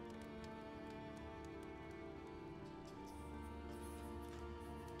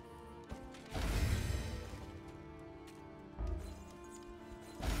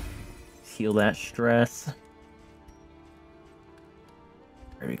 Heal that stress.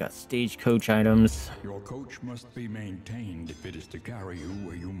 Alright, we got stagecoach items. Your coach must be maintained if it is to carry you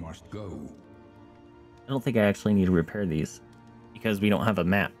where you must go. I don't think I actually need to repair these because we don't have a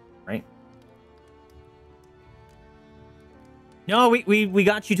map, right? No, we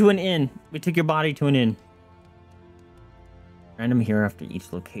got you to an inn. We took your body to an inn. Random here after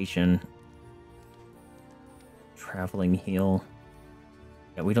each location. Traveling heal.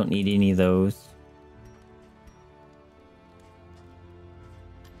 Yeah, we don't need any of those.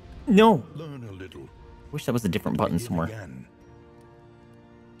 No! Learn a little. Wish that was a different button Begin somewhere. again.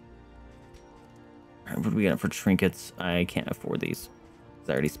 Alright, what do we got for trinkets? I can't afford these. 'Cause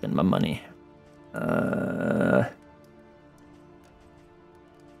I already spent my money.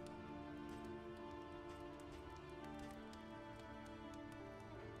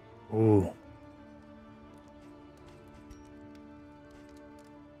 Ooh.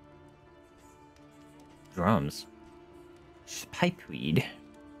 Drums. Pipeweed.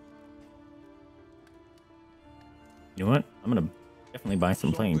 You know what? I'm gonna definitely buy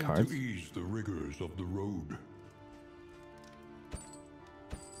some playing Something cards. to ease the rigors of the road.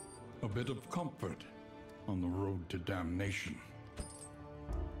 A bit of comfort on the road to damnation.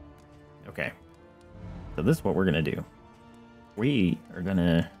 Okay. So this is what we're gonna do. We are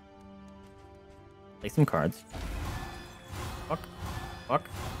gonna play some cards. Fuck. Fuck.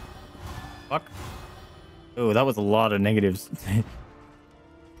 Fuck. Oh, that was a lot of negatives.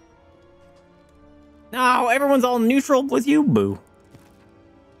 No, everyone's all neutral with you, boo.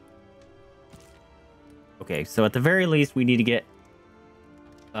 Okay, so at the very least, we need to get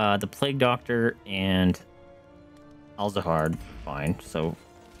the Plague Doctor and Alzahard. Fine, so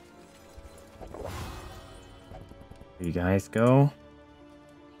here you guys go.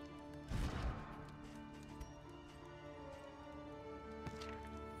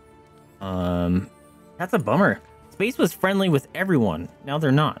 That's a bummer. Space was friendly with everyone. Now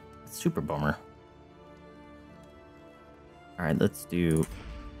they're not. It's super bummer. All right, let's do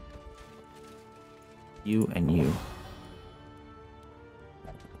you and you.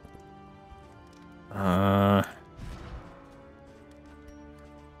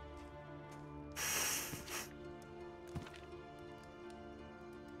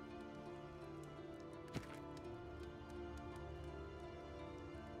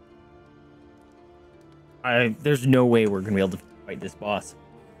 There's no way we're gonna be able to fight this boss.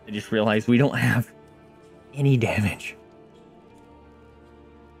 I just realized we don't have any damage.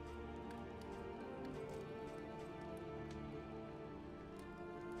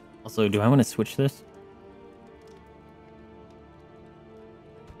 Also, do I want to switch this?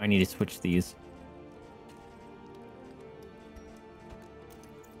 I need to switch these.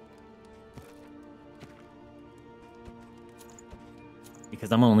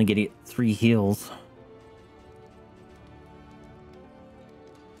 Because I'm only getting 3 heals.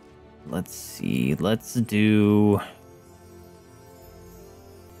 Let's see. Let's do...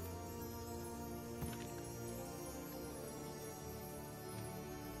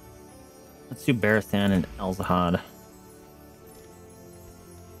 Let's do Barristan and Alzahad.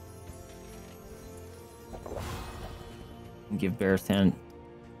 And give Barristan...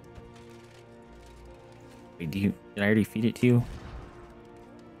 Wait, did I already feed it to you?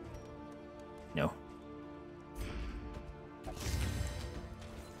 No.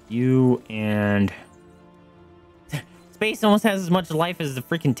 You and... Space almost has as much life as the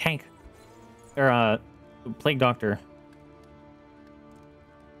freaking tank. Or, Plague Doctor.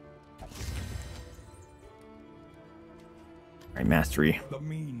 Alright, mastery. The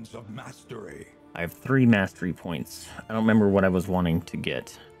means of mastery. I have 3 mastery points. I don't remember what I was wanting to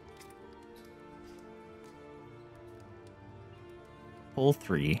get. Pull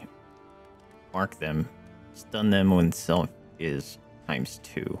 3. Mark them. Stun them when self is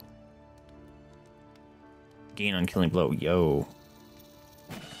 ×2. Gain on killing blow. Yo.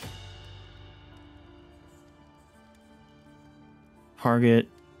 Target.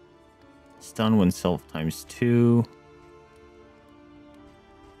 Stun when self ×2.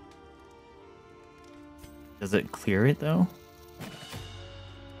 Does it clear it though?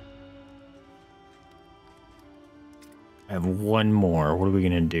 I have one more. What are we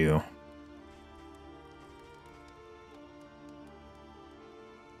gonna do?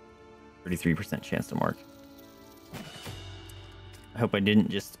 %33% chance to mark. I hope I didn't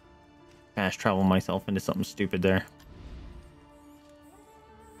just fast travel myself into something stupid there.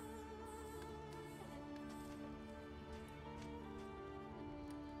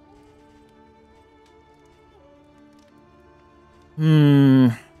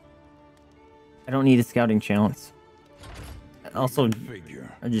 I don't need a scouting chance. Also, Figure.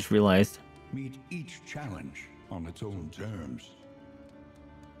 I just realized. Meet each challenge on its own terms.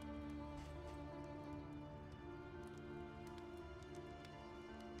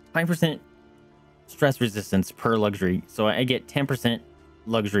 %5 stress resistance per luxury, so I get 10%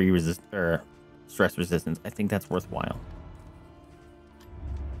 luxury or stress resistance. I think that's worthwhile.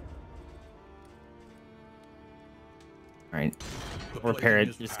 All right, repair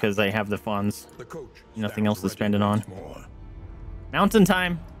it just because I have the funds. Nothing else to spend it on. Mountain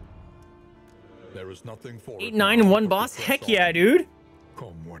time. There is nothing for 8, 9, and 1 boss. Heck yeah, dude.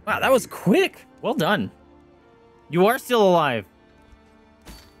 Wow, that was quick. Well done. You are still alive.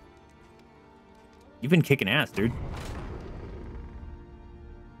 You've been kicking ass, dude.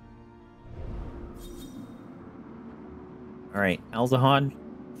 All right, Alzahad.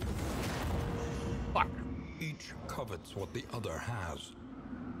 Fuck. Each covets what the other has.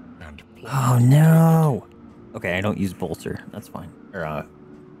 And Oh no. Okay, I don't use bolster. That's fine. Or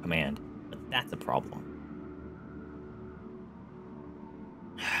command. But that's a problem.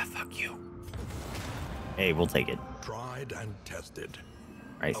 Fuck you. Hey, we'll take it. tried and tested.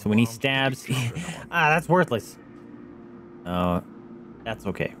 All right, so when he stabs, that's worthless. Oh, that's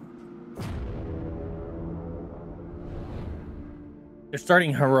okay. They're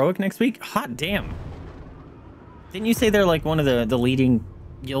starting heroic next week. Hot damn! Didn't you say they're like one of the leading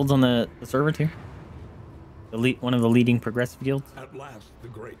guilds on the server too? One of the leading progressive guilds. At last, the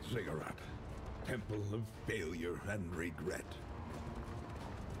great ziggurat, temple of failure and regret.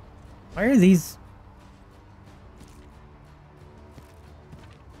 Why are these?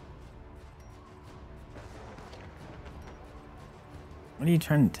 What are you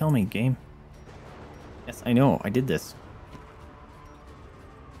trying to tell me, game? Yes, I know. I did this.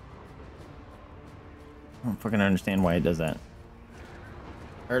 I don't fucking understand why it does that.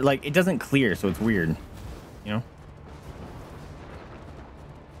 Or, like, it doesn't clear, so it's weird. You know?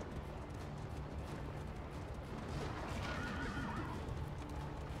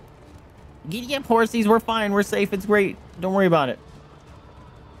 Giddy up, horsies. We're fine. We're safe. It's great. Don't worry about it.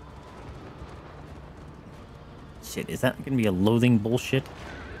 Shit, is that going to be a loathing bullshit?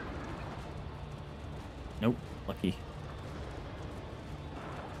 Nope. Lucky.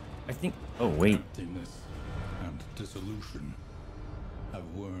 I think... Oh, wait. Emptiness and dissolution have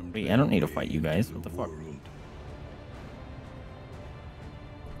wormed Wait, I don't need to their fight way you guys. into What the fuck? world.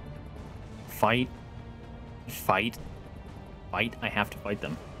 Fight. Fight. Fight. I have to fight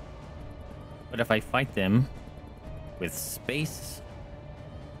them. But if I fight them with space...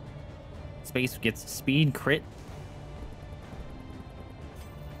 Space gets speed, crit.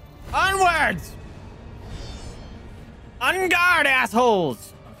 Onwards! On guard,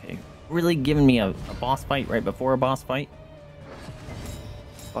 assholes! Okay, really giving me a boss fight right before a boss fight?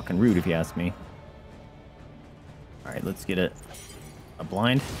 Fucking rude if you ask me. Alright, let's get a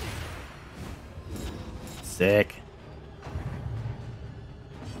blind. Sick.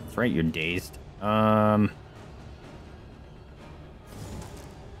 That's right, you're dazed. I'm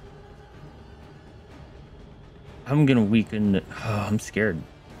gonna weaken... Oh, I'm scared.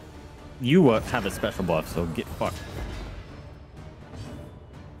 You have a special buff, so get fucked.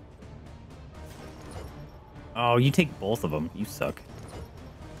 Oh, you take both of them. You suck.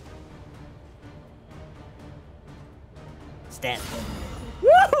 Stat.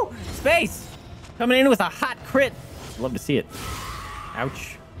 Woo! Space! Coming in with a hot crit. Love to see it.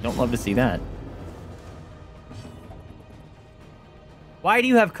 Ouch. Don't love to see that. Why do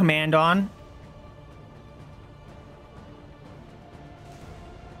you have command on?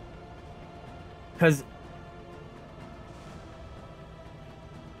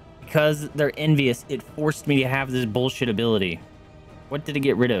 Because they're envious, it forced me to have this bullshit ability. What did it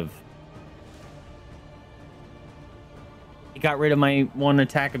get rid of? It got rid of my one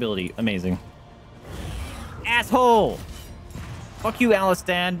attack ability. Amazing. Asshole! Fuck you,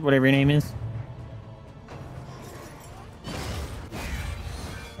 Alistad, whatever your name is.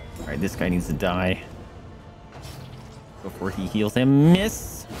 Alright, this guy needs to die before he heals him.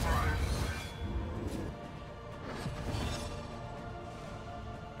 Miss!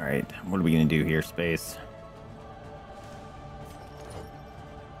 Alright, what are we gonna do here, Space?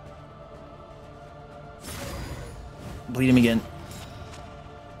 Bleed him again.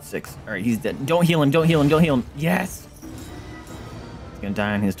 6. All right, he's dead. Don't heal him. Don't heal him. Don't heal him. Yes. He's gonna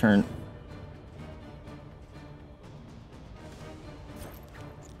die on his turn.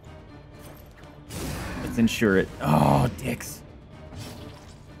 Let's ensure it. Oh, dicks.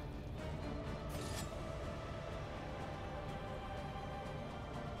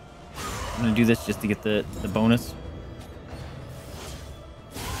 I'm gonna do this just to get the bonus.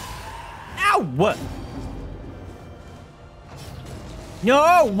 Ow! What?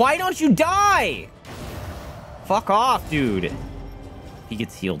 No! Why don't you die? Fuck off, dude. If he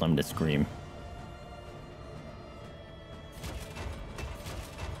gets healed, I'm gonna scream.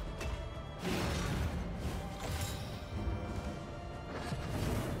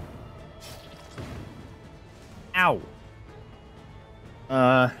 Ow.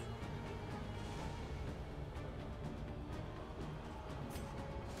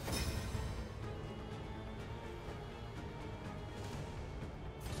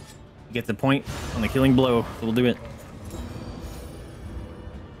 Gets a point on the killing blow, so we'll do it.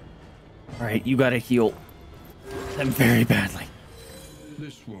 All right, you gotta heal them very badly.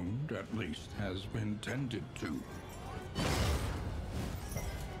 This wound, at least, has been tended to.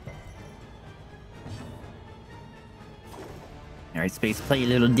 All right, Space, play a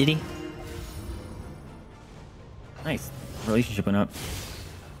little ditty. Nice. Relationship went up.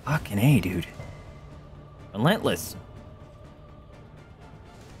 Fucking A, dude. Relentless.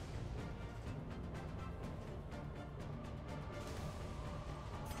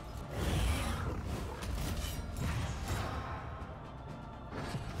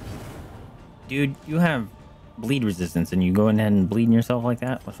 Dude, you have bleed resistance and you go ahead and bleeding yourself like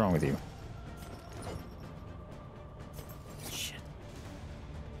that? What's wrong with you? Shit.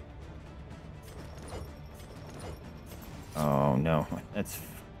 Oh no, that's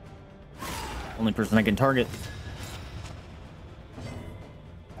only person I can target.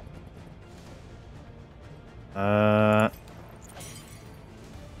 Do I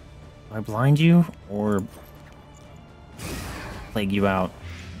blind you or plague you out?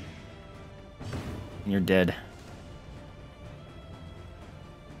 And you're dead.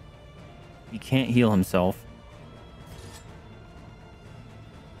 He can't heal himself.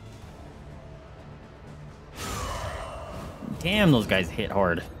 Damn, those guys hit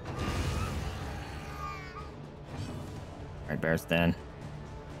hard. Alright, Bearstan.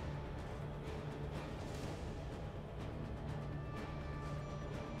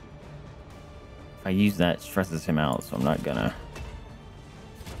 If I use that, it stresses him out, so I'm not gonna.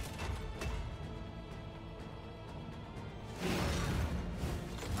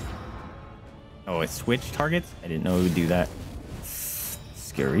 Oh, it switched targets? I didn't know it would do that.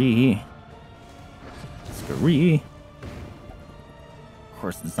 Scary. Scary. Of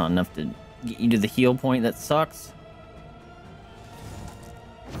course, it's not enough to get you to the heal point. That sucks.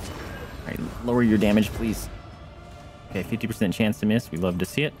 Alright, lower your damage, please. Okay, 50% chance to miss. We love to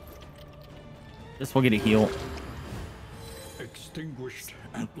see it. This will get a heal. Extinguished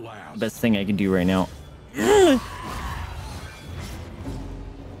at last. Best thing I can do right now.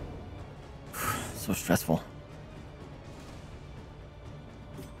 So stressful.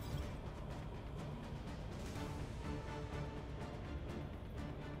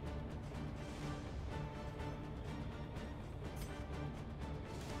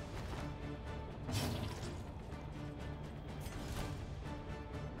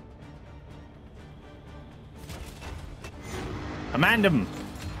 Command him!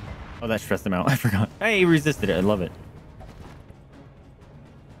 Oh, that stressed him out. I forgot. Hey, he resisted it. I love it.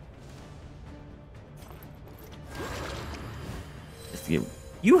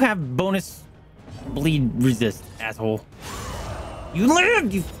 You have bonus bleed resist, asshole. You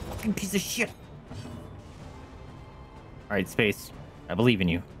lived, you fucking piece of shit. Alright, Space. I believe in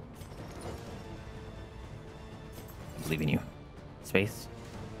you. I believe in you. Space.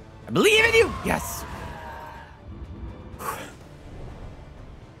 I believe in you! Yes!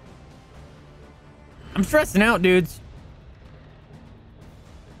 I'm stressing out, dudes.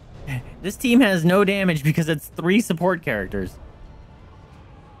 This team has no damage because it's 3 support characters.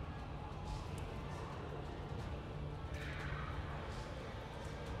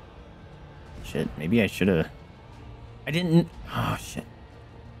 Shit, maybe I should have. I didn't. Oh shit!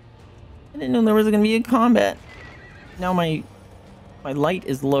 I didn't know there was gonna be a combat. Now my light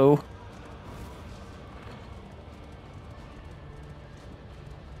is low.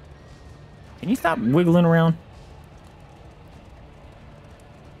 Can you stop wiggling around?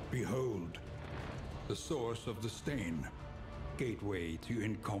 Behold, the source of the stain, gateway to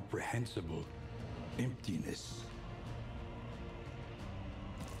incomprehensible emptiness.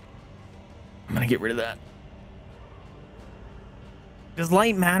 I'm gonna get rid of that. Does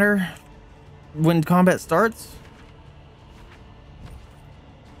light matter when combat starts?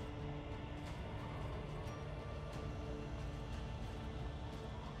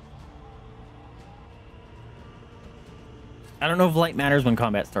 I don't know if light matters when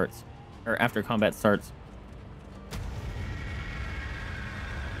combat starts or after combat starts.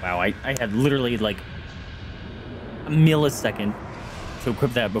 Wow, I had literally like a millisecond to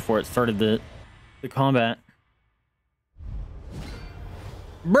equip that before it started the combat.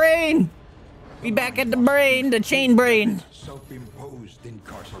 Brain! We back at the brain, the chain brain. Self-imposed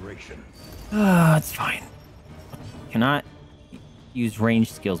incarceration. Ah, it's fine. Cannot use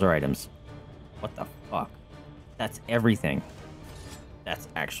ranged skills or items. What the fuck? That's everything. That's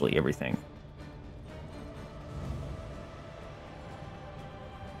actually everything.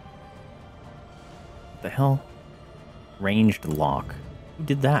 What the hell? Ranged lock. Who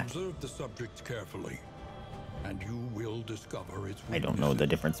did that? Observe the subject carefully, and you will discover its I don't know the weaknesses.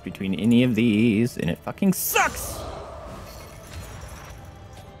 difference between any of these, and it fucking sucks!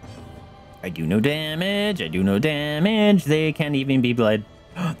 I do no damage, I do no damage. They can't even be bled.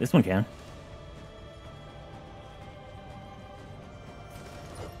 This one can.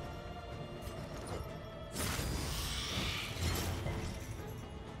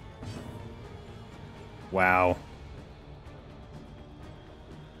 Wow.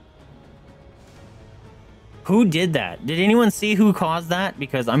 Who did that? Did anyone see who caused that?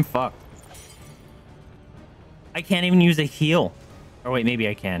 Because I'm fucked. I can't even use a heal. Or wait, maybe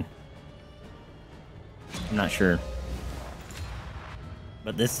I can. I'm not sure.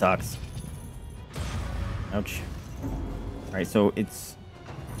 But this sucks. Ouch. Alright, so it's...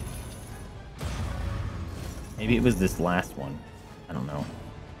 Maybe it was this last one. I don't know.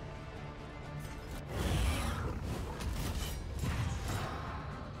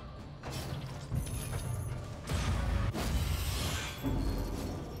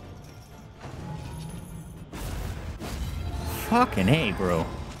 Fucking hey, bro.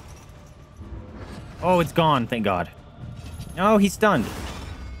 Oh, it's gone, thank God. No, he's stunned.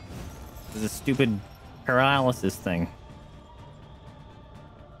 There's a stupid paralysis thing.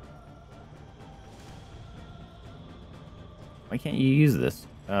 Why can't you use this?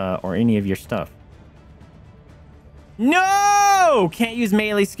 Or any of your stuff? No! Can't use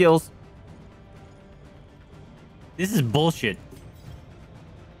melee skills. This is bullshit.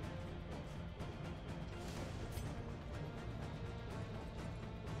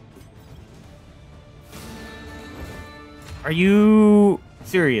 Are you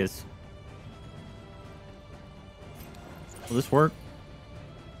serious? Will this work?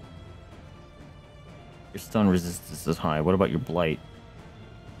 Your stun resistance is high. What about your blight?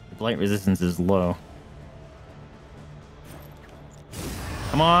 Your blight resistance is low.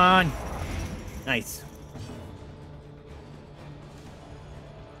 Come on! Nice.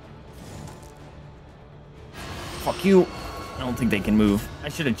 Fuck you. I don't think they can move. I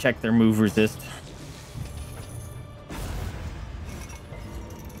should have checked their move resist.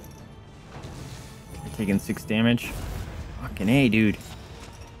 They're taking 6 damage. Fucking A, dude.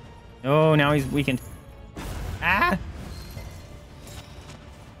 Oh, now he's weakened. Ah!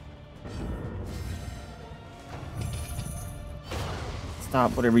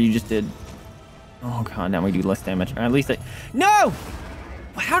 Stop whatever you just did. Oh god, now we do less damage. Or at least I... No!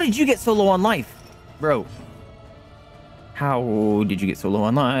 How did you get so low on life? Bro. How did you get so low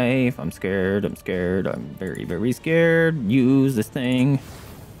on life? I'm scared, I'm scared, I'm very, very scared. Use this thing.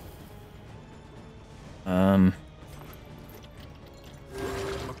 A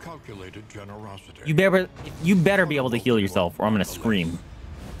calculated generosity. You better be able to heal yourself or I'm gonna scream.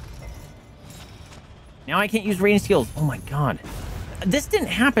 Now I can't use ranged skills. Oh my god. This didn't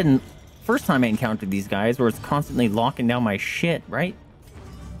happen first time I encountered these guys where it's constantly locking down my shit, right?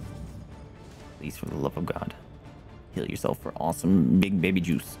 Please, for the love of God. Heal yourself for awesome big baby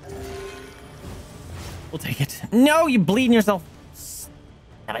juice. We'll take it. No, you bleeding yourself.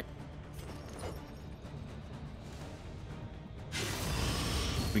 Damn it.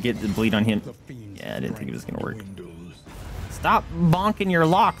 We get the bleed on him. Yeah, I didn't think it was gonna work. Stop bonking your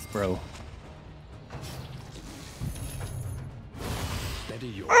locks, bro.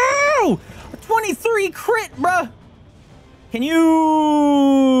 Oh! 23 crit, bruh! Can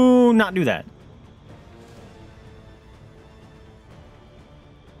you not do that?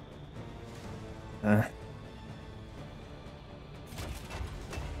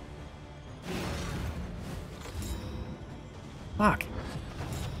 Fuck.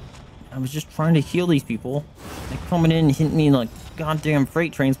 I was just trying to heal these people. They're coming in and hitting me like goddamn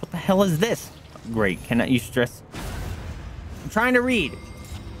freight trains. What the hell is this? Great. Cannot use stress. I'm trying to read.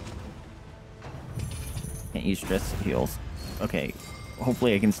 Can't use stress heals. Okay.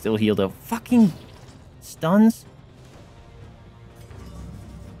 hopefully I can still heal the fucking stuns.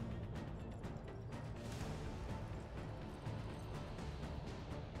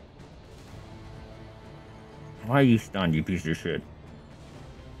 Why are you stunned, you piece of shit?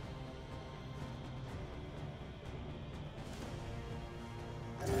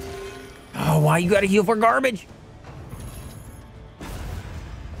 Oh, why you gotta heal for garbage?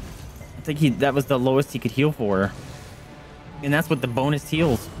 I think that was the lowest he could heal for. And that's what the bonus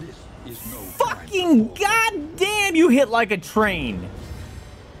heals. Fucking goddamn, you hit like a train.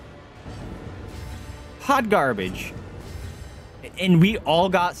 Hot garbage. And we all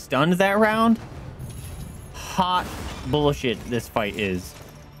got stunned that round? Hot bullshit this fight is.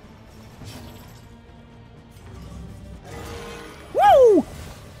 Woo!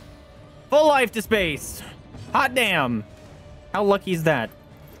 Full life to space. Hot damn. How lucky is that?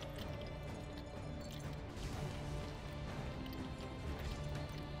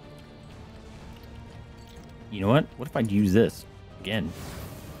 You know what? What if I'd use this again?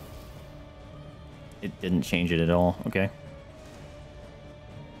 It didn't change it at all. Okay.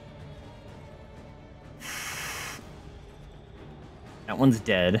 That one's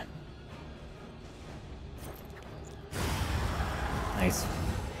dead. Nice.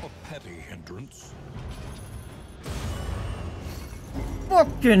 A petty hindrance.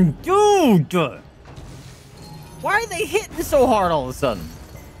 Fucking dude! Why are they hitting so hard all of a sudden?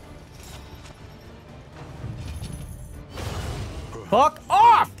 Fuck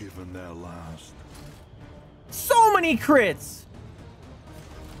off! Given their last. So many crits!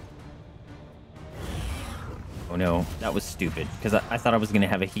 Oh no, that was stupid, because I thought I was gonna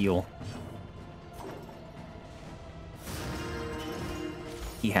have a heal.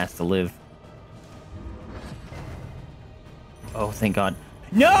 He has to live. Oh, thank God.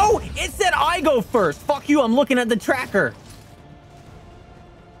 No! It said I go first! Fuck you, I'm looking at the tracker!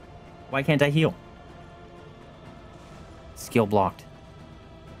 Why can't I heal? Skill blocked.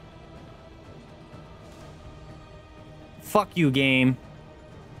 Fuck you, game.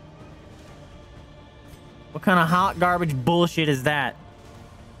 What kind of hot garbage bullshit is that?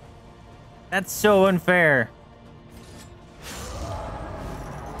 That's so unfair.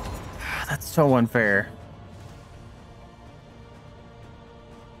 That's so unfair.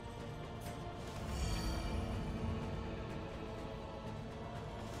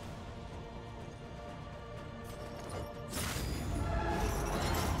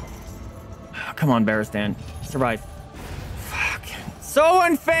 Come on, Baristan. Survive. Fuck. So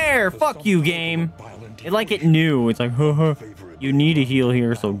unfair! Fuck you, game. Like it knew. It's like, haha, you need a heal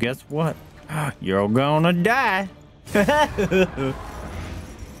here, so guess what? You're gonna die. How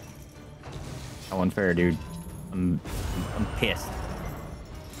unfair, dude. I'm pissed.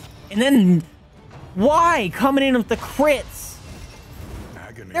 And then, why? Coming in with the crits.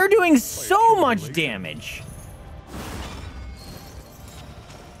 They're doing so much damage.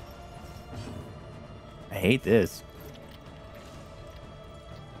 I hate this.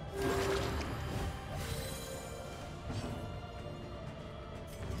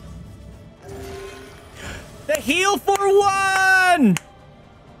 The heal for one!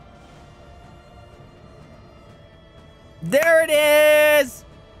 There it is!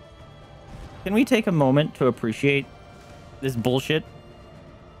 Can we take a moment to appreciate this bullshit?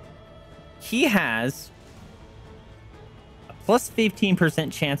 He has a plus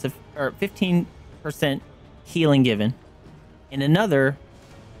 15% chance of, or 15% healing given, and another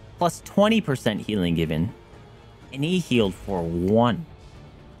plus 20% healing given, and he healed for one.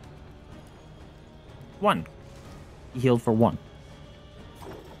 He healed for one.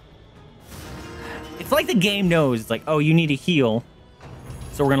 It's like the game knows. It's like, oh, you need to heal,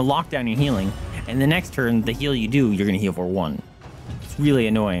 so we're gonna lock down your healing, and the next turn, the heal you do, you're gonna heal for one. It's really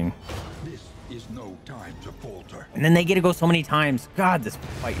annoying. This is no time to falter. And then they get to go so many times. God, this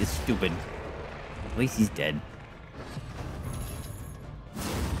fight is stupid. At least he's dead.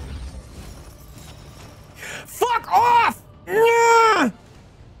 Fuck off!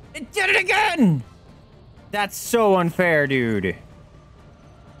 It did it again! That's so unfair, dude.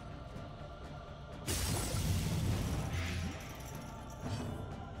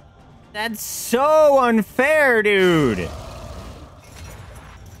 That's so unfair, dude.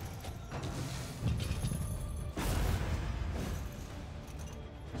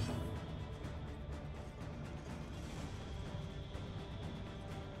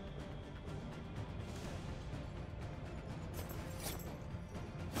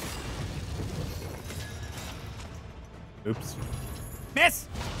 Oops. Miss!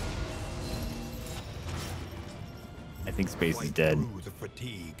 I think Space is dead. The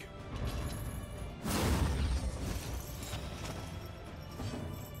fatigue.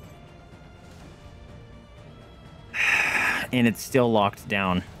 and it's still locked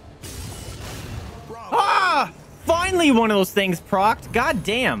down. Ah! Finally one of those things procced. God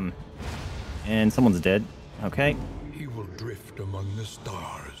damn. And someone's dead. Okay. He will drift among the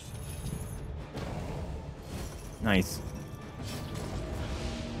stars. Nice.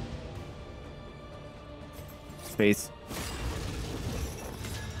 Space.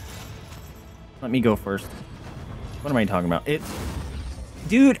 Let me go first. What am I talking about?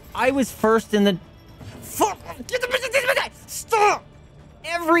 Dude, I was first in the... Fuck! Stop!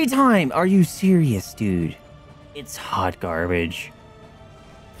 Every time! Are you serious, dude? It's hot garbage.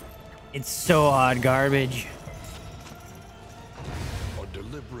 It's so hot garbage. A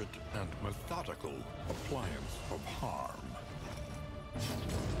deliberate and methodical appliance of harm.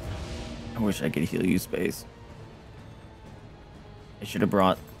 I wish I could heal you, Space. I should have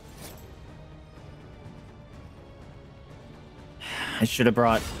brought...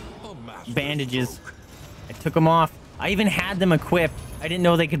 bandages. I took them off. I even had them equipped. I didn't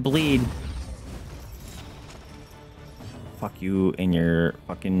know they could bleed. Fuck you and your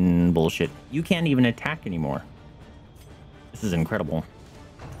fucking bullshit. You can't even attack anymore. This is incredible.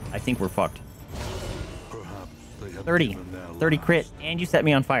 I think we're fucked. 30. 30 crit. And you set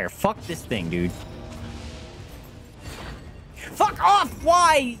me on fire. Fuck this thing, dude. Fuck off!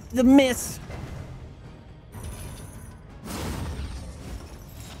 Why? The miss.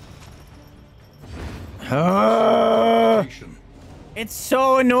 It's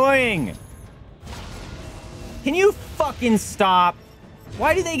so annoying. Can you fucking stop?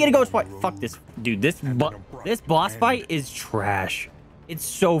 Why do they get to go twice? Fuck this, dude. This boss fight is trash. It's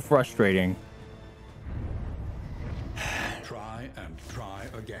so frustrating. Try and try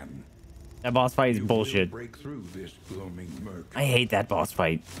again. That boss fight is bullshit. Break through this gloaming murk. I hate that boss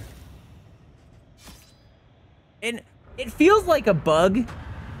fight. And it feels like a bug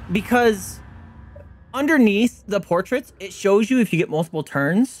because underneath the portraits, it shows you if you get multiple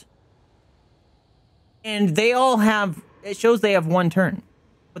turns. And they all have, it shows they have 1 turn,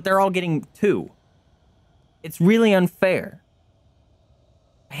 but they're all getting 2. It's really unfair.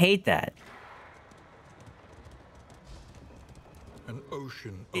 I hate that. An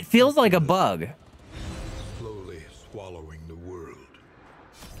ocean. It feels like a bug. Slowly swallowing the world.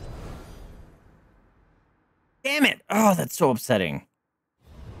 Damn it. Oh, that's so upsetting.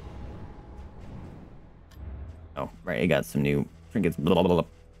 Oh, right. I got some new trinkets. Blah, blah, blah. All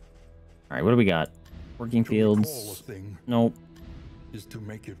right, what do we got? Working fields. Nope. Is to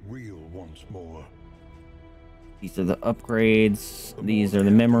make it real once more. These are the upgrades. These are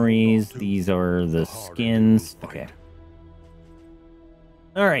the memories. These are the skins. Okay.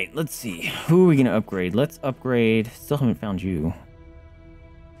 All right, let's see. Who are we going to upgrade? Let's upgrade. Still haven't found you.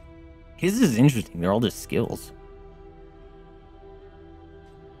 His is interesting. They're all just skills.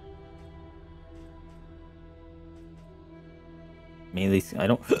 Melee. I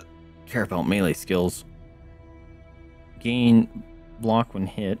don't care about melee skills. Gain block when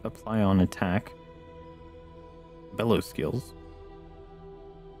hit. Apply on attack. Bellow skills.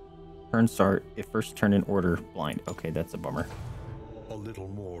 Turn start. If first turn in order. Blind. Okay, that's a bummer. A little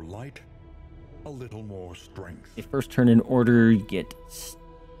more light. A little more strength. If first turn in order, you get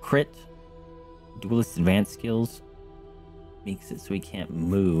crit. Duelist advanced skills. Makes it so he can't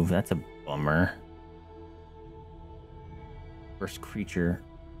move. That's a bummer. First creature.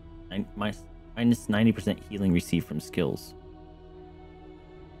 Minus 90% healing received from skills.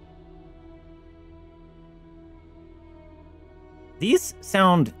 These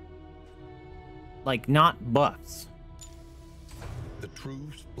sound like not buffs. The true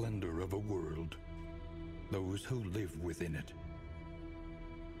splendor of a world. Those who live within it.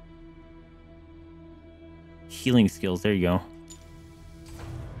 Healing skills. There you go.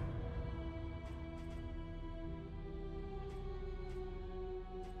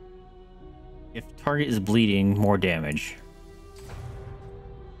 If target is bleeding, more damage.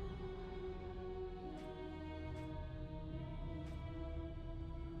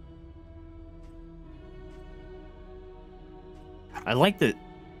 I like the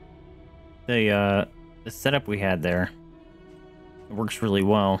setup we had there. It works really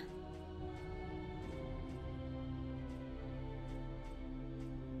well.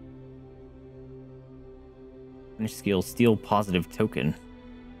 Finish skill, steal positive token.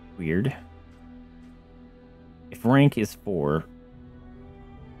 Weird. If rank is 4,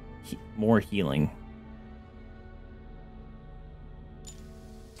 more healing.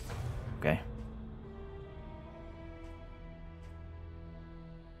 Okay.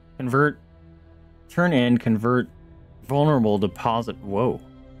 Convert. Turn in, convert vulnerable deposit. Whoa.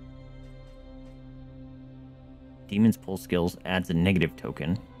 Demon's pull skills adds a negative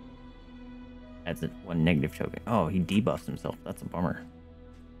token. Adds one negative token. Oh, he debuffs himself. That's a bummer.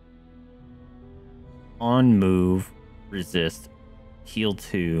 On move, resist, heal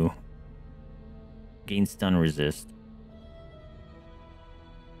 2, gain stun resist.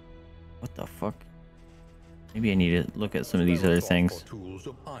 What the fuck? Maybe I need to look at some of these other things.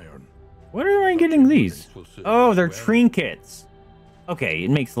 Where am I getting these? Oh, they're trinkets. Okay,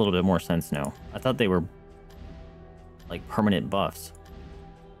 it makes a little bit more sense now. I thought they were like permanent buffs.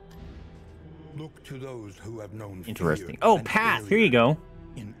 Look to those who have known Interesting. fear Oh, and path. Here you failure go.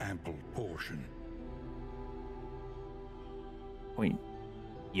 in ample portion. Point.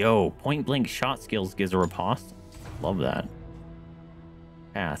 Yo, point blank shot skills gives a riposte. Love that.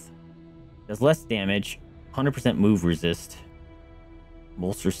 Path. Does less damage. 100% move resist.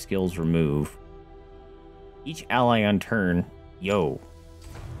 Bolster skills remove. Each ally on turn. Yo.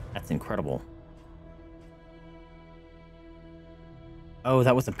 That's incredible. Oh,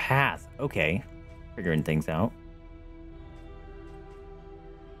 that was a path. Okay. Figuring things out.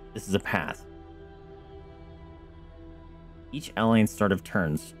 This is a path. Each ally in start of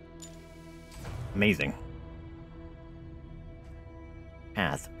turns. Amazing.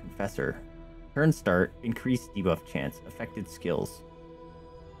 Path. Confessor. Turn start. Increased debuff chance. Affected skills.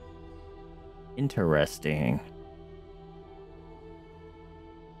 Interesting.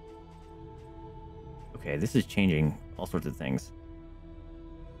 Okay, this is changing all sorts of things.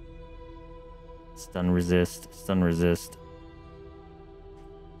 Stun resist. Stun resist.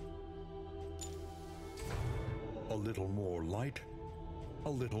 A little more light, a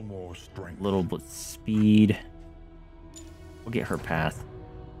little more strength. Little bit speed. We'll get her path.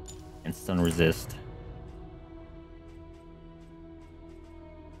 And stun resist.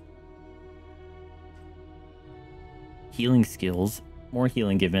 Healing skills. More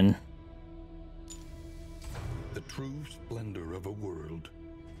healing given. The true splendor of a world.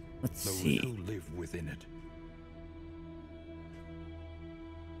 Let's Those see. who live within it.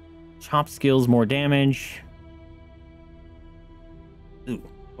 Chop skills, more damage. Ooh,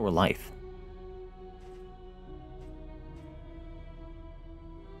 lower life.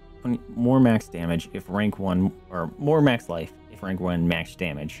 More max damage if rank 1, or more max life if rank 1 max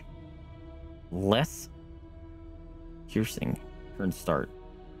damage. Less piercing. Turn start.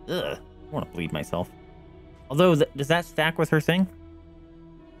 Ugh, I want to bleed myself. Although, does that stack with her thing?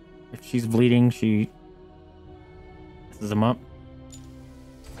 If she's bleeding, she messes them up.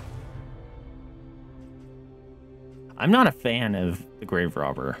 I'm not a fan of the Grave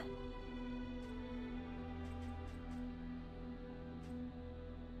Robber.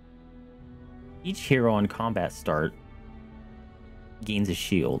 Each hero on combat start gains a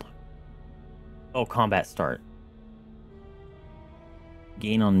shield. Oh, combat start.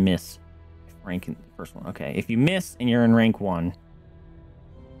 Gain on miss. Rank in the first one. Okay, if you miss and you're in rank 1,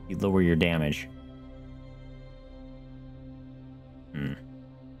 you lower your damage.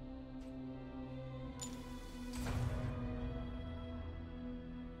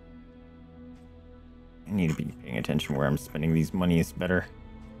 I need to be paying attention where I'm spending these monies better.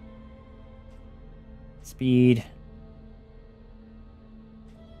 Speed.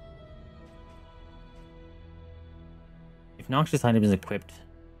 If noxious item is equipped,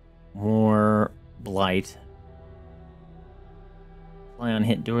 more blight. Fly on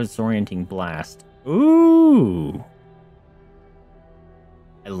hit, disorienting blast. Ooh!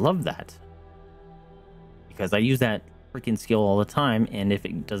 I love that. Because I use that freaking skill all the time, and if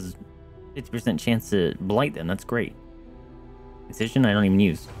it does 50% chance to blight them, that's great. Incision, I don't even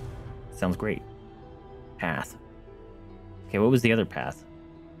use. Sounds great. Path. Okay, what was the other path?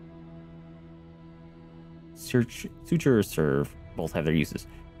 Suture or serve. Both have their uses.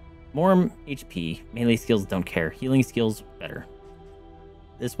 More HP. Melee skills don't care. Healing skills, better.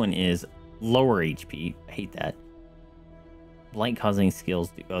 This one is lower HP. I hate that. Blight causing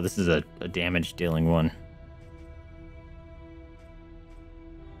skills. Oh, this is a damage dealing one.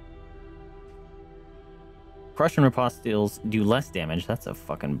 Crush and riposte skills do less damage. That's a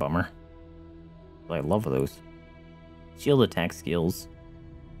fucking bummer. I love those. Shield attack skills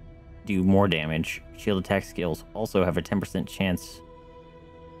do more damage. Shield attack skills also have a 10% chance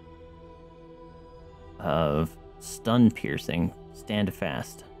of stun piercing. Stand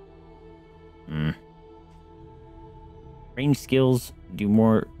fast. Range skills do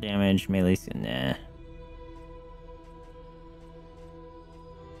more damage. Melee, nah.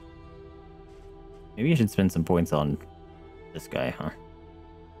 Maybe I should spend some points on this guy, huh?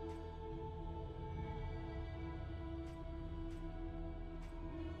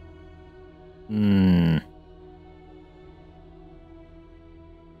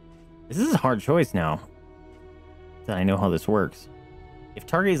 This is a hard choice now that I know how this works. If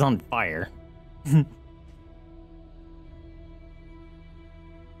target is on fire,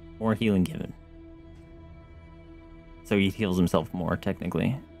 More healing given. So he heals himself more,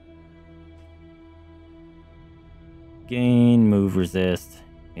 technically. Gain, move, resist.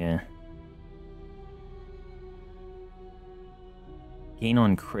 Yeah. Gain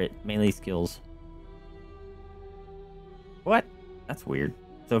on crit, melee skills. What? That's weird.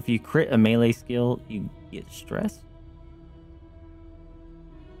 So if you crit a melee skill, you get stress?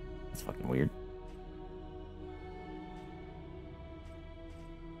 That's fucking weird.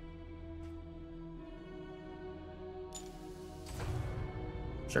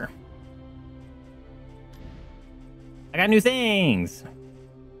 Sure. I got new things!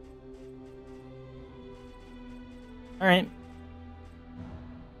 Alright.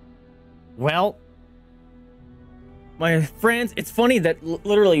 Well, my friends, it's funny that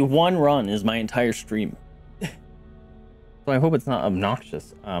literally one run is my entire stream. So I hope it's not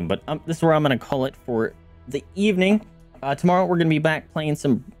obnoxious. But this is where I'm going to call it for the evening. Tomorrow we're going to be back playing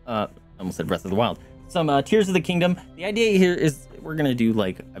some, I almost said Breath of the Wild. Some Tears of the Kingdom. The idea here is we're going to do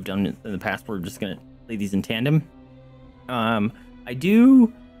like I've done in the past. We're just going to play these in tandem. I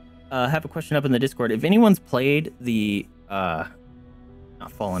do have a question up in the Discord. If anyone's played the, not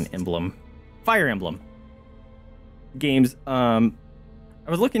Fallen Emblem, Fire Emblem games, I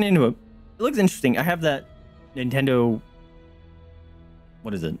was looking into it. It looks interesting. I have that Nintendo,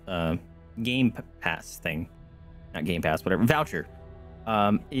 what is it? Game Pass thing, not Game Pass, whatever, voucher.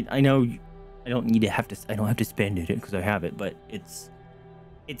 I know I don't need to I don't have to spend it because I have it, but it's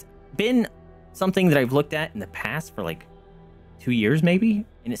been something that I've looked at in the past for like 2 years maybe,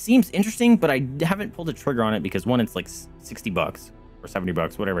 and it seems interesting, but I haven't pulled the trigger on it because one, it's like $60 or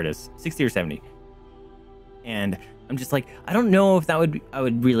 $70, whatever it is, 60 or 70. And I'm just like, I don't know if I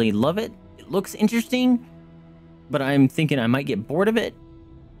would really love it. It looks interesting, but I'm thinking I might get bored of it.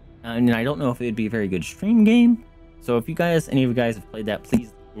 And I don't know if it would be a very good stream game. So if any of you guys have played that,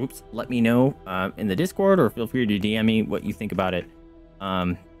 please, let me know in the Discord, or feel free to DM me what you think about it.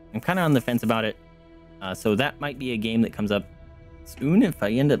 I'm kind of on the fence about it. So that might be a game that comes up soon if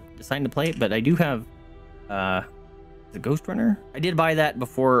I end up deciding to play it. But I do have the Ghost Runner. I did buy that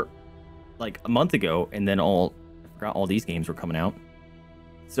before, like a month ago, and then I forgot all these games were coming out.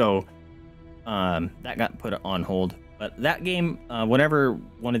 So that got put on hold. But that game, whatever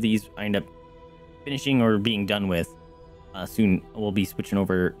one of these I end up finishing or being done with, soon we'll be switching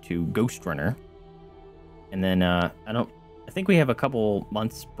over to Ghost Runner. And then I think we have a couple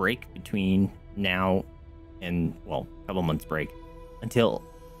months break between now and, well, a couple months break until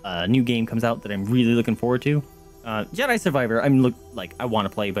a new game comes out that I'm really looking forward to. Jedi Survivor, I want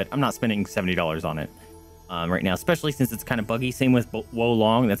to play, but I'm not spending $70 on it right now, especially since it's kind of buggy. Same with Wo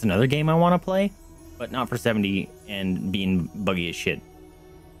Long. That's another game I want to play, but not for 70 and being buggy as shit.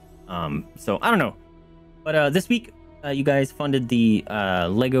 So I don't know. But this week, you guys funded the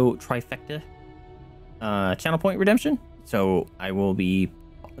Lego Trifecta Channel Point Redemption. So the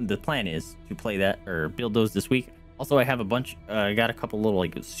plan is to play that or build those this week. Also, I have a bunch, I got a couple little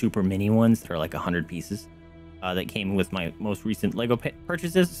like super mini ones that are like 100 pieces that came with my most recent Lego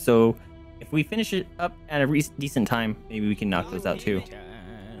purchases. So if we finish it up at a decent time, maybe we can knock those out too.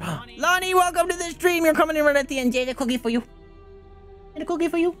 Lonnie, welcome to the stream. You're coming in right at the end. Jay, a cookie for you. And a cookie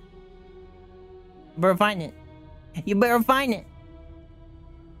for you. You better find it. You better find it.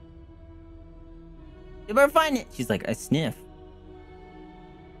 You better find it. She's like, I sniff.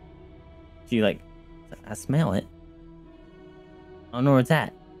 She like, I smell it. I don't know where it's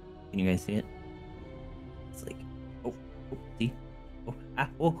at. Can you guys see it? It's like, oh, see?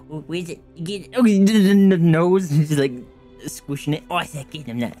 Oh, where's it? Get it. Oh, the nose. She's like squishing it. Oh, I said, get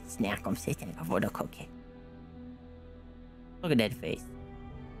him that snack. I'm sitting for the cookie. Look at that face.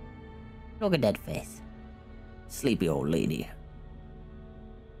 Look at that face. Sleepy old lady.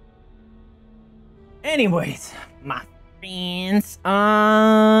 Anyways, my friends.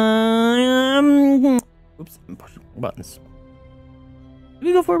 Oops, I'm pushing buttons. Should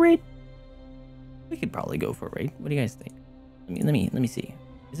we go for a raid? We could probably go for a raid. What do you guys think? Let me see.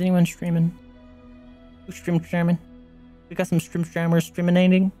 Is anyone streaming? Who's streaming? We got some streamers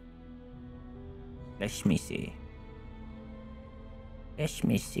streaminating. Let me see.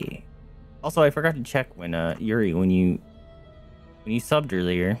 Also, I forgot to check when Yuri, when you subbed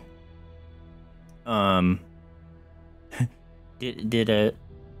earlier, did a,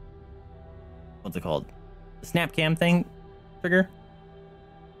 what's it called? The snap cam thing trigger?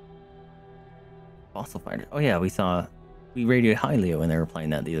 Fossil Fighter. Oh yeah, we radioed Hylio when they were playing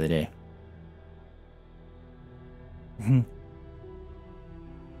that the other day.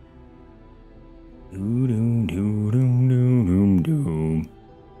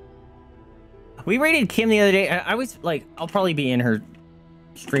 We raided Kim the other day. I was like, I'll probably be in her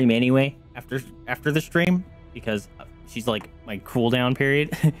stream anyway after the stream because she's like my cooldown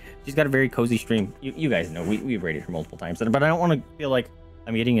period. She's got a very cozy stream. You guys know we've raided her multiple times, but I don't want to feel like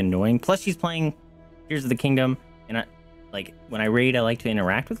I'm getting annoying. Plus, she's playing Tears of the Kingdom, and I like when I raid, I like to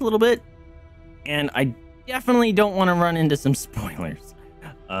interact with a little bit, and I definitely don't want to run into some spoilers.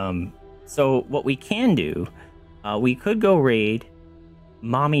 So what we can do, we could go raid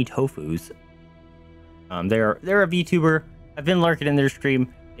Mommy Tofu's. They're a VTuber. I've been lurking in their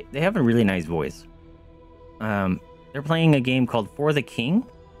stream. They have a really nice voice. They're playing a game called For the King.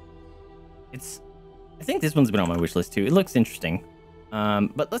 I think this one's been on my wish list too. It looks interesting.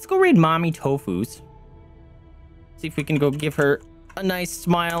 But let's go raid Mommy Tofu's. See if we can go give her a nice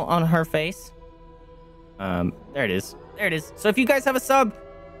smile on her face. There it is. There it is. So if you guys have a sub,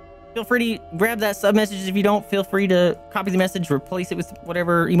 feel free to grab that sub message. If you don't, feel free to copy the message, replace it with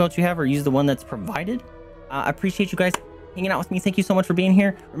whatever emote you have, or use the one that's provided. I appreciate you guys hanging out with me. Thank you so much for being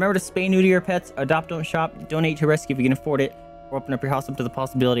here. Remember to spay new to your pets, adopt, don't shop, donate to rescue if you can afford it, or open up your house up to the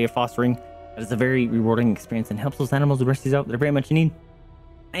possibility of fostering. That is a very rewarding experience and helps those animals the rescues out that are very much in need.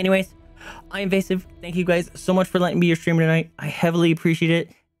 Anyways, I am Vaesive. Thank you guys so much for letting me be your streamer tonight. I heavily appreciate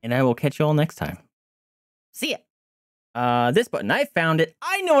it, and I will catch you all next time. See ya. This button, I found it.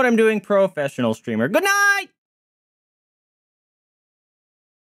 I know what I'm doing, professional streamer. Good night!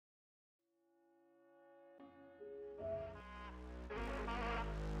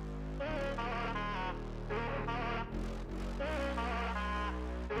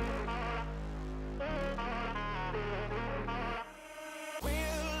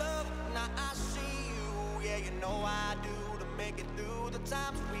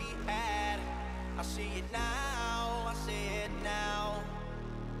 Times we had, I see it now, I see it now.